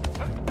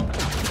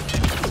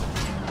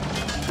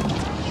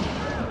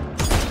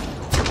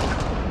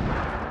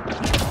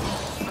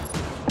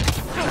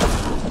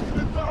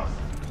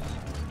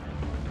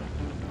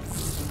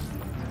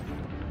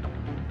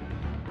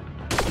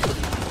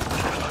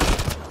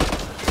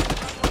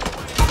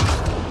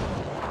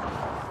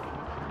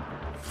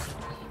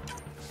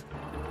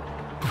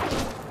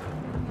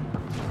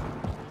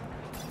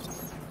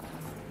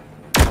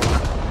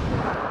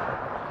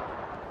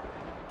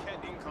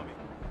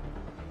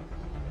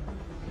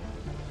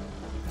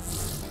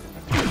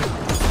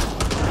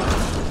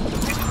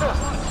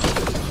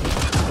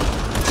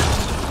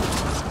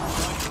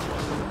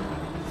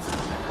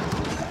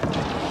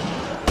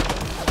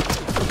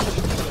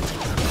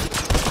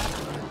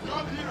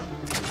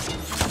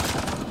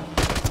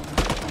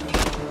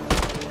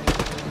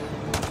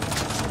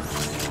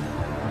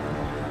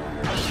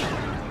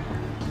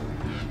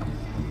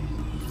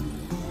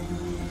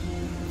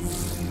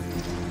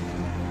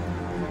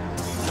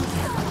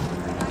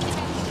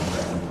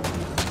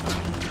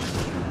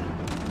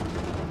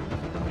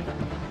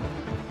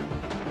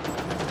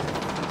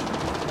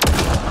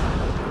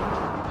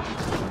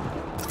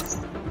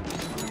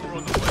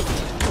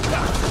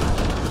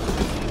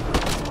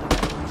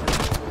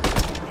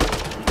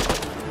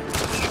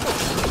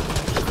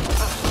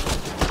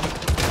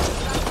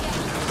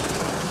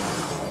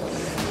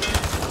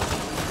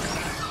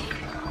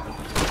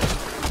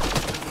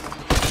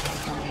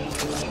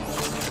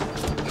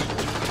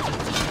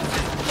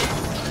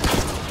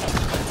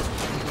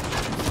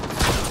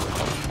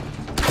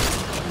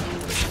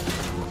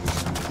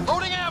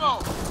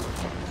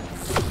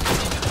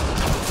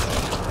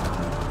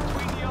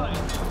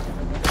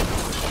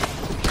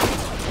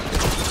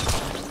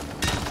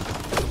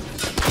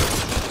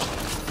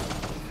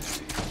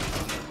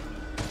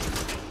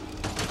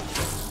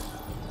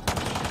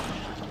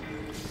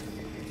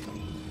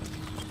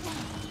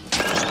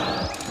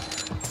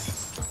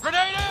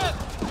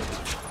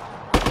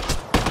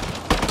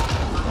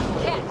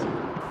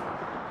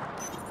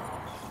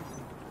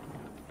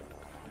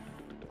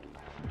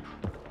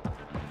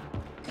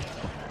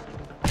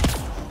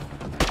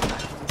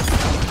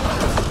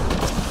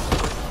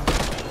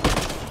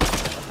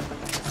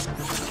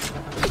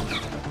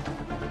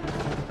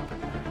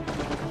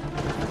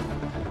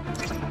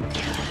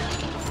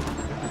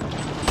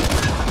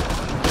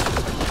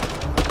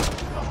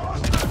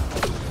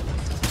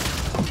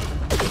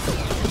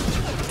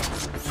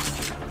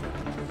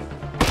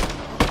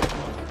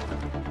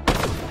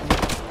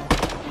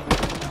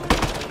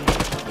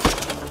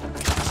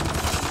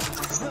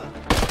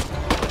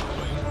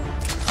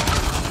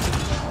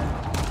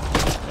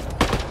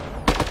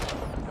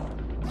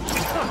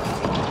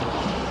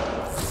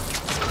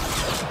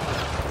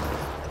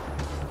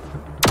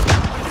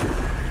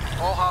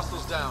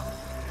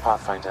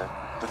 Pathfinder,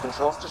 the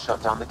controls to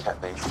shut down the Ket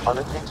base are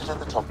located at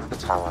the top of the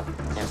tower,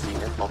 in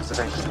Zenith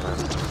Observation Room.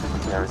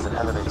 There is an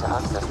elevator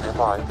access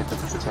nearby that can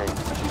be retained.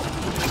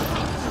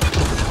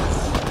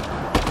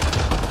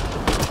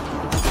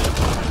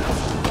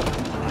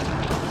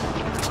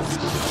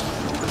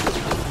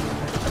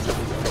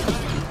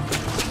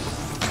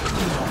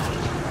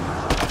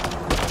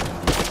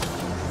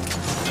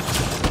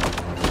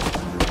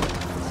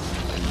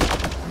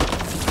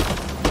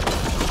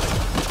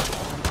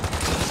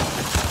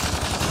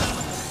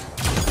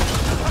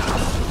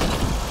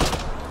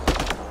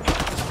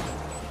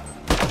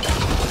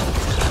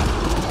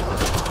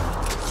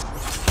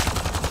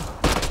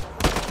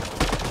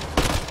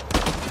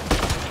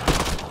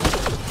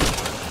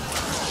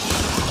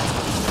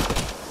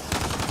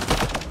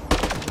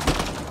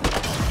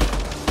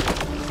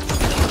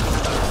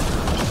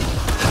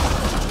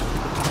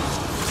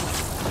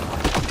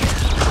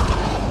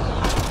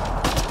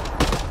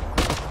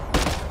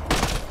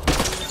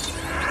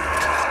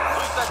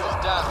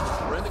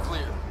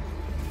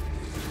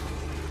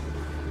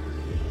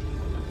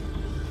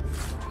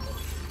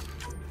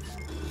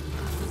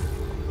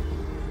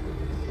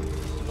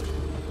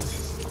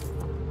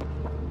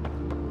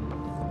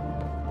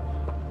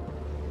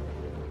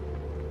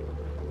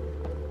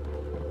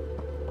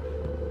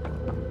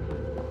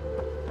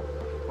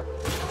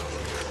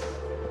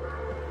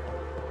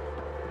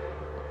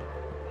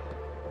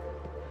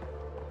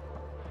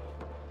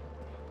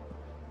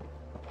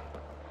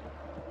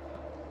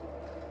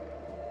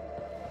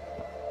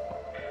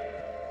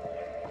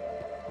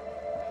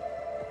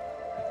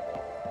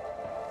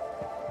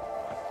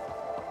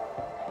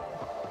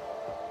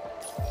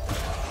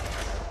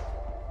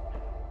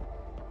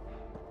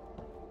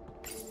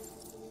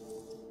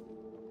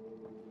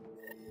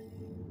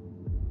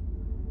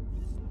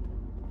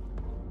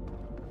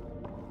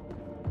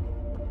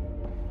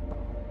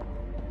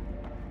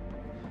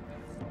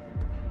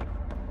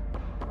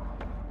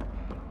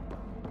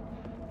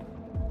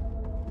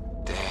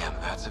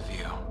 That's a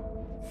view.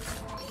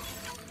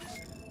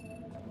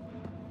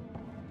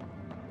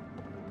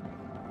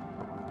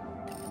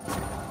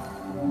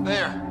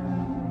 There.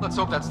 Let's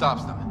hope that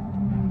stops them.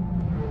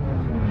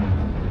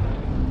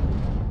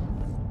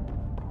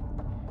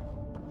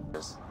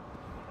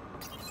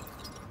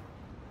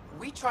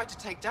 tried to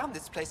take down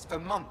this place for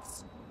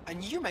months,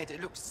 and you made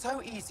it look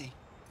so easy.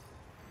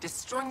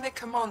 Destroying their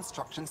command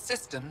structure and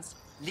systems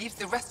leaves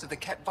the rest of the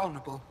Ket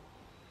vulnerable.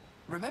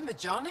 Remember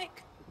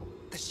Jarnik?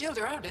 The shield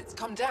around it's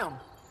come down.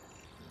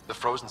 The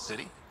frozen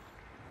city?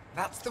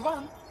 That's the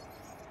one.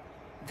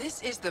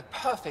 This is the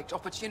perfect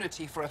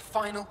opportunity for a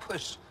final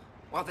push,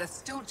 while they're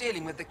still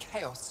dealing with the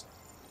chaos.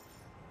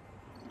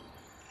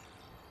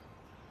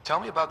 Tell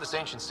me about this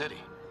ancient city.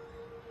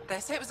 They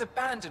say it was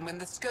abandoned when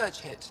the Scourge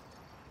hit.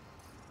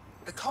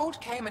 The cold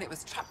came and it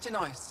was trapped in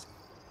ice.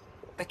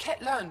 The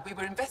Ket learned we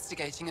were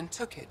investigating and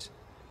took it.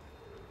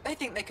 They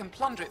think they can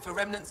plunder it for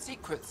remnant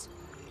secrets.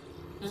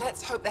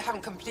 Let's hope they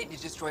haven't completely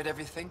destroyed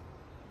everything.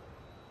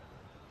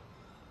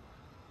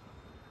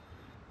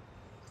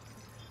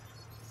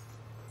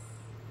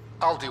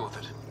 I'll deal with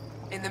it.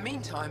 In the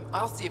meantime,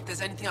 I'll see if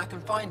there's anything I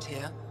can find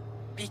here.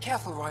 Be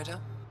careful, Ryder.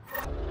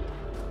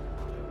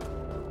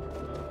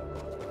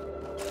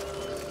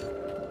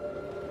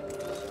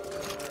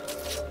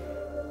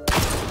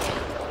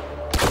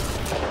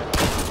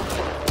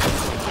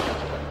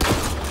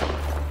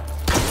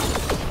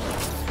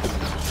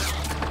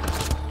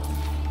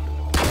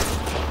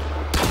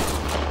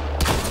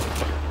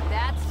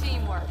 That's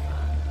teamwork.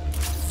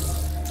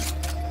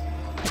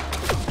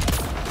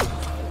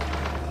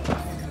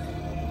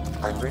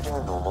 I'm reading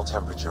a normal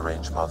temperature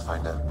range,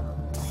 Pathfinder.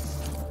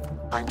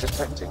 I'm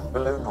detecting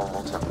below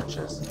normal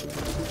temperatures.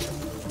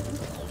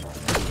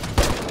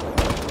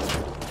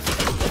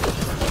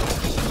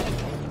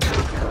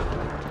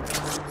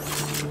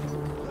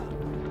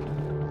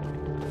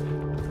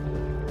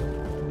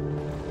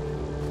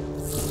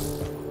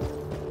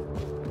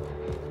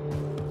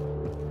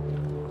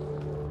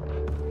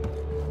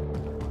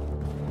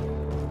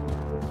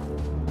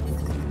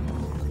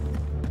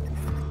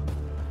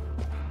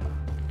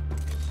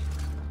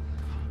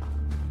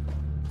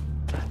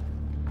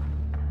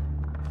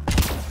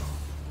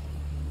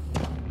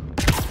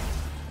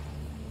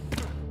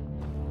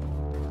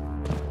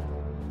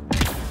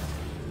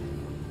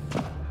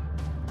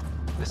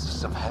 This is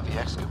some heavy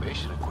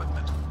excavation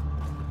equipment.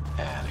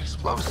 And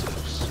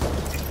explosives.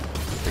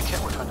 The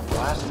Ket were trying to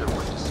blast their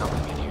way to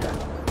something in here.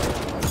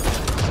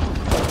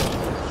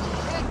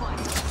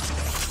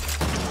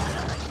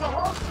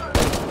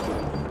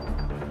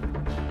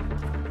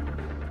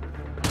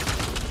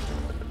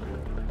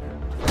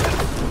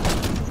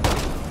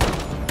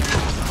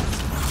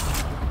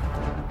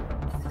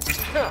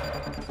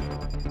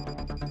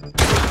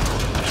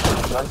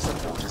 Life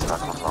support is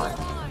back online.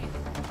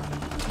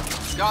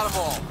 Got them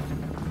all.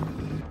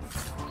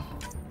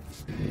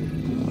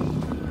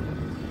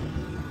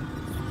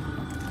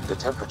 The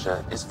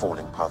temperature is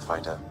falling,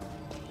 Pathfinder.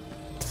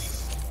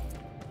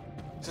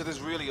 So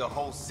there's really a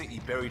whole city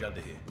buried under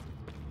here.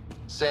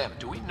 Sam,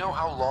 do we know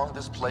how long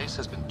this place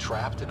has been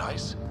trapped in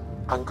ice?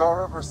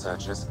 Angara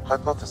researchers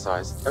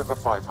hypothesize over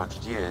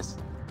 500 years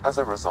as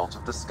a result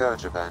of the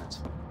Scourge event.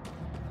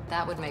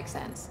 That would make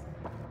sense.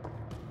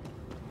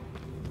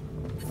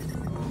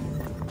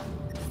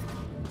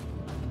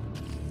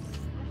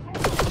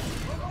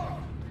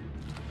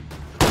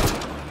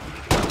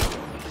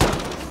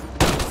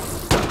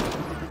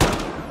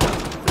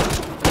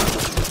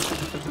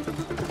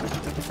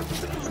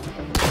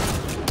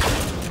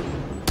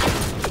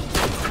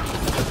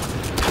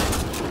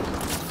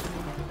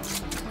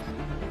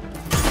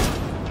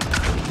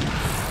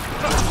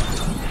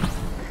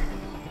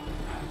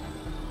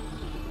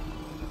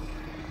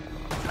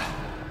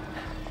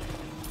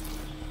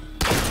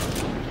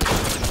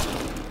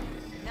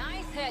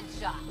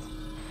 Headshot.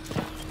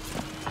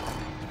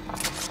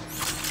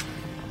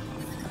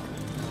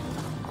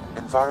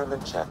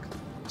 Environment check.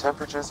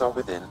 Temperatures are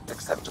within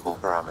acceptable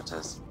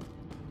parameters.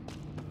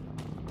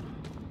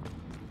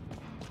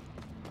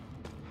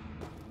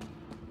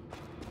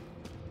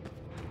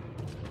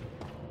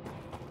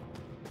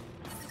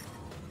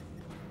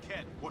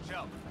 Ket, watch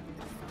out.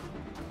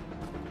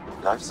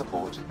 Life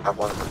support at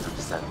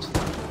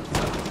 100%.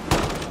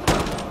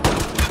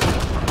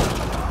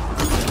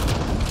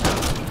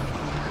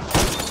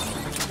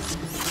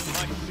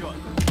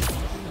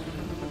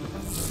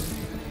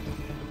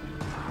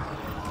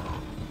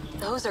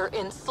 Those are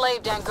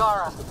enslaved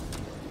Angara.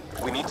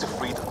 We need to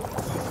free them.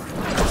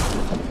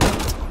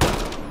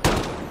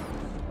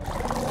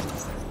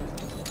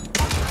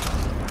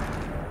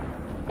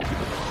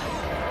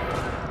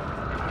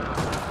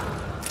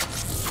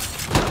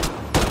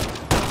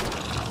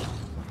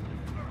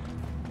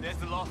 There's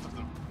the last of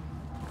them.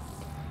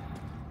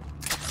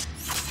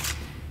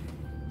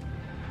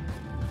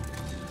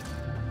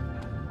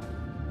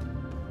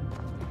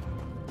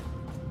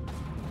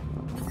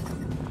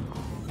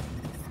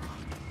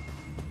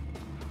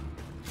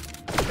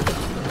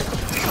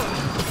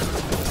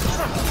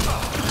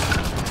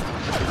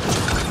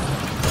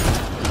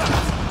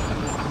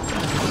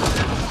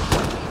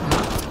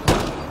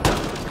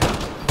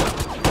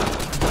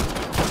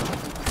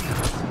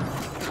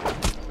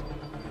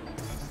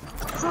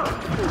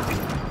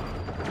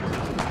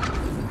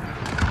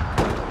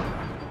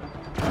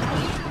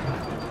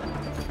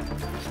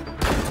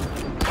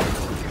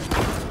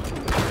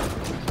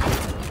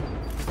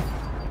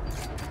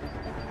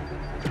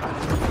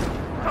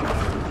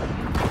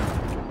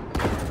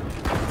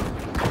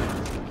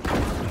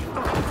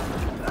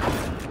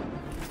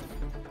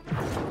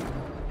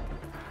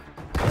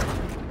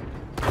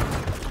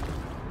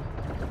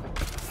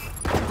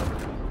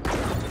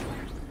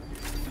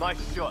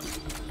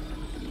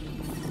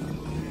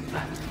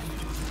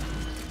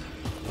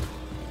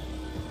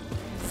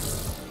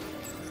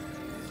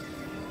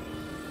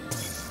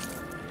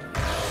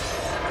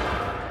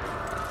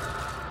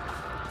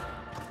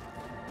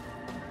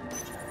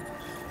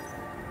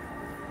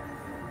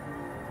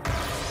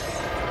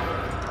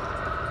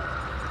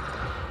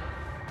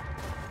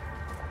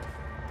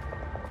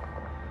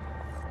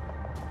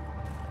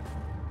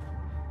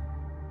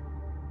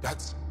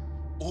 That's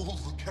all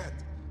the Kett,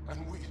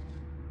 and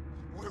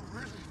we're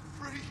really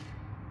free.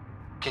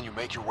 Can you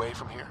make your way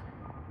from here?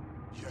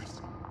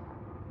 Yes.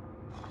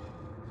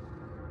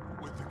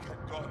 With the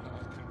Kett gone, I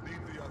can lead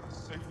the others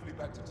safely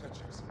back to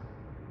Techix.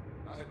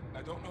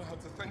 I don't know how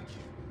to thank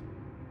you.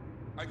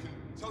 I can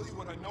tell you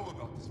what I know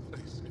about this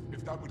place,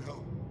 if that would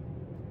help.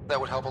 That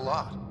would help a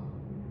lot.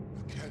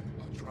 The Kett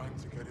are trying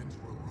to get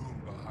into a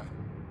room behind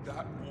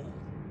that wall.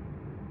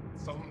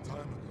 Some time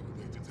ago,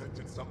 they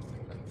detected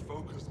something and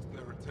focused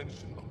their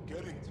attention on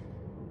getting to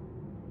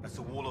it. That's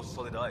a wall of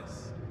solid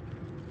ice.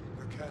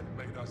 The Kett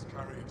made us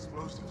carry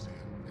explosives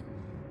here.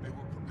 They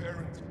were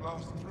preparing to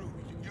blast through.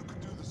 You could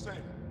do the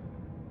same.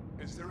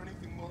 Is there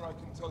anything more I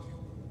can tell you?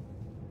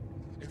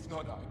 If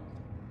not, I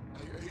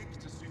ache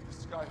to see the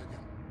sky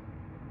again.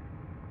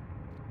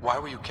 Why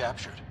were you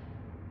captured?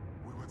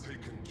 We were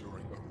taken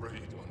during a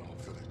raid on our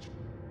village.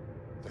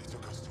 They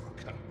took us to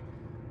a camp,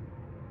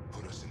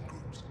 put us in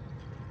groups.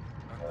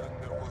 And then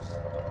there was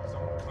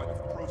some kind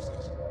of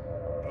process.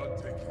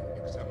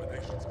 Blood-taking,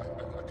 examinations. I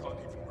can't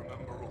even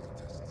remember all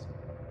the tests.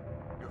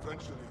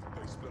 Eventually,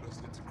 they split us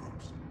into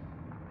groups.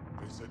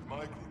 They said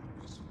my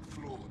group was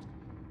flawed,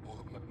 or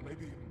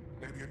maybe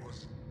it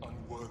was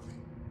unworthy.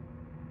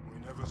 We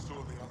never saw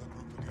the other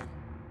group again.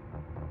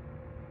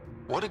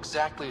 What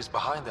exactly is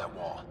behind that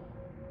wall?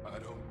 I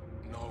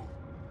don't know.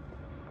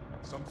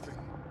 Something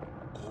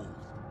old.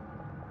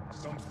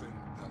 Something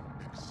that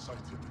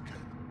excited the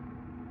Kett.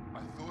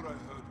 I thought I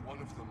heard one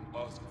of them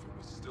ask if it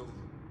was still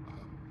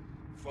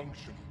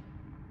functional.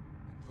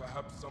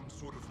 Perhaps some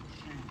sort of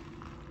machine.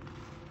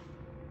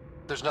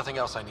 There's nothing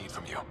else I need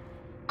from you.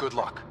 Good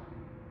luck.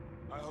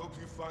 I hope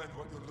you find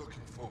what you're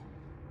looking for.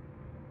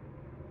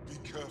 Be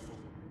careful.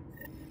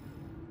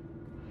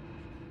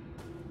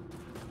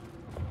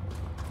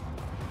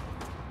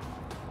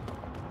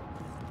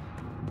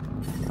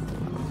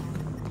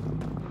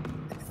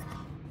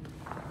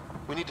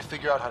 We need to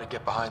figure out how to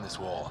get behind this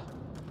wall.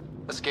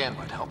 A scan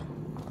might help.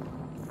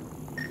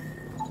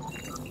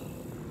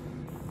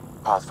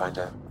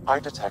 Pathfinder, I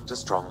detect a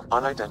strong,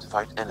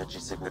 unidentified energy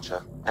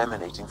signature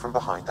emanating from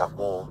behind that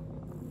wall.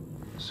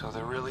 So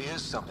there really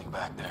is something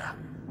back there.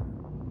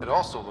 It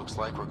also looks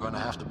like we're going to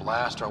have to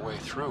blast our way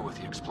through with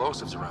the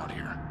explosives around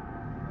here.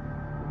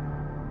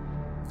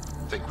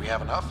 Think we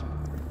have enough?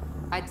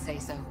 I'd say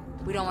so.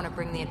 We don't want to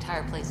bring the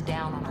entire place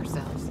down on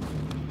ourselves.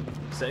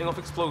 Setting off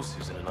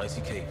explosives in an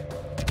icy cave.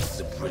 This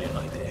is a brilliant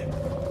idea.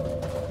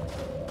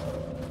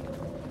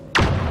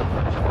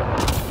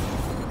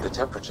 The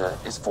temperature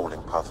is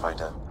falling,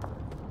 Pathfinder.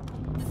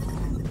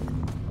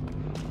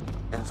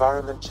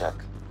 Environment check.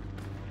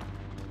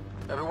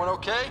 Everyone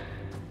okay?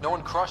 No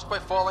one crushed by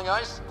falling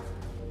ice?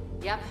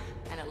 Yep,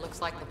 and it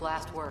looks like the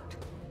blast worked.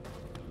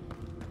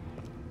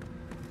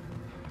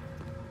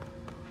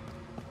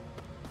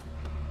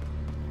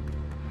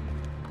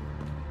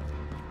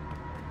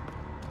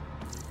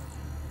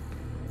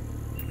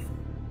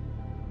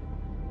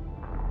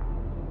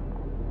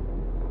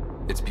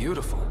 It's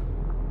beautiful.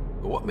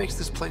 But what makes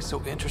this place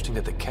so interesting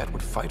that the Kett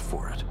would fight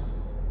for it?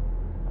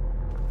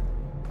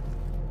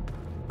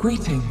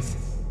 Greetings.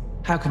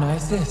 How can I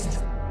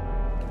assist?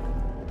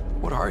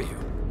 What are you?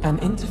 An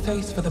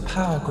interface for the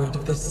power grid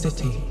of this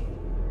city.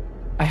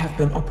 I have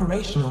been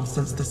operational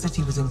since the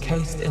city was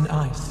encased in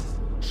ice.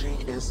 She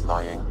is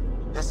lying.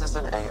 This is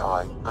an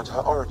AI, and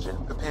her origin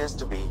appears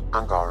to be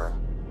Angaran.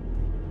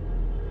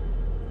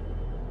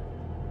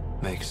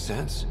 Makes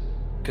sense,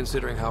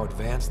 considering how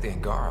advanced the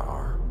Angara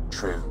are.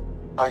 True.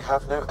 I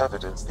have no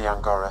evidence the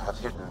Angara have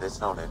hidden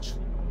this knowledge.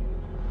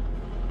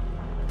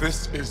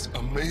 This is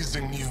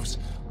amazing news.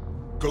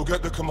 Go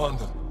get the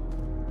commander.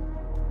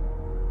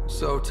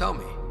 So tell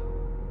me,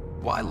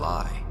 why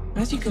lie?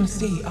 As you can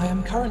see, I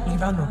am currently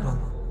vulnerable.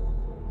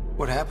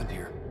 What happened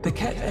here? The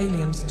Kett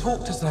aliens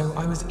talked as though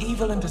I was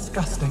evil and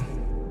disgusting.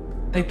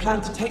 They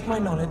planned to take my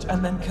knowledge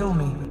and then kill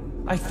me.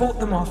 I fought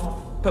them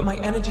off, but my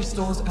energy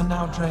stores are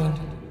now drained.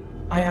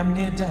 I am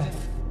near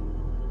death.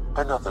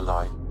 Another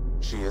lie.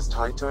 She is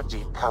tied to a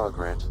deep power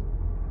grid.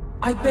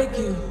 I beg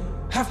you,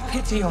 have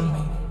pity on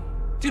me.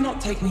 Do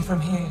not take me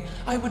from here.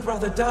 I would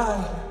rather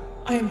die.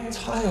 I am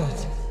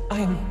tired. I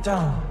am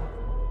done.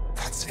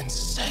 That's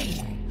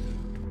insane.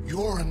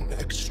 You're an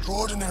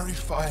extraordinary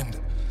find.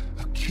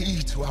 A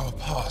key to our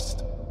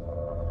past.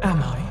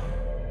 Am I?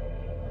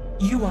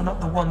 You are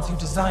not the ones who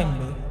designed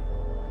me.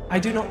 I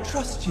do not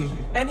trust you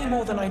any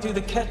more than I do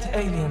the Kett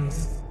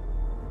aliens.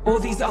 Or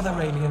these other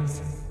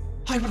aliens.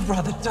 I would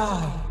rather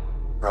die.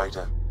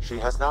 Ryder, she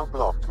has now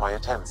blocked my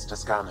attempts to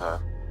scan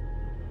her.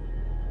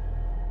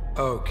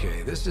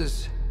 Okay, this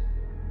is...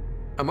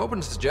 I'm open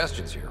to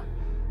suggestions here.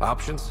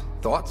 Options?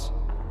 Thoughts?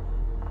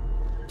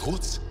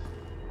 Thoughts?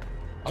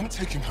 I'm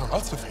taking her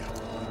out of here.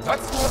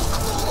 That's not...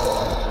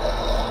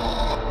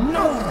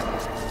 No!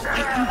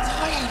 I am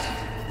tired.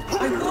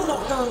 I will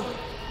not go.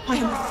 I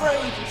am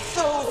afraid,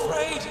 so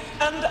afraid,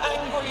 and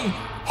angry.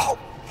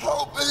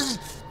 Help me!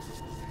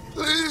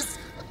 Please!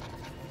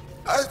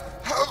 I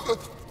have a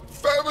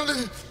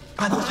family!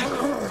 A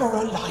life for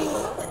a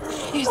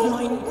life. Is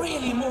mine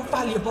really more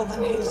valuable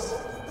than his?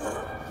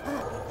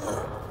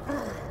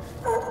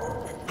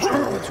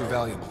 Not too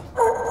valuable.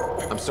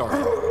 I'm sorry.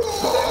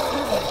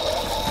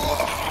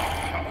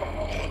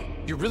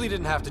 You really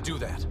didn't have to do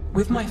that.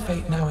 With my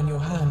fate now in your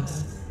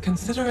hands,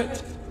 consider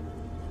it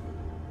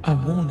a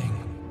warning.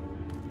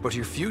 But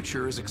your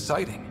future is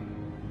exciting.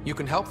 You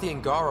can help the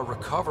Angara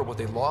recover what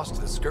they lost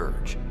to the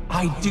Scourge.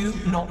 I do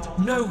not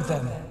know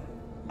them.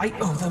 I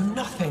owe them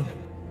nothing.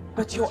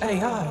 But your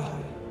AI,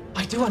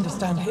 I do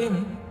understand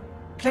him.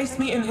 Place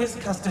me in his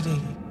custody.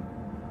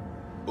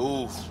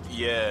 Oof,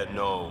 yeah,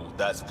 no,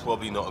 that's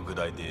probably not a good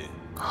idea.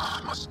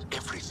 Must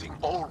everything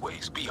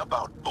always be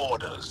about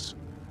borders?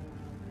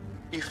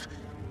 If,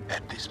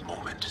 at this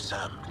moment,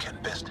 Sam can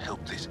best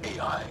help this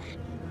AI,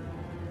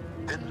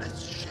 then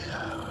let's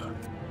share.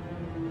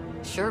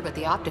 Sure, but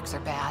the optics are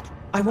bad.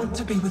 I want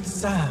to be with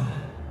Sam.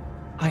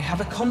 I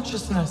have a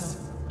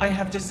consciousness. I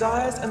have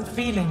desires and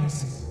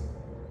feelings.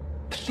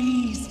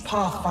 Please,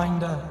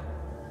 Pathfinder.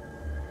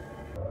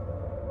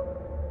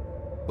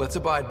 Let's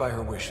abide by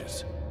her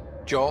wishes.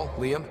 Joel,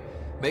 Liam,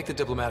 make the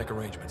diplomatic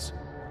arrangements.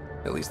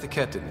 At least the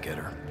Ket didn't get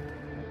her.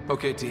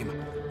 Okay, team.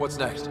 What's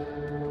next?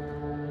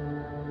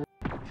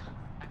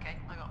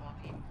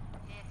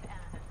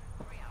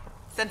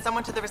 Send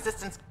someone to the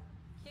Resistance.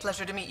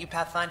 Pleasure to meet you,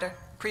 Pathfinder.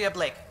 Priya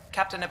Blake,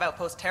 Captain of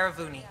Outpost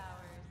Terravuni.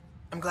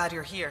 I'm glad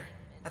you're here.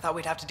 I thought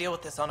we'd have to deal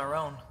with this on our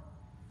own.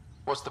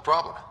 What's the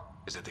problem?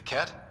 Is it the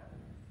Ket?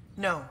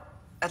 No.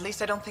 At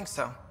least I don't think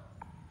so.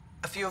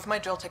 A few of my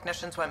drill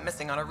technicians went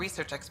missing on a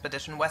research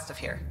expedition west of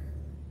here.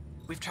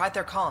 We've tried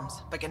their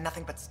comms, but get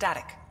nothing but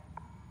static.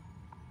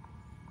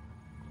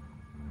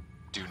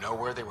 Do you know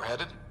where they were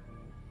headed?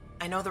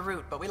 I know the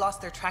route, but we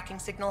lost their tracking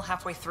signal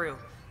halfway through.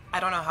 I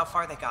don't know how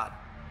far they got.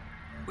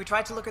 We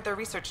tried to look at their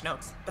research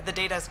notes, but the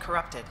data is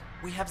corrupted.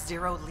 We have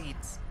 0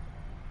 leads.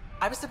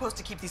 I was supposed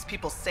to keep these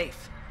people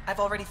safe. I've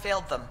already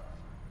failed them.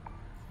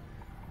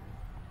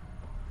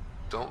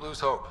 Don't lose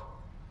hope.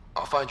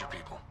 I'll find your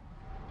people.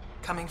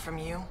 Coming from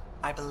you,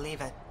 I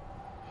believe it.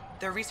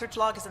 Their research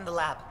log is in the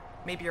lab.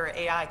 Maybe your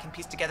AI can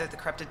piece together the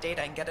corrupted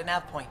data and get a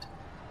nav point.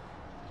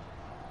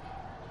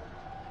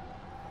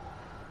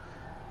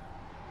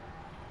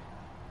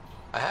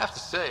 I have to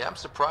say, I'm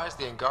surprised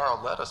the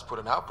Angara let us put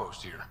an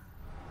outpost here.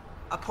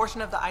 A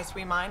portion of the ice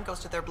we mine goes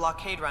to their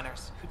blockade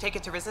runners, who take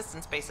it to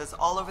resistance bases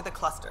all over the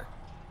cluster.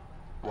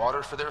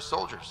 Water for their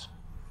soldiers.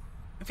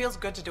 It feels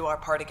good to do our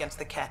part against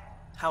the Ket,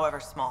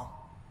 however small.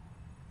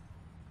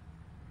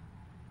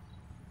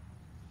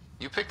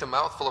 You picked a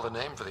mouthful of a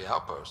name for the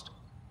outpost.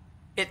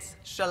 It's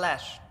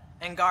Shalesh,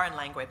 Angaran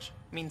language,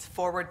 means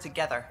forward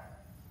together.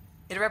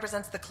 It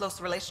represents the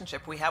close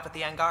relationship we have with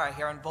the Angara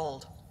here on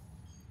Voeld.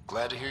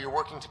 Glad to hear you're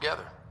working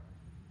together.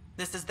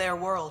 This is their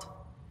world.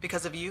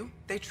 Because of you,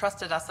 they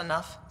trusted us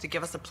enough to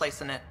give us a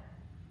place in it.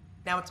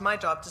 Now it's my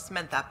job to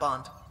cement that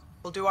bond.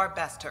 We'll do our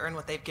best to earn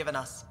what they've given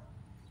us.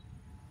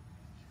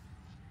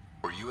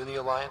 Were you in the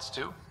Alliance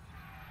too?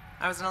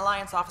 I was an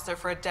Alliance officer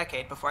for a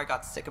decade before I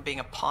got sick of being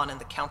a pawn in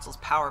the Council's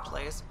power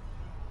plays.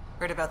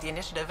 Heard about the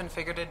initiative and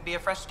figured it'd be a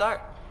fresh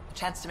start. A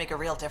chance to make a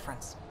real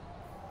difference.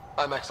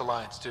 I'm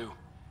ex-Alliance too.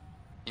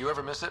 You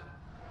ever miss it?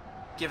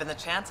 Given the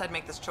chance, I'd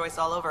make this choice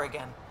all over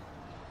again.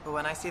 But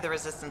when I see the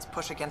Resistance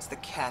push against the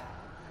Ket,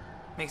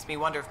 makes me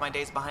wonder if my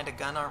days behind a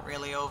gun aren't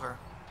really over.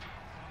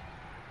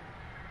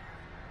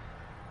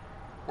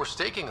 We're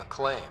staking a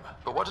claim,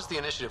 but what does the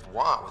initiative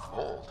want with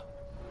Voeld?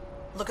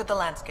 Look at the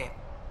landscape.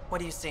 What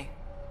do you see?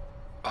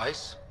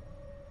 Ice?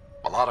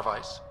 A lot of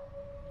ice.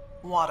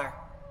 Water.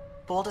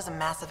 Voeld is a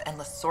massive,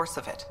 endless source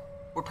of it.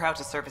 We're proud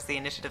to serve as the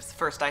initiative's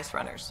first ice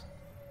runners.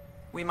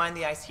 We mine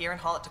the ice here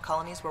and haul it to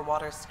colonies where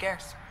water is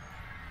scarce.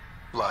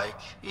 Like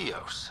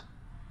Eos.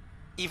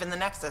 Even the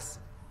Nexus.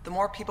 The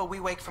more people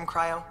we wake from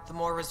cryo, the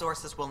more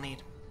resources we'll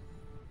need.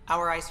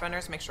 Our ice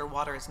runners make sure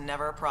water is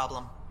never a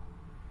problem.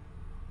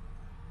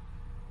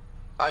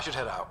 I should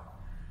head out.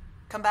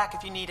 Come back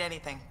if you need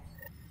anything.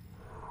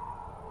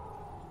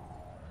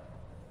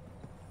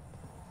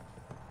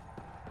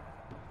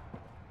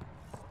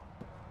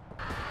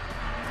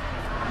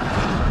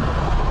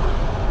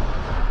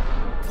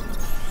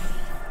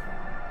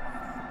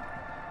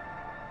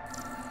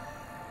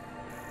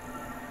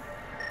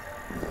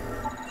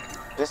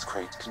 This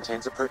crate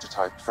contains a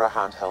prototype for a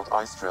handheld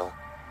ice drill.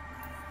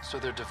 So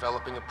they're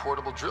developing a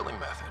portable drilling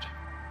method.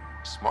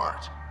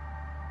 Smart.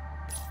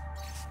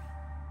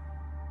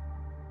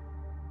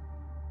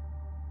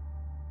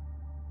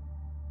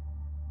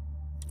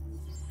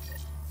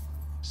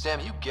 Sam,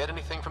 you get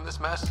anything from this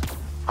mess?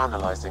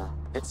 Analyzing.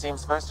 It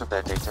seems most of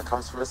their data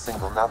comes from a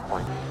single nav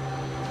point.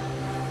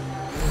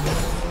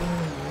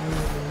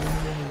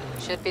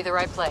 Should be the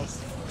right place.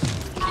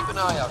 Keep an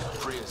eye out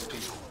for Priya's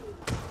people.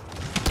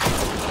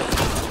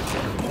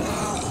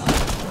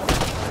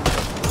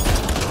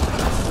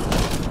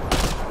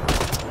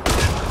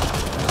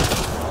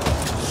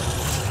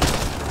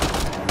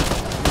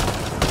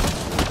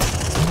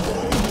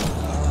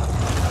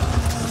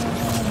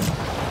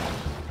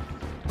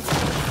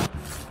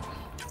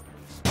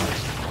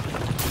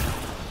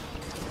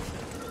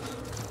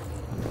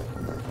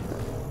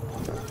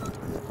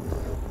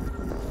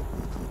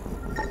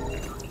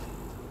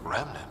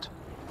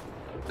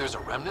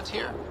 remnant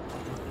here?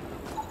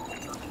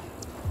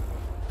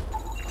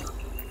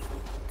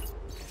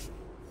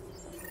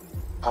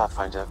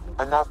 Pathfinder,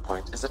 a nav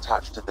point is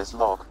attached to this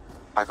log.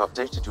 I've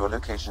updated your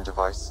location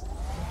device.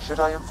 Should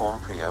I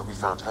inform Priya we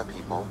found her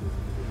people?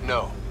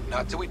 No,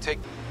 not till we take...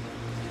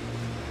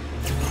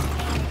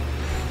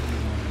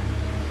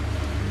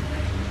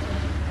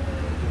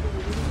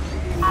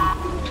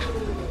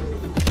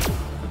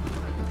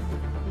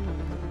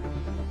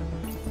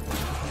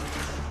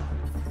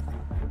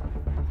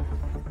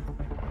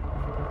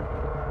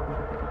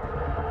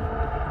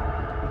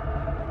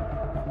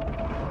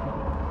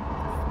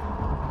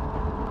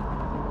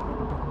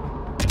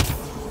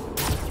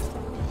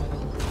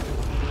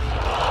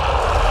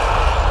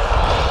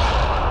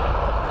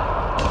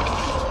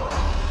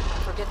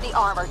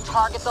 Armor,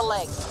 target the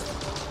legs.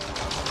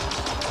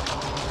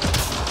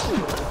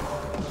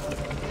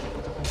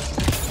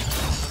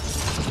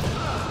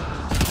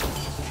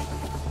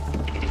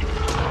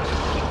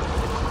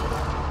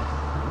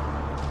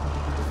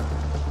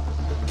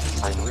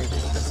 I'm reading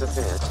a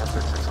severe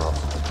temperature drop.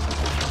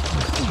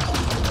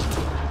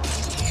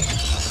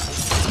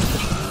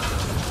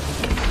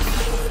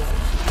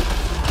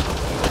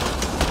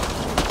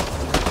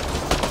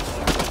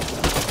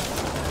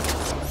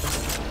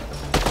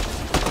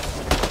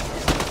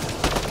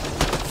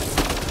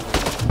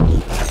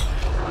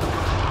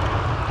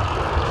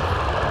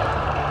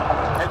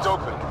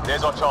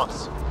 There's our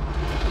chance.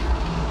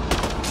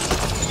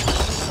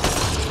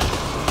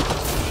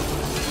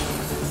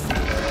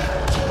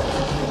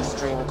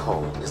 Extreme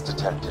cold is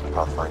detected,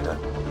 Pathfinder.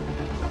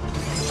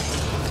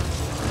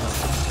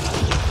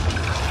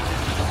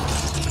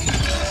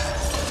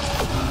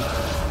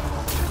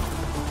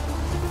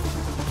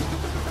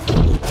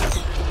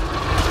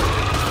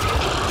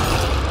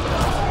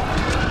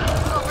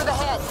 Over the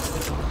head.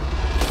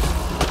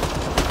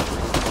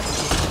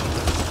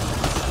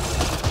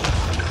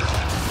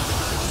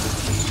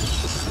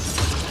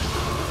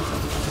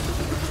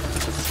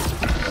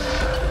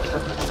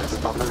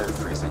 Are below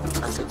freezing and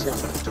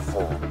continuing to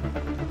fall.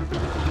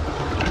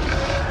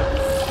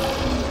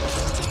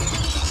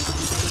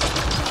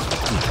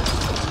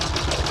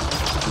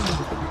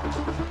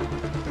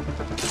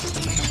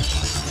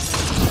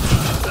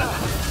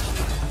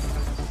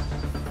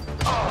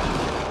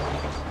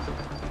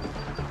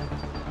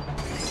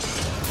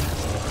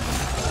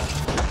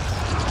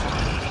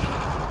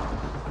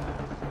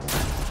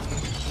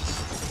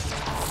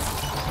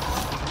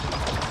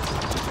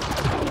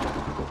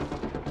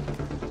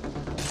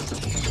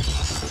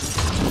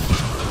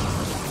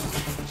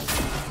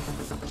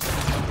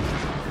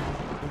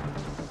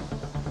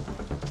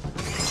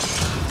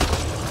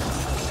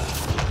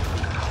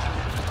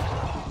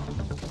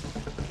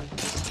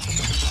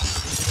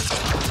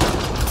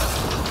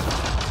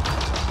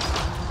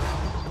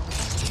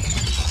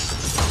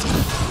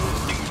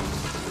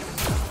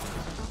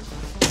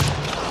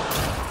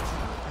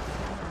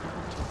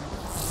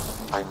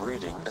 I'm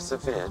reading a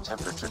severe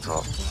temperature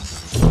drop.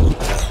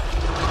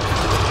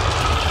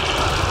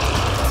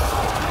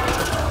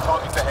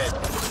 Target the head.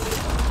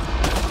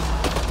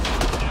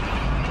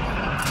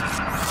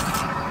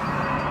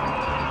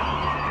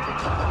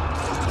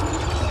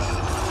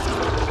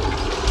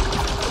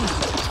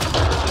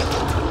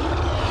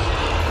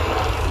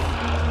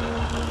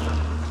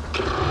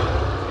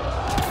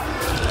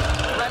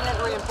 Remnant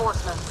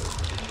reinforcements.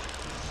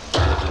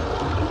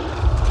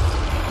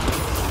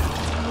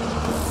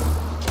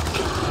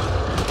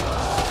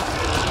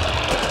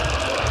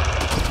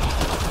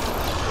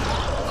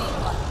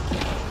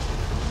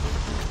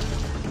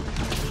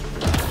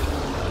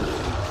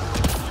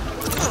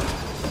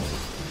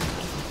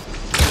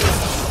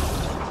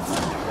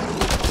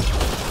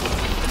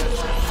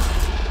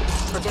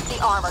 Forget the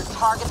armor,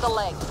 target the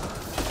leg.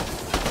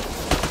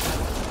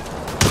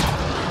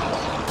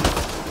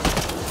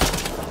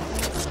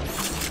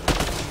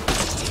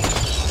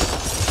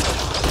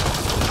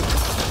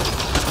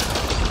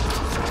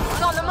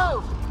 It's on the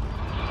move.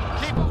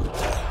 Keep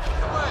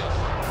away.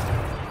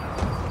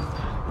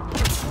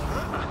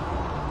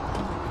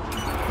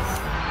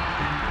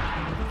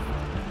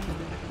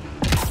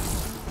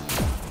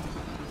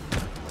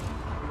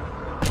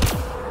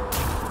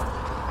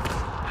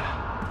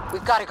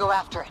 We've got to go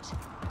after it.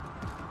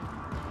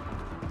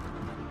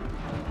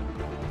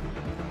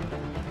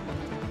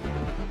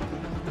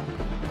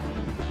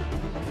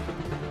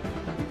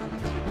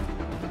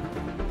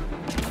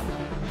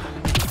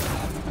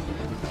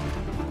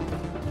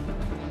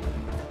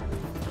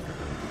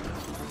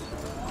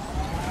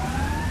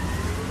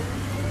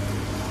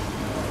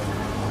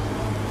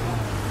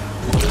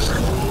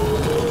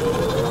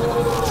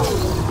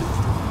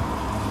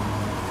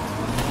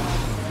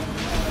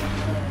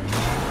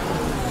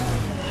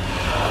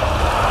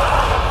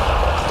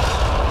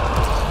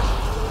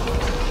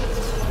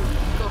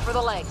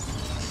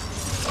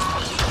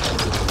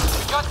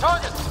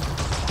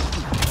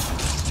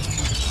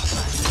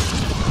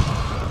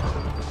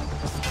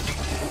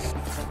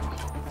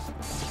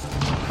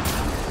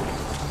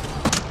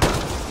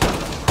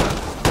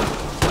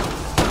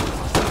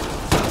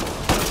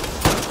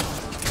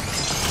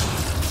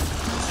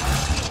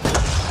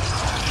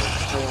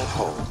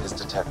 is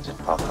detected,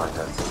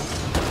 Pathfinder.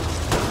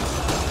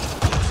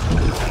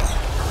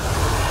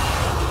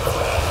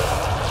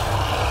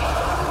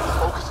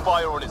 Focus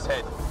fire on his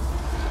head.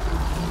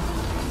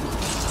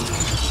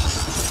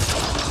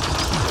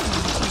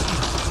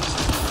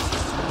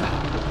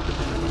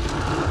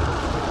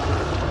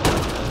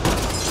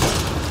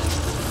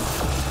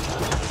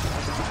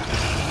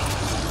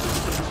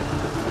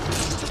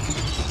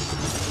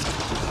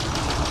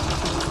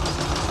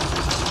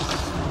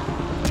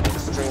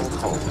 Extreme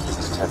cold is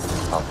detected,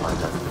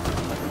 Pathfinder.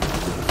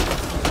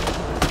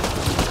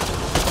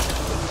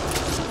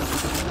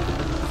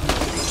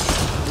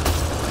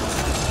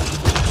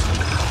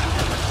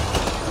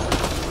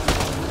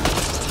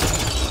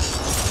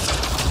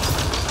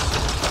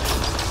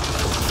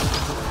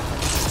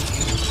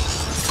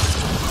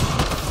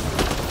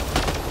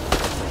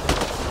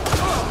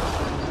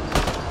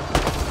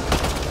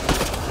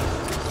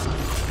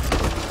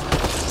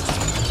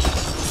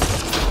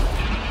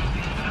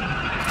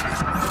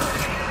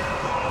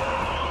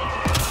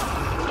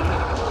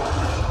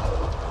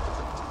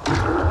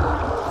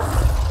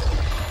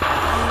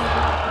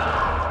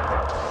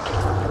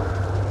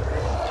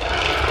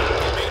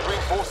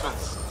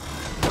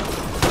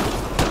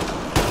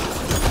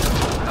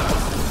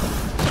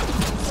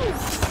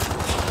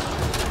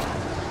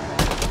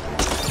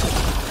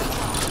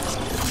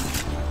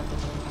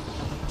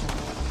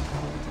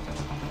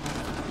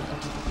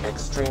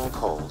 Extreme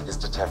cold is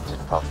detected,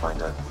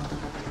 Pathfinder.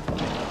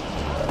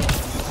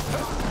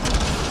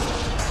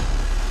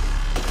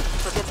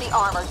 Forget the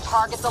armor,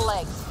 target the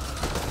legs.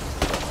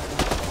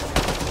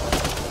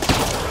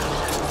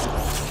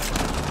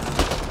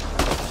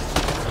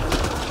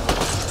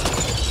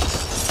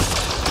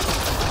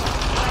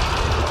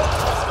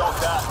 Stop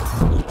that.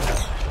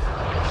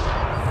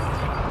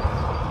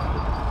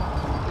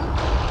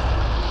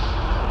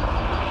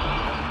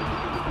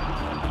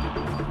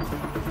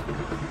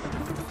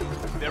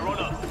 They're on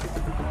us.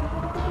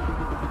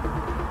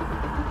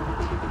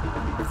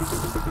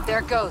 There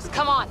it goes.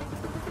 Come on.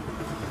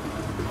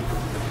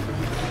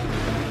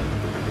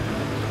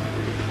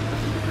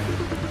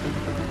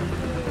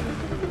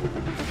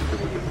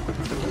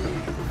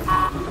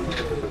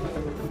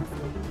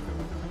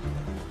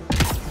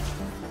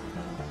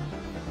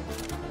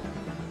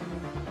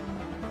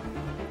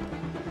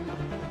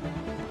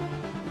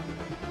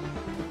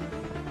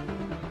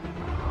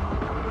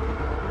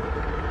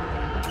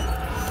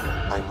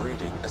 I'm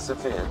reading a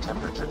severe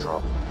temperature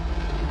drop.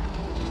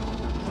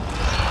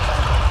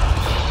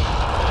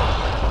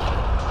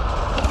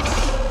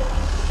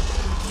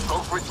 Go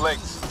for its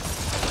legs.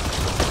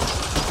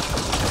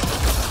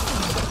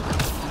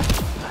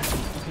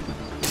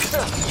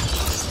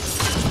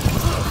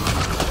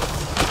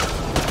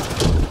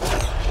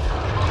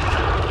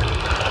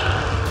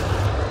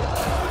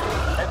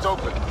 Heads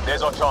open.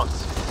 There's our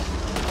chance.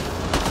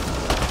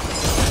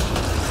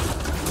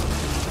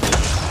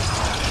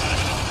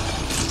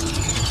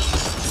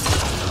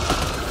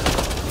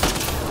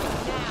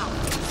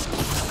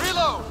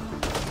 Reload!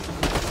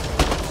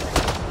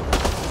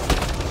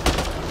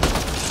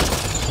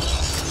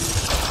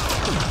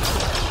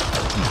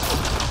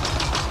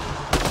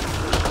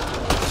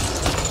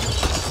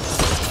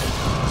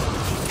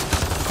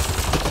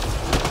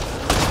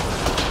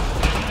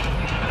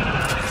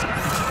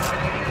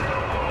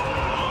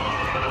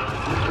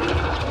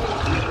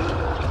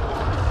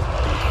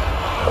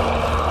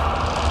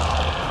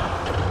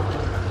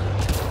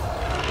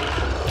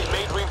 It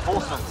made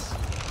reinforcements.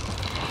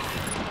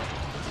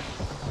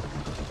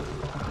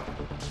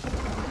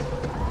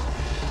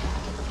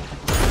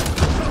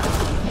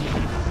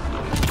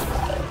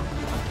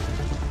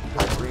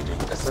 I'm reading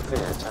a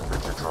severe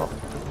temperature drop.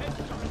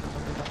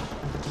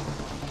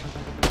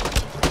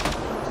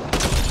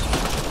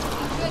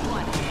 Good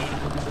one.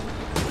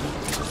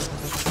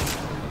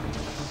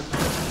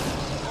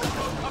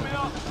 Coming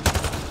up.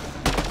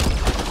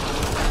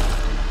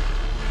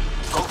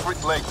 Go for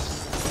its legs.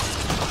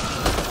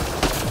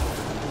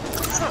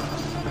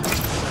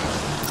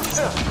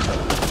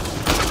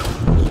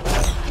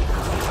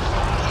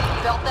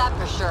 Felt that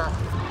for sure.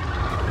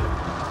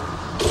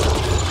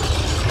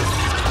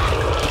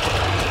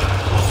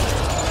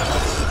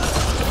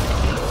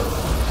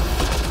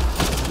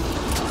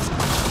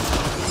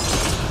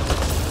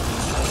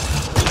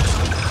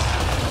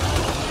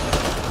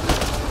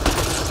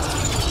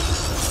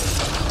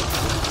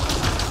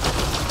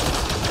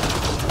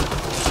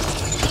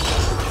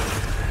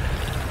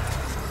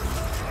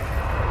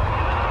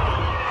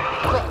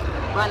 Quick,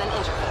 run an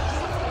interface.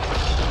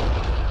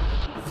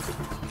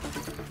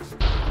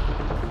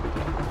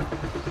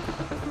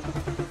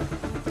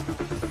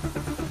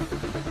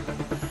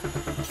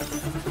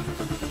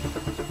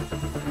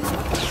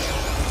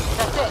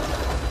 That's it.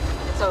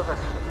 It's over.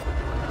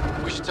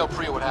 We should tell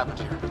Priya what happened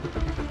here.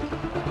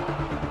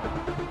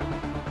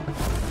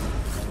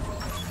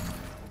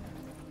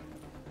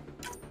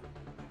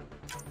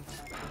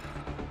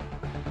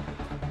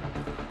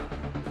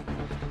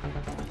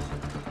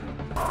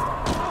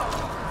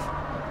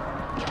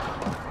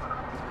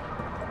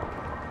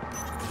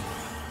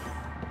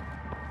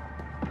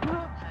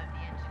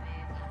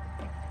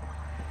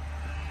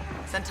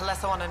 Sent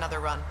Telesso on another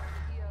run.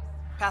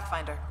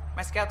 Pathfinder,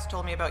 my scouts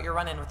told me about your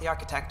run-in with the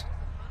Architect.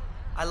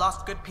 I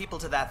lost good people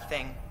to that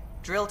thing.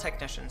 Drill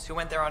technicians who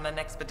went there on an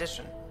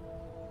expedition.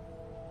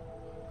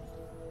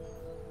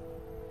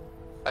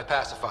 I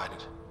pacified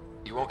it.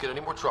 You won't get any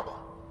more trouble.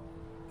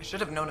 I should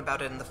have known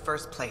about it in the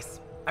first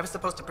place. I was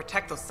supposed to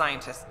protect those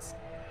scientists.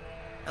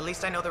 At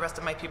least I know the rest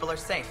of my people are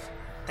safe,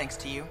 thanks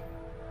to you.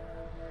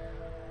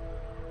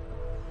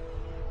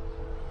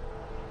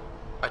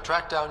 I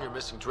tracked down your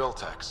missing drill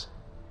techs.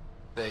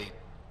 They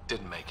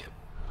didn't make it.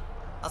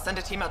 I'll send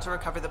a team out to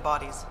recover the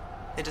bodies.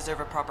 They deserve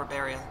a proper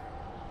burial.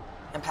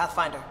 And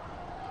Pathfinder,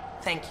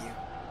 thank you.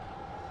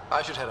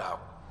 I should head out.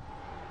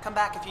 Come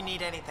back if you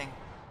need anything.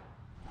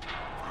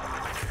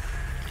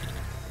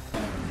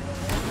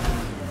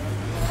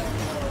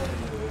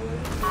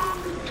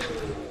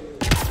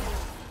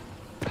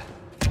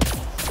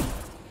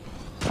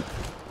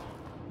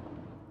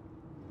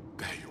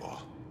 There you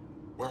are.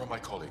 Where are my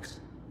colleagues?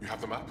 You have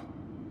the map?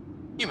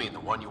 You mean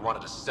the one you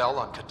wanted to sell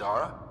on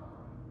Kadara?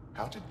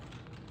 How did...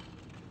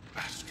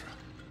 Astra.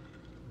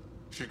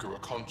 She grew a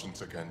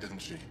conscience again, didn't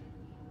she?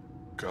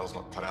 Girl's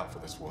not cut out for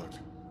this work.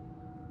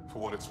 For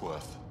what it's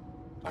worth,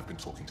 I've been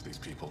talking to these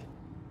people.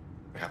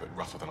 They have it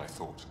rougher than I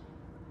thought.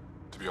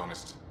 To be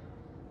honest,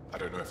 I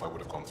don't know if I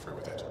would have gone through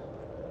with it.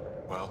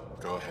 Well,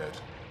 go ahead.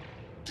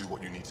 Do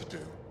what you need to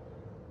do.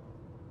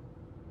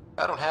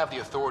 I don't have the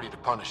authority to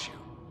punish you,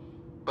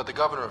 but the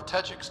governor of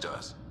Techix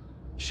does.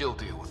 She'll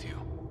deal with you.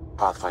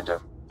 Pathfinder,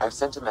 I've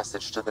sent a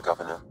message to the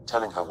governor,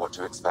 telling her what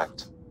to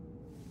expect.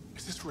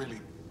 Is this really...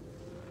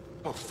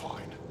 Oh,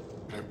 fine.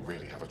 I don't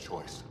really have a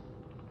choice.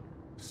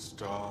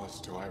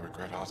 Stars, do I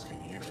regret asking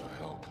you for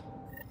help?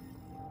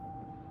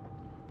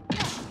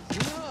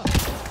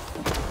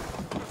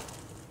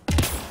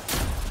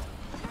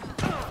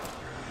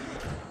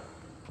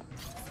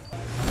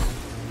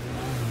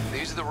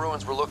 These are the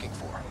ruins we're looking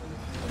for.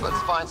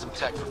 Let's find some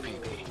tech for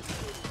PB.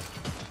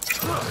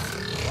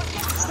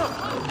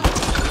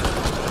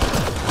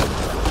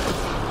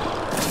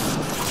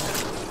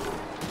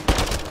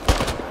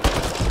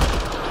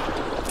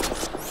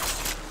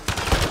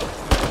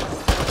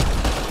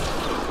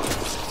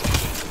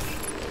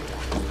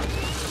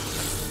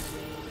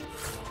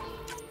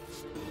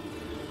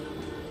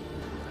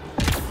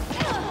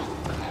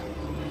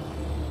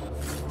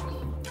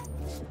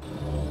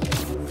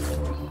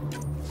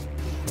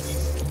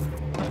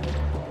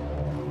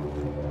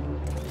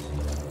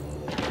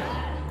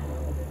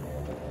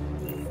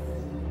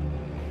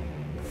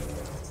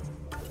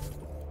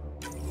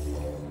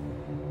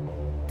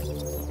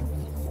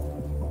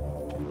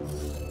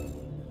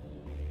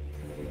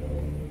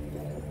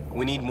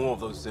 We need more of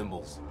those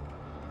symbols.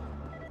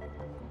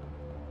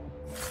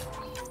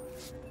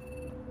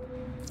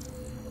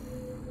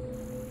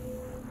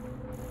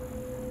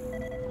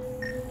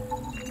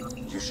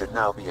 You should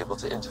now be able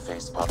to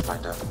interface,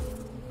 Pathfinder.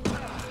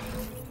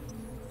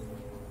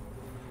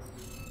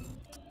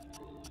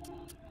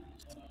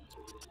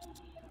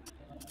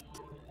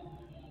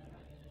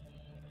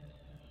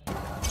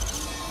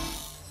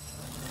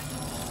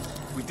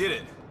 We did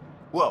it.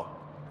 Whoa.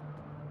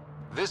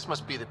 This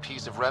must be the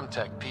piece of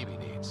Remtech PB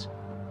needs.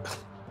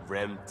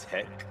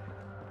 Remtech?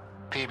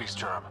 PB's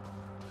term.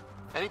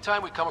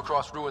 Anytime we come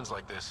across ruins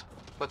like this,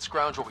 let's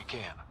scrounge what we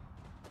can.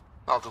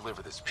 I'll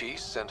deliver this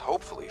piece and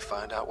hopefully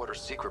find out what her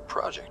secret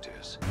project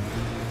is.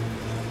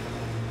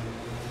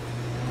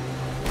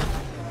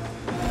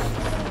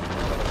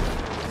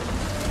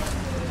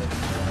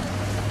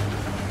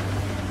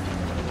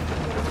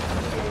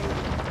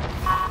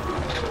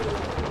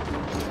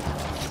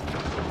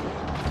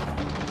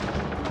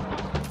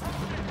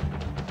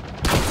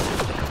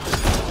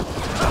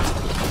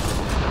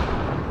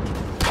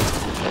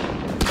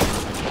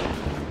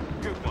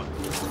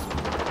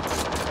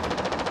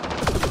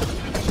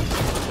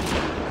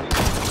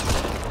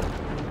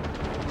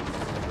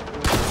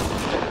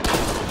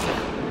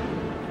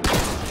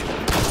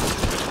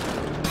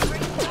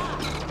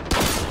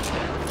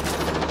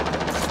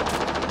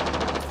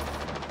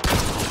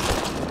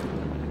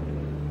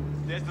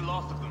 There's the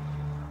last of them.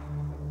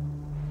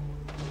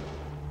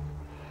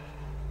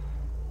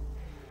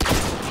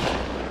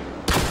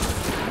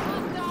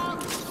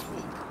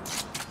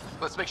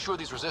 Let's make sure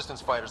these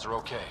resistance fighters are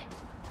okay.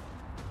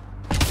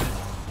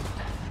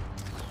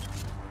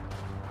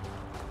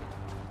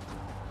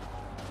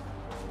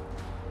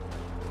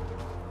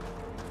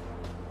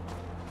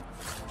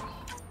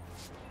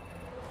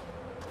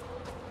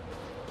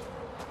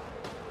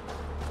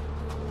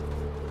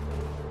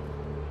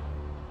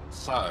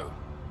 So,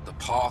 the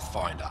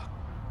Pathfinder.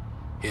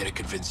 Here to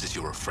convince us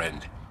you're a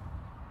friend.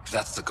 If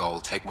that's the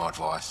goal, take my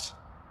advice.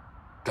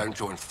 Don't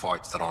join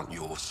fights that aren't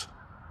yours.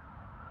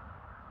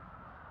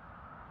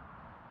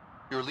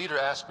 Your leader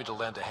asked me to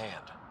lend a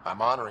hand.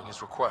 I'm honoring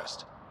his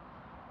request.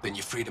 Then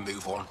you're free to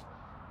move on.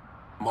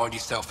 Mind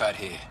yourself out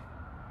here.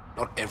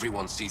 Not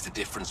everyone sees the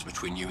difference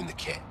between you and the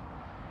kit.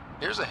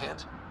 Here's a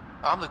hint.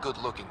 I'm the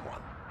good-looking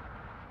one.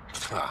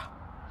 Ha.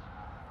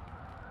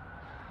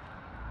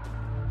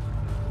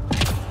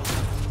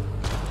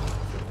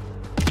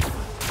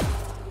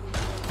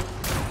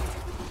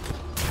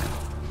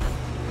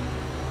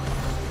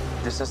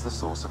 This is the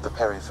source of the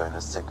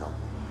periphone's signal.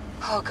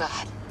 Oh,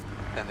 God.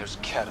 And there's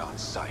Ket on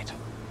site.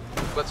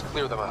 Let's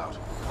clear them out.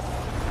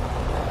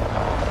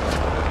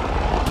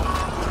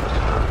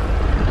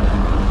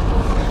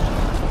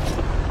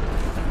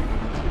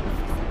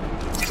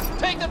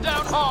 Take them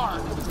down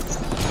hard!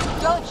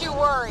 Don't you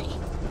worry.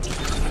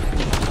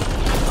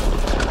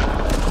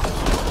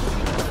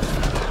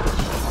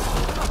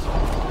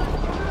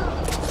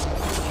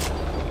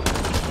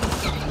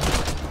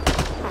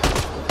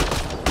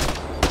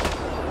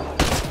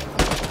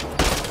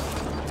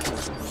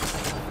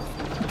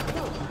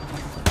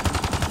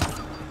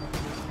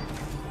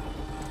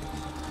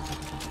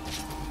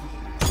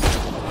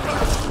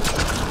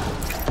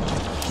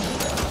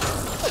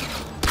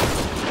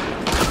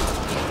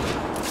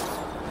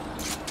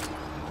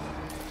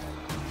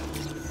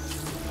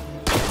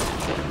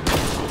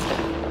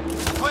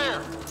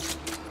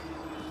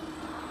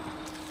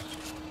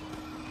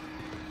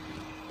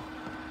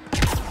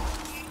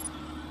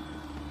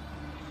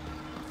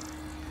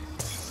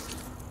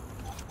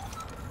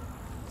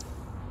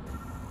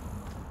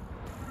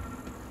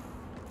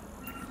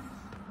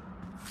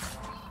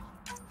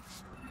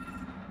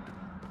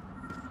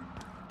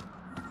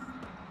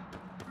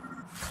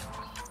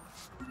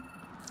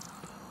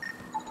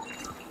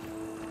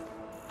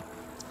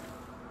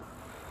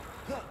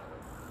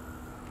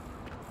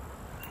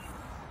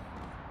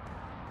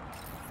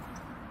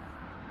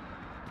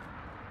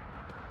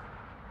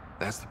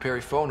 That's the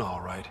Perifona, all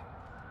right.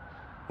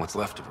 What's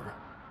left of her?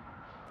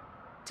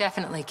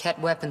 Definitely Ket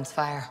weapons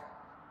fire.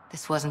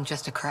 This wasn't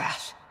just a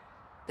crash.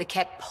 The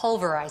Ket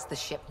pulverized the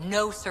ship.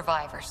 No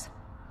survivors.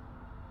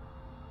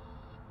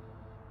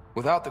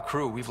 Without the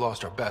crew, we've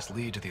lost our best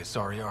lead to the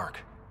Asari Ark.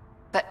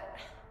 But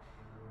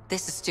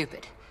this is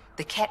stupid.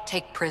 The Ket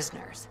take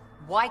prisoners.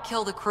 Why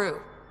kill the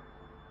crew?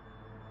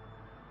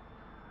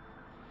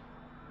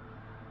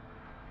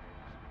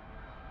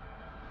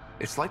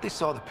 It's like they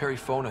saw the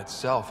Perifona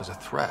itself as a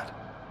threat.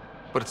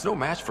 But it's no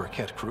match for a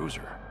Ket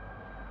cruiser.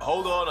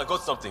 Hold on, I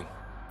got something.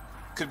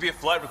 Could be a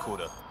flight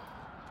recorder.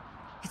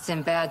 It's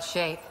in bad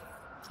shape.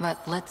 But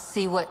let's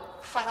see what...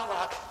 Final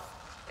log.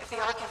 If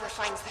the Ark ever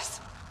finds this,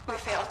 we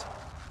failed.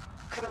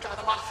 Couldn't draw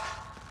them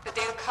off. The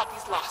data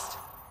copy's lost.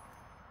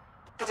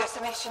 The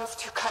decimation's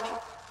too cunning.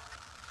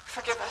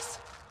 Forgive us.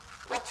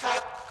 We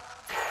tried...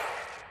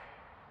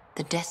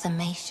 The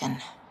decimation.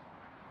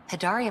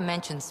 Hidaria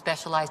mentioned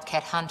specialized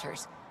Ket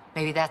hunters.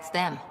 Maybe that's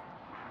them.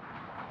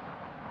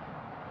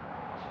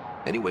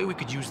 Any way we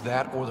could use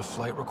that or the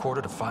flight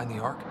recorder to find the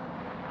Ark?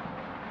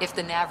 If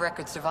the nav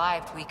record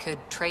survived, we could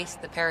trace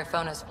the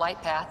Perifona's flight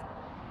path.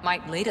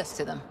 Might lead us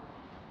to them.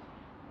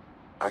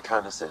 I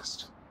can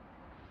assist.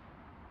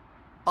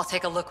 I'll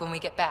take a look when we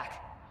get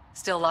back.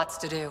 Still lots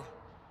to do.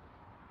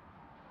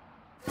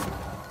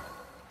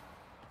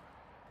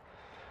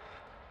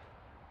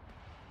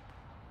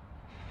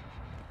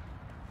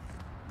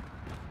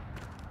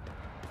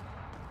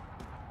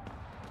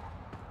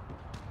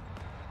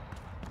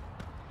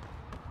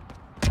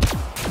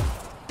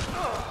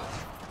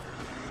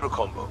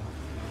 Combo.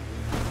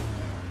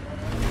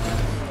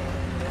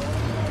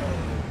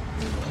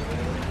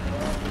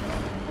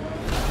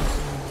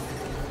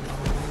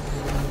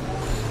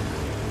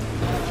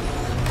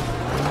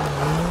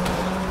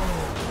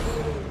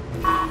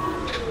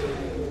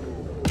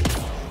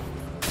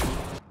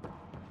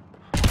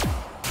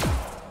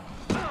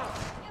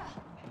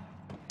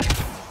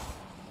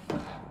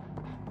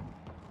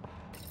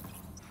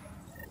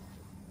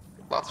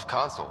 Lots of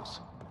consoles.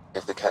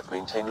 If the Ket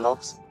maintain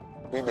logs,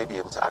 we may be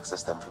able to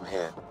access them from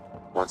here.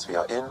 Once we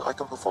are in, I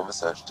can perform a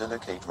search to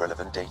locate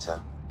relevant data.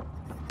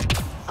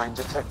 I'm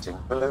detecting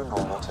below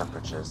normal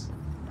temperatures.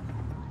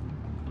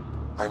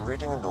 I'm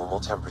reading a normal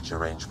temperature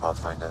range,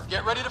 Pathfinder.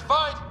 Get ready to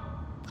fight!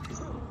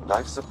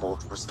 Life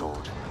support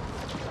restored.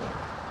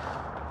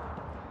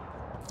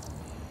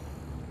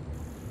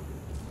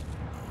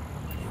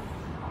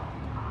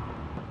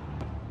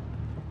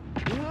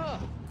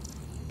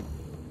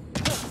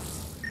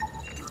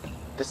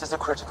 This is a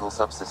critical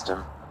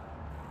subsystem.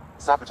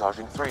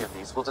 Sabotaging 3 of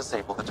these will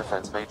disable the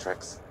defense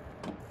matrix.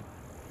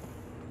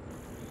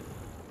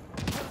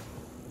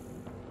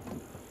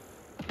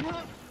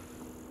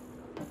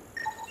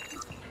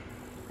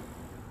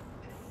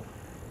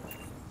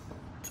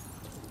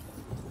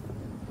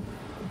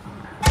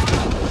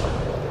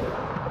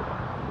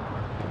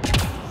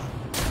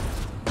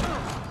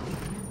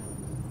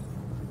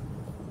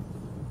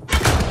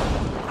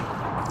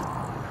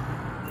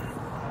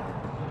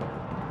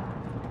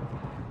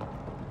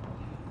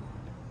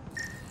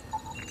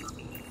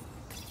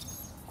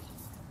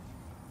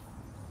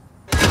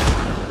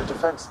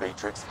 The defense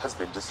matrix has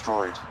been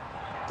destroyed.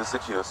 The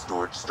secure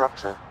storage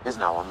structure is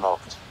now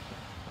unlocked.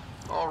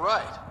 All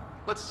right.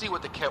 Let's see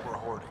what the Ket were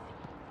hoarding.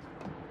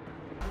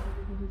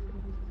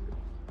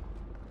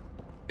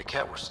 The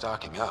Ket were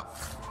stocking up.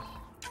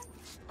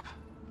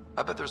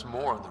 I bet there's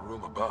more in the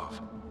room above.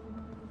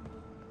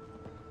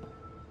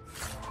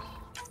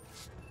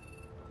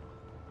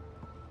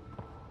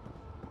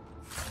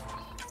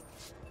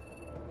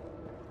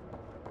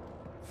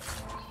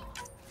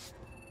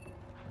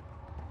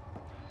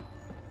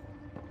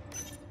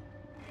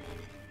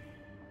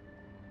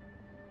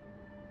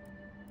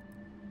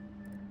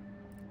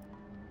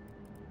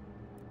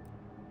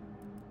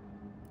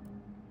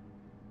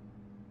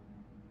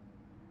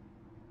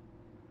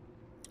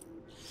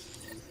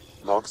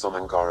 Logs on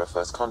Angara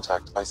first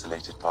contact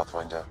isolated,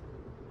 Pathfinder.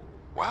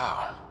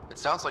 Wow. It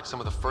sounds like some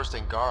of the first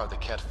Angara the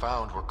Ket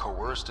found were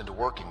coerced into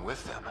working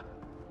with them.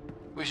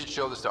 We should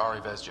show this to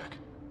Ari Vezjek.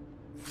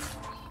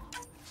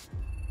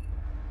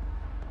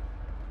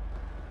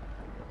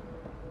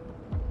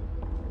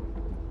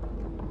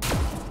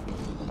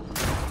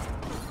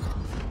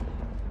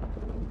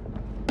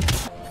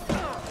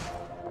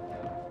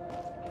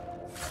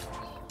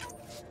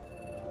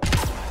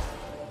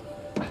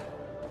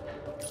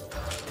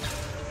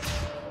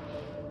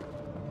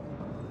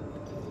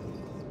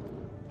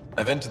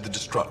 I've entered the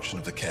destruction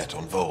of the Ket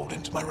on Voeld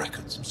into my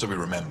records, so we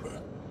remember.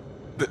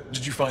 But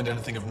did you find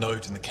anything of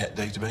note in the Ket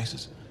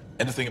databases?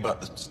 Anything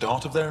about the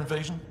start of their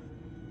invasion?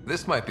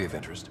 This might be of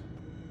interest.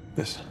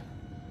 This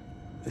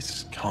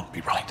can't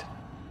be right.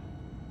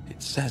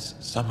 It says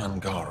some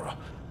Angara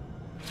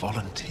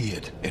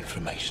volunteered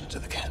information to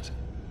the Ket.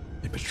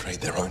 They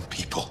betrayed their own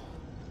people.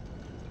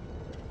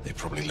 They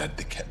probably led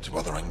the Ket to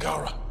other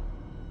Angara.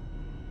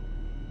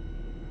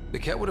 The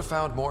Ket would have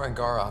found more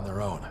Angara on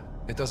their own.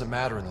 It doesn't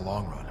matter in the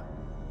long run.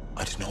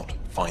 I do not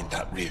find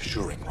that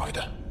reassuring,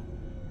 Ryder.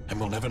 And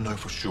we'll never know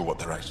for sure what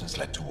their actions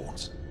led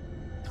towards.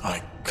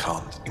 I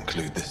can't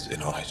include this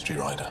in our history,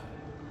 Ryder.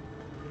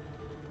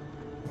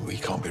 We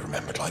can't be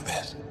remembered like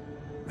this.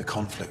 The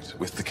conflict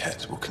with the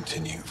Ket will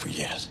continue for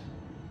years.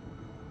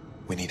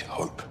 We need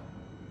hope,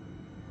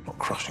 not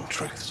crushing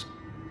truths.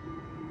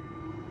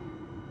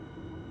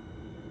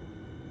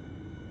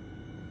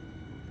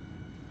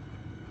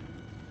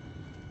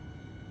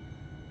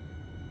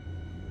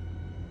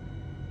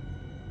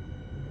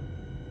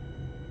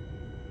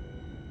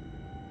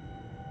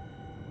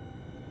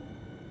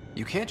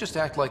 You can't just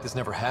act like this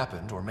never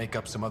happened or make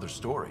up some other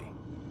story.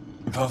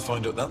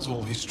 Pathfinder, that's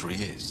all history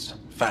is.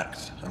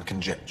 Fact and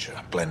conjecture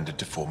blended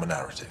to form a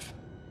narrative.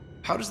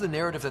 How does the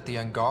narrative that the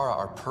Angara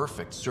are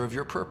perfect serve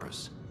your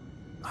purpose?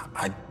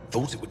 I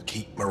thought it would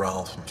keep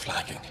morale from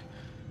flagging.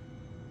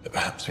 But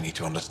perhaps we need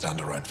to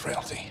understand our own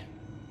frailty.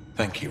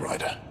 Thank you,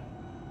 Ryder.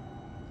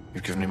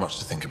 You've given me much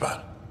to think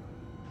about.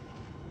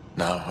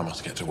 Now I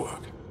must get to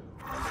work.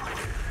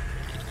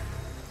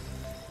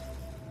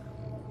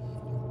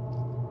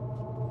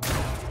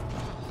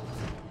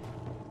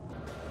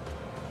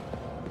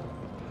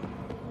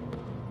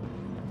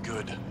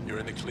 Good. You're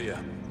in the clear.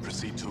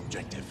 Proceed to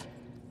objective.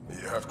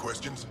 You have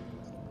questions?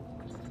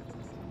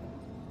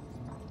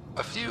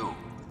 A few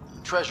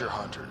treasure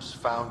hunters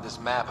found this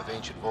map of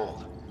ancient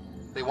Voeld.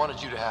 They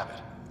wanted you to have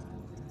it.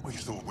 We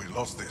thought we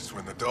lost this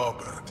when the Dar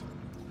burned.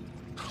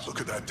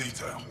 Look at that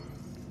detail.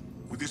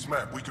 With this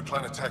map, we could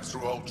plan attacks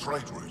through old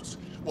trade routes,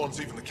 ones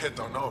even the Ket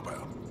don't know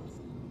about.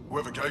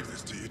 Whoever gave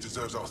this to you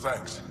deserves our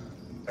thanks.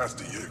 As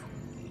do you.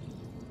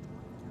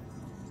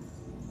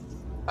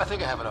 I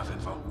think I have enough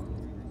info.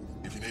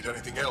 If you need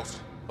anything else,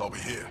 I'll be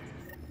here.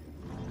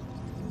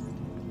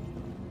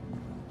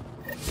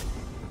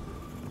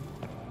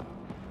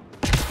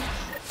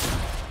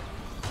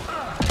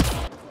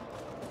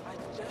 I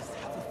just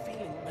have a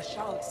feeling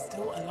Michelle's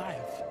still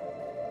alive.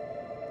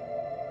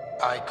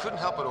 I couldn't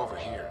help it over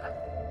here.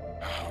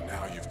 Oh,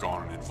 now you've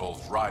gone and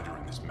involved Ryder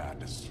in this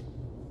madness.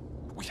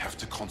 We have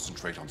to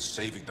concentrate on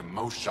saving the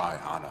Moshae,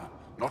 Hana,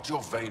 not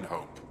your vain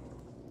hope.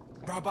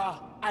 Rabah,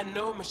 I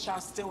know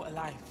Michelle's still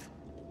alive.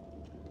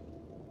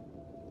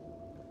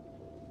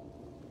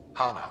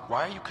 Hana,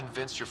 why are you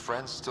convinced your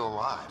friend's still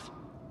alive?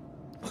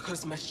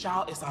 Because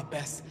Michelle is our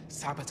best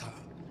saboteur.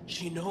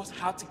 She knows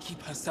how to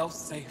keep herself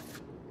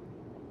safe.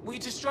 We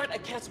destroyed a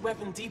Ket's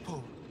weapon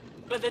depot,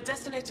 but the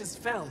detonators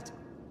failed.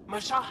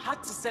 Michelle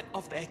had to set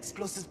off the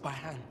explosives by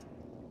hand.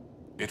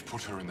 It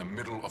put her in the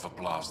middle of a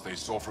blast they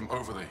saw from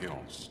over the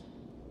hills.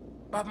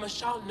 But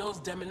Michelle knows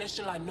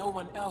demolition like no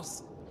one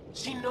else.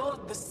 She knows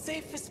the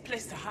safest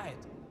place to hide.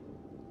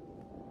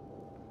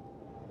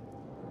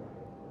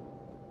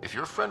 If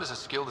your friend is as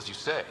skilled as you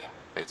say,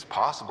 it's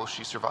possible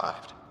she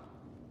survived.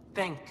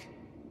 Thank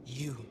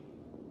you.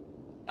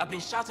 I've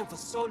been shouting for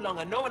so long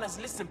and no one has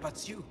listened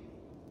but you.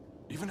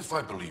 Even if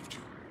I believed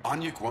you,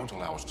 Anyik won't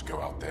allow us to go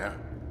out there.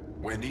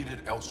 We're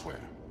needed elsewhere.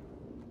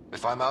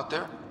 If I'm out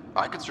there,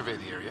 I could survey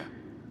the area.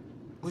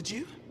 Would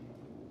you?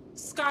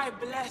 Sky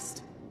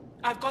blessed.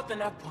 I've got the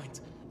nav point.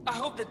 I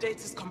hope the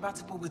data's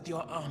compatible with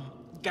your,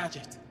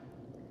 gadget.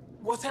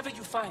 Whatever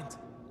you find,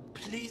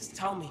 please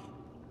tell me.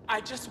 I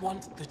just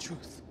want the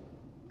truth.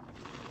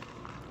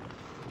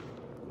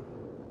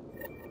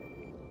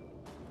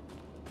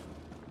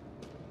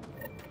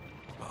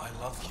 But I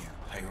love you,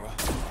 Hera.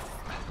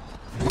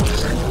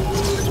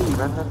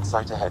 Remnant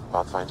site ahead,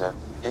 Pathfinder.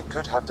 It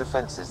could have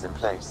defenses in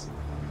place.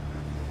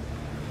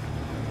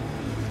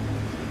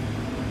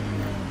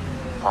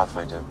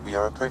 Pathfinder, we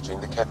are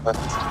approaching the Ket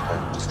weapons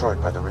depot,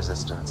 destroyed by the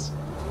Resistance.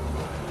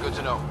 Good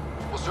to know.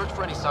 We'll search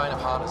for any sign of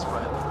Hana's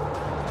friend.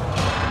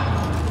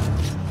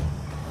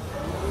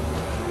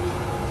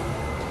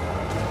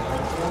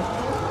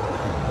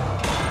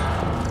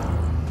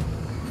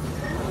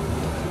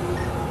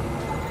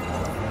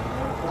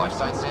 Life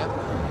sign, Sam?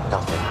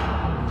 Nothing.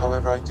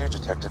 However, I do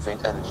detect a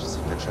faint energy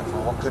signature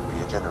from what could be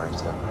a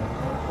generator.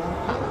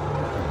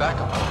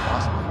 Backup,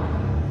 possibly.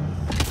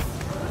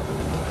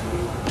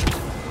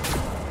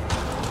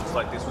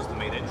 Looks like this was the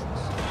main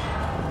entrance.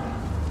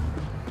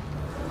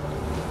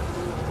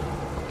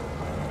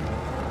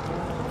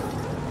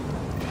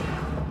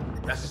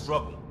 That's a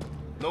struggle.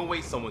 No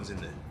way someone's in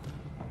there.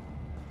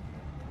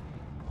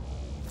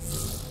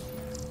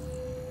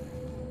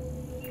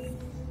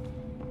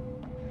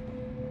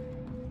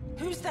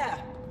 Who's there?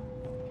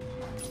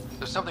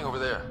 There's something over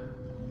there.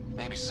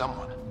 Maybe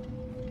someone.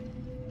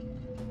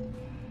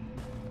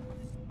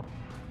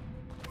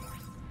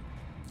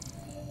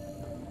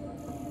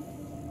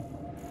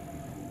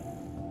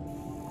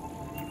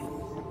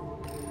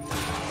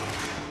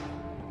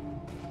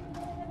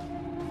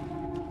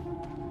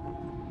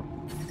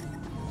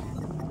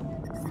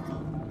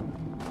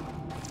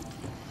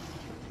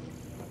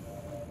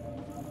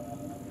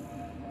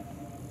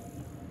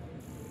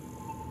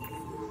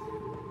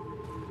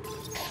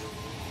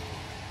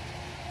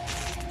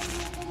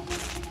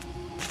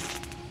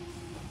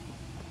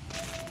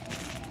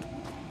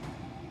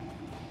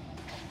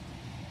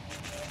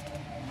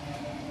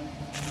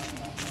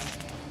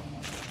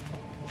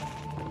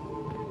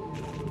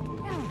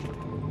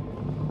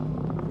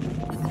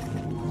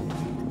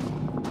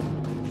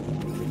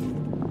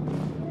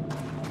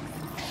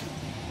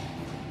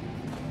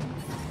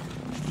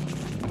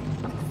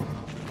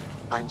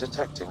 I'm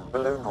detecting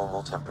below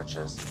normal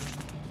temperatures.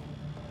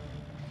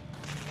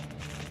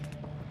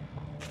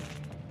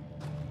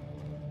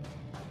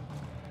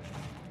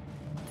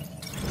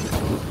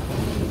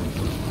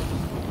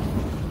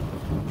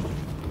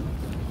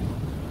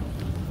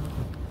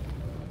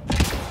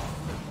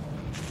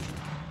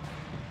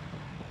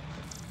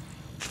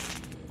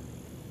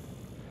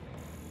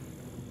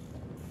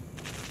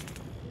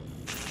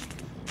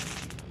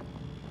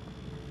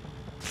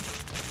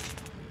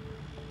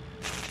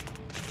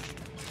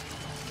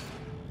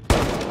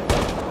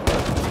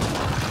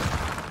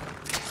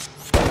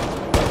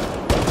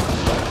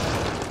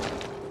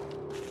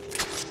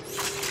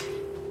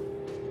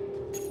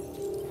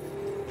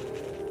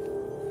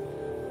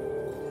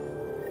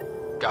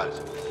 Got it.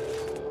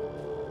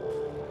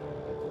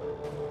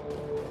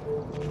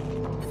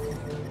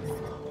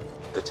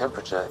 The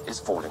temperature is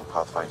falling,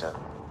 Pathfinder.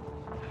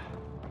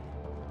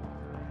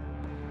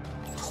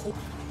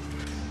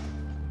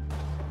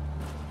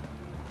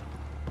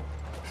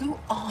 Who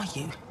are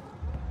you?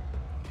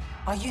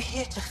 Are you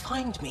here to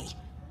find me?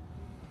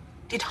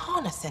 Did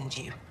Hana send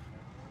you?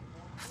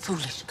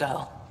 Foolish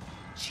girl.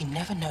 She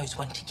never knows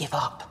when to give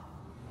up.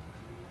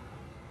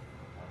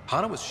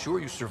 Hana was sure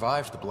you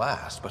survived the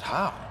blast, but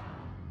how?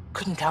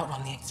 Couldn't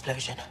outrun the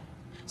explosion.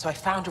 So I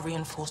found a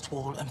reinforced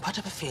wall and put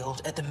up a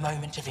field at the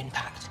moment of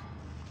impact.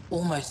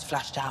 Almost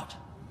flashed out,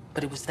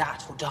 but it was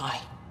that or die.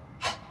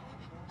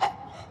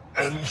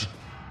 End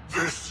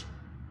this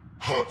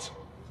hurt.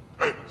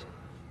 End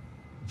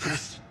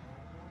this.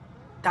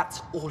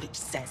 That's all it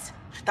says.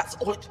 That's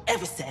all it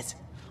ever says.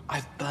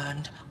 I've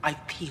burned,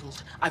 I've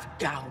peeled, I've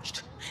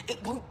gouged. It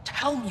won't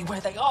tell me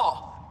where they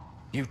are.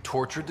 You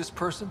tortured this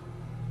person?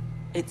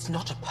 It's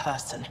not a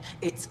person,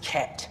 it's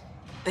Ket.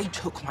 They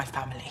took my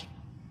family.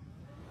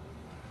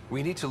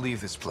 We need to leave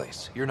this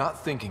place. You're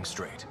not thinking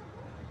straight.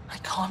 I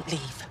can't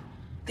leave.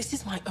 This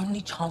is my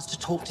only chance to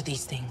talk to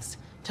these things,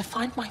 to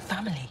find my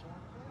family.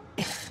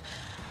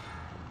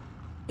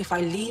 If I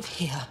leave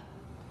here,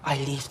 I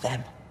leave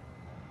them.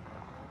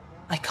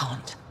 I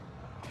can't.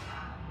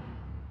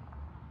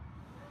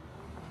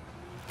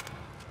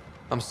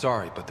 I'm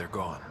sorry, but they're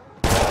gone.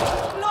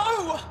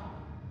 No!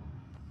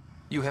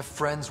 You have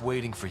friends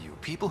waiting for you,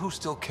 people who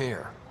still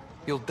care.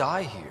 You'll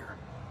die here.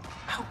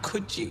 How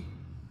could you?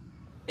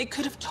 It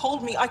could have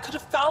told me. I could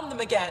have found them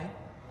again.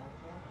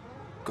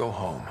 Go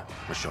home,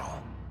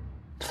 Michal.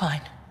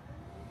 Fine.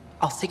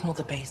 I'll signal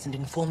the base and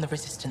inform the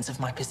Resistance of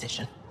my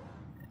position.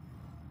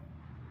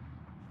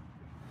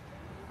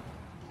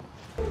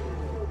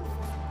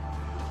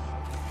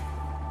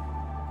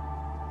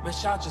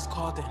 Michal just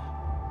called in.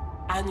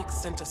 Anix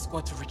sent a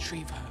squad to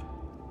retrieve her.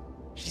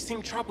 She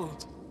seemed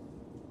troubled,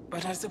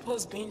 but I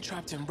suppose being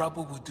trapped in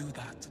rubble will do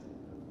that.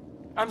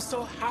 I'm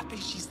so happy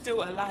she's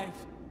still alive.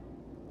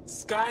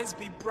 Skies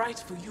be bright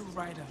for you,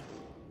 Ryder.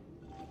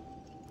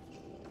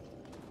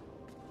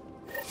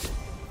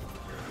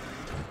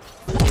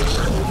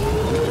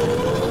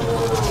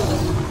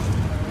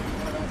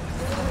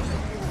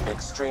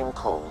 Extreme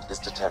cold is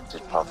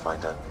detected,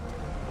 Pathfinder.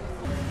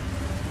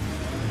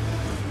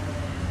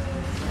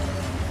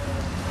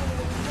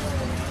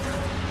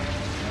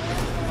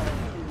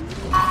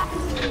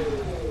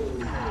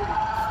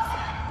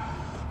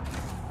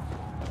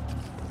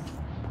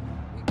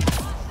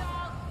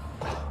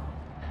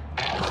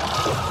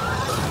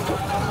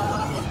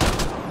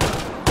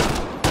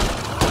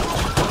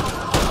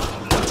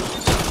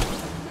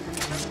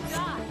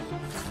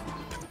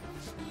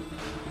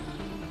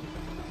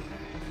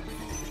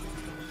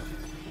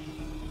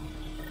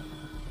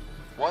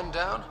 One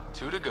down,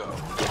 2 to go.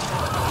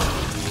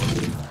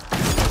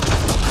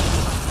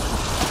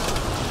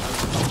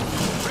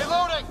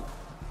 Reloading!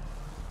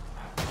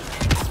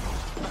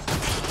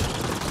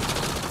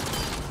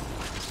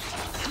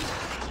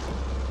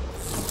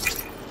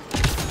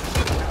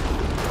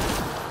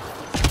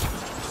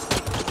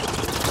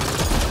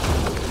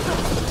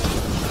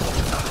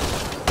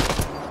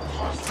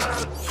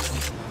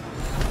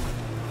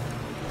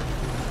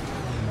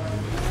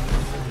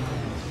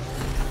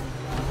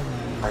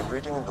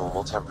 Approaching a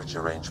normal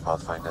temperature range,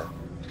 Pathfinder.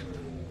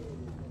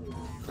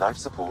 Life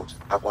support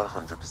at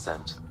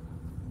 100%.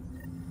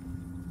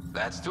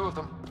 That's 2 of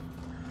them.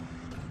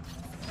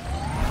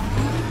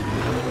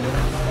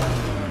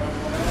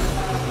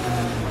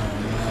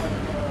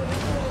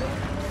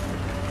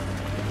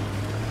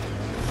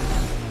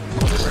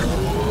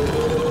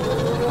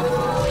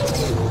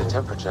 The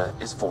temperature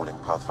is falling,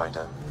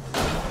 Pathfinder.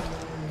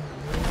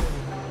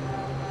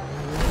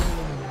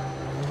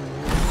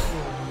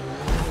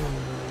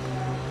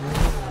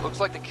 Looks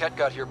like the Ket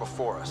got here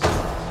before us.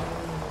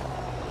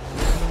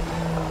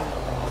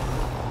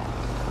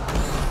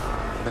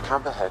 The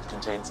camp ahead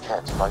contains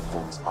Ket life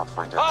forms,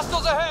 Pathfinder.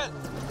 Hostiles ahead!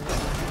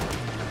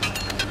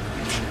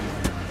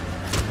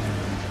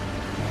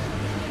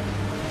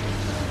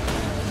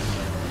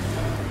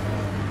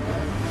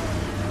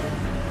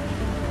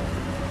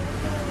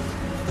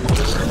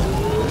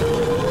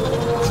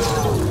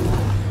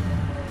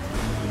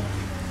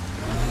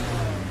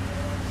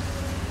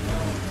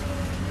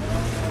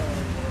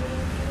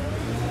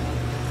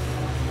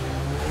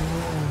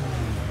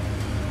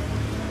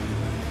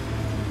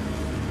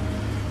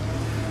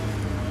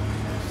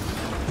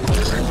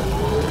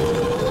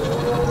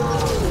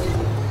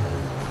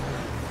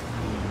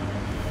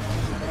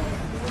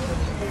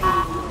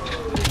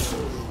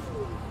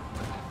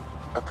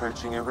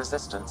 Approaching a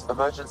Resistance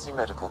emergency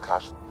medical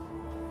cache.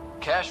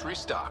 Cache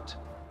restocked.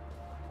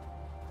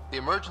 The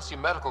emergency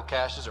medical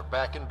caches are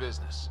back in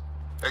business.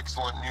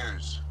 Excellent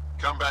news.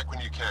 Come back when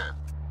you can.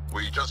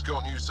 We just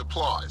got new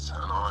supplies,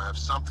 and I have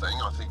something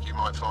I think you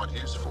might find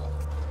useful.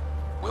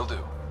 Will do.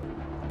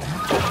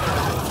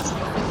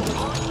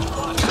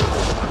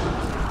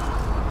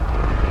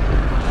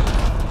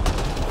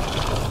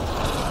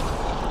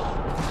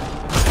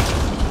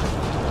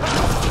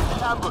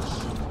 Ambush!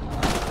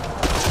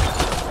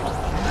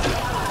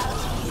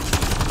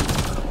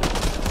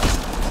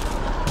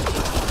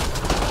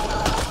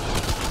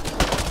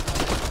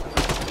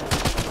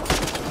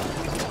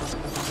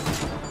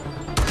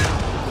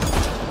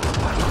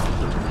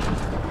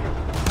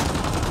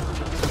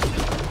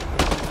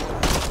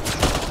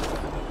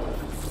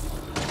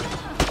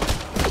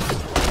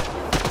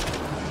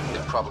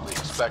 Probably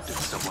expected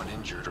someone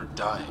injured or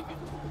dying.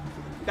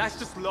 That's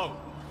just low.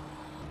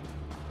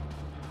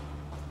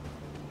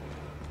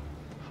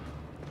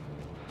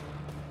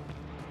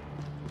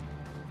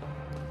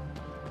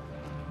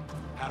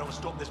 How do I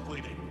stop this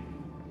bleeding?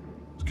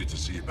 It's good to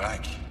see you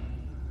back.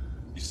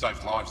 You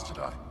saved lives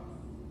today.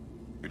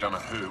 We don't know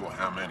who or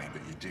how many,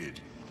 but you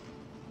did.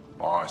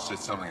 I set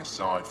something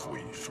aside for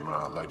you from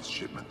our latest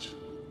shipment.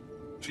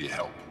 For your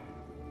help.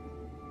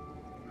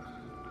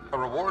 A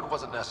reward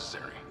wasn't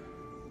necessary.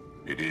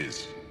 It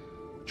is.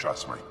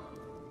 Trust me.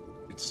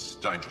 It's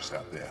dangerous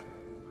out there.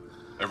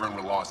 Everyone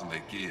relies on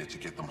their gear to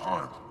get them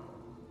home.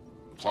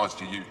 Applies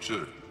to you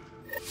too.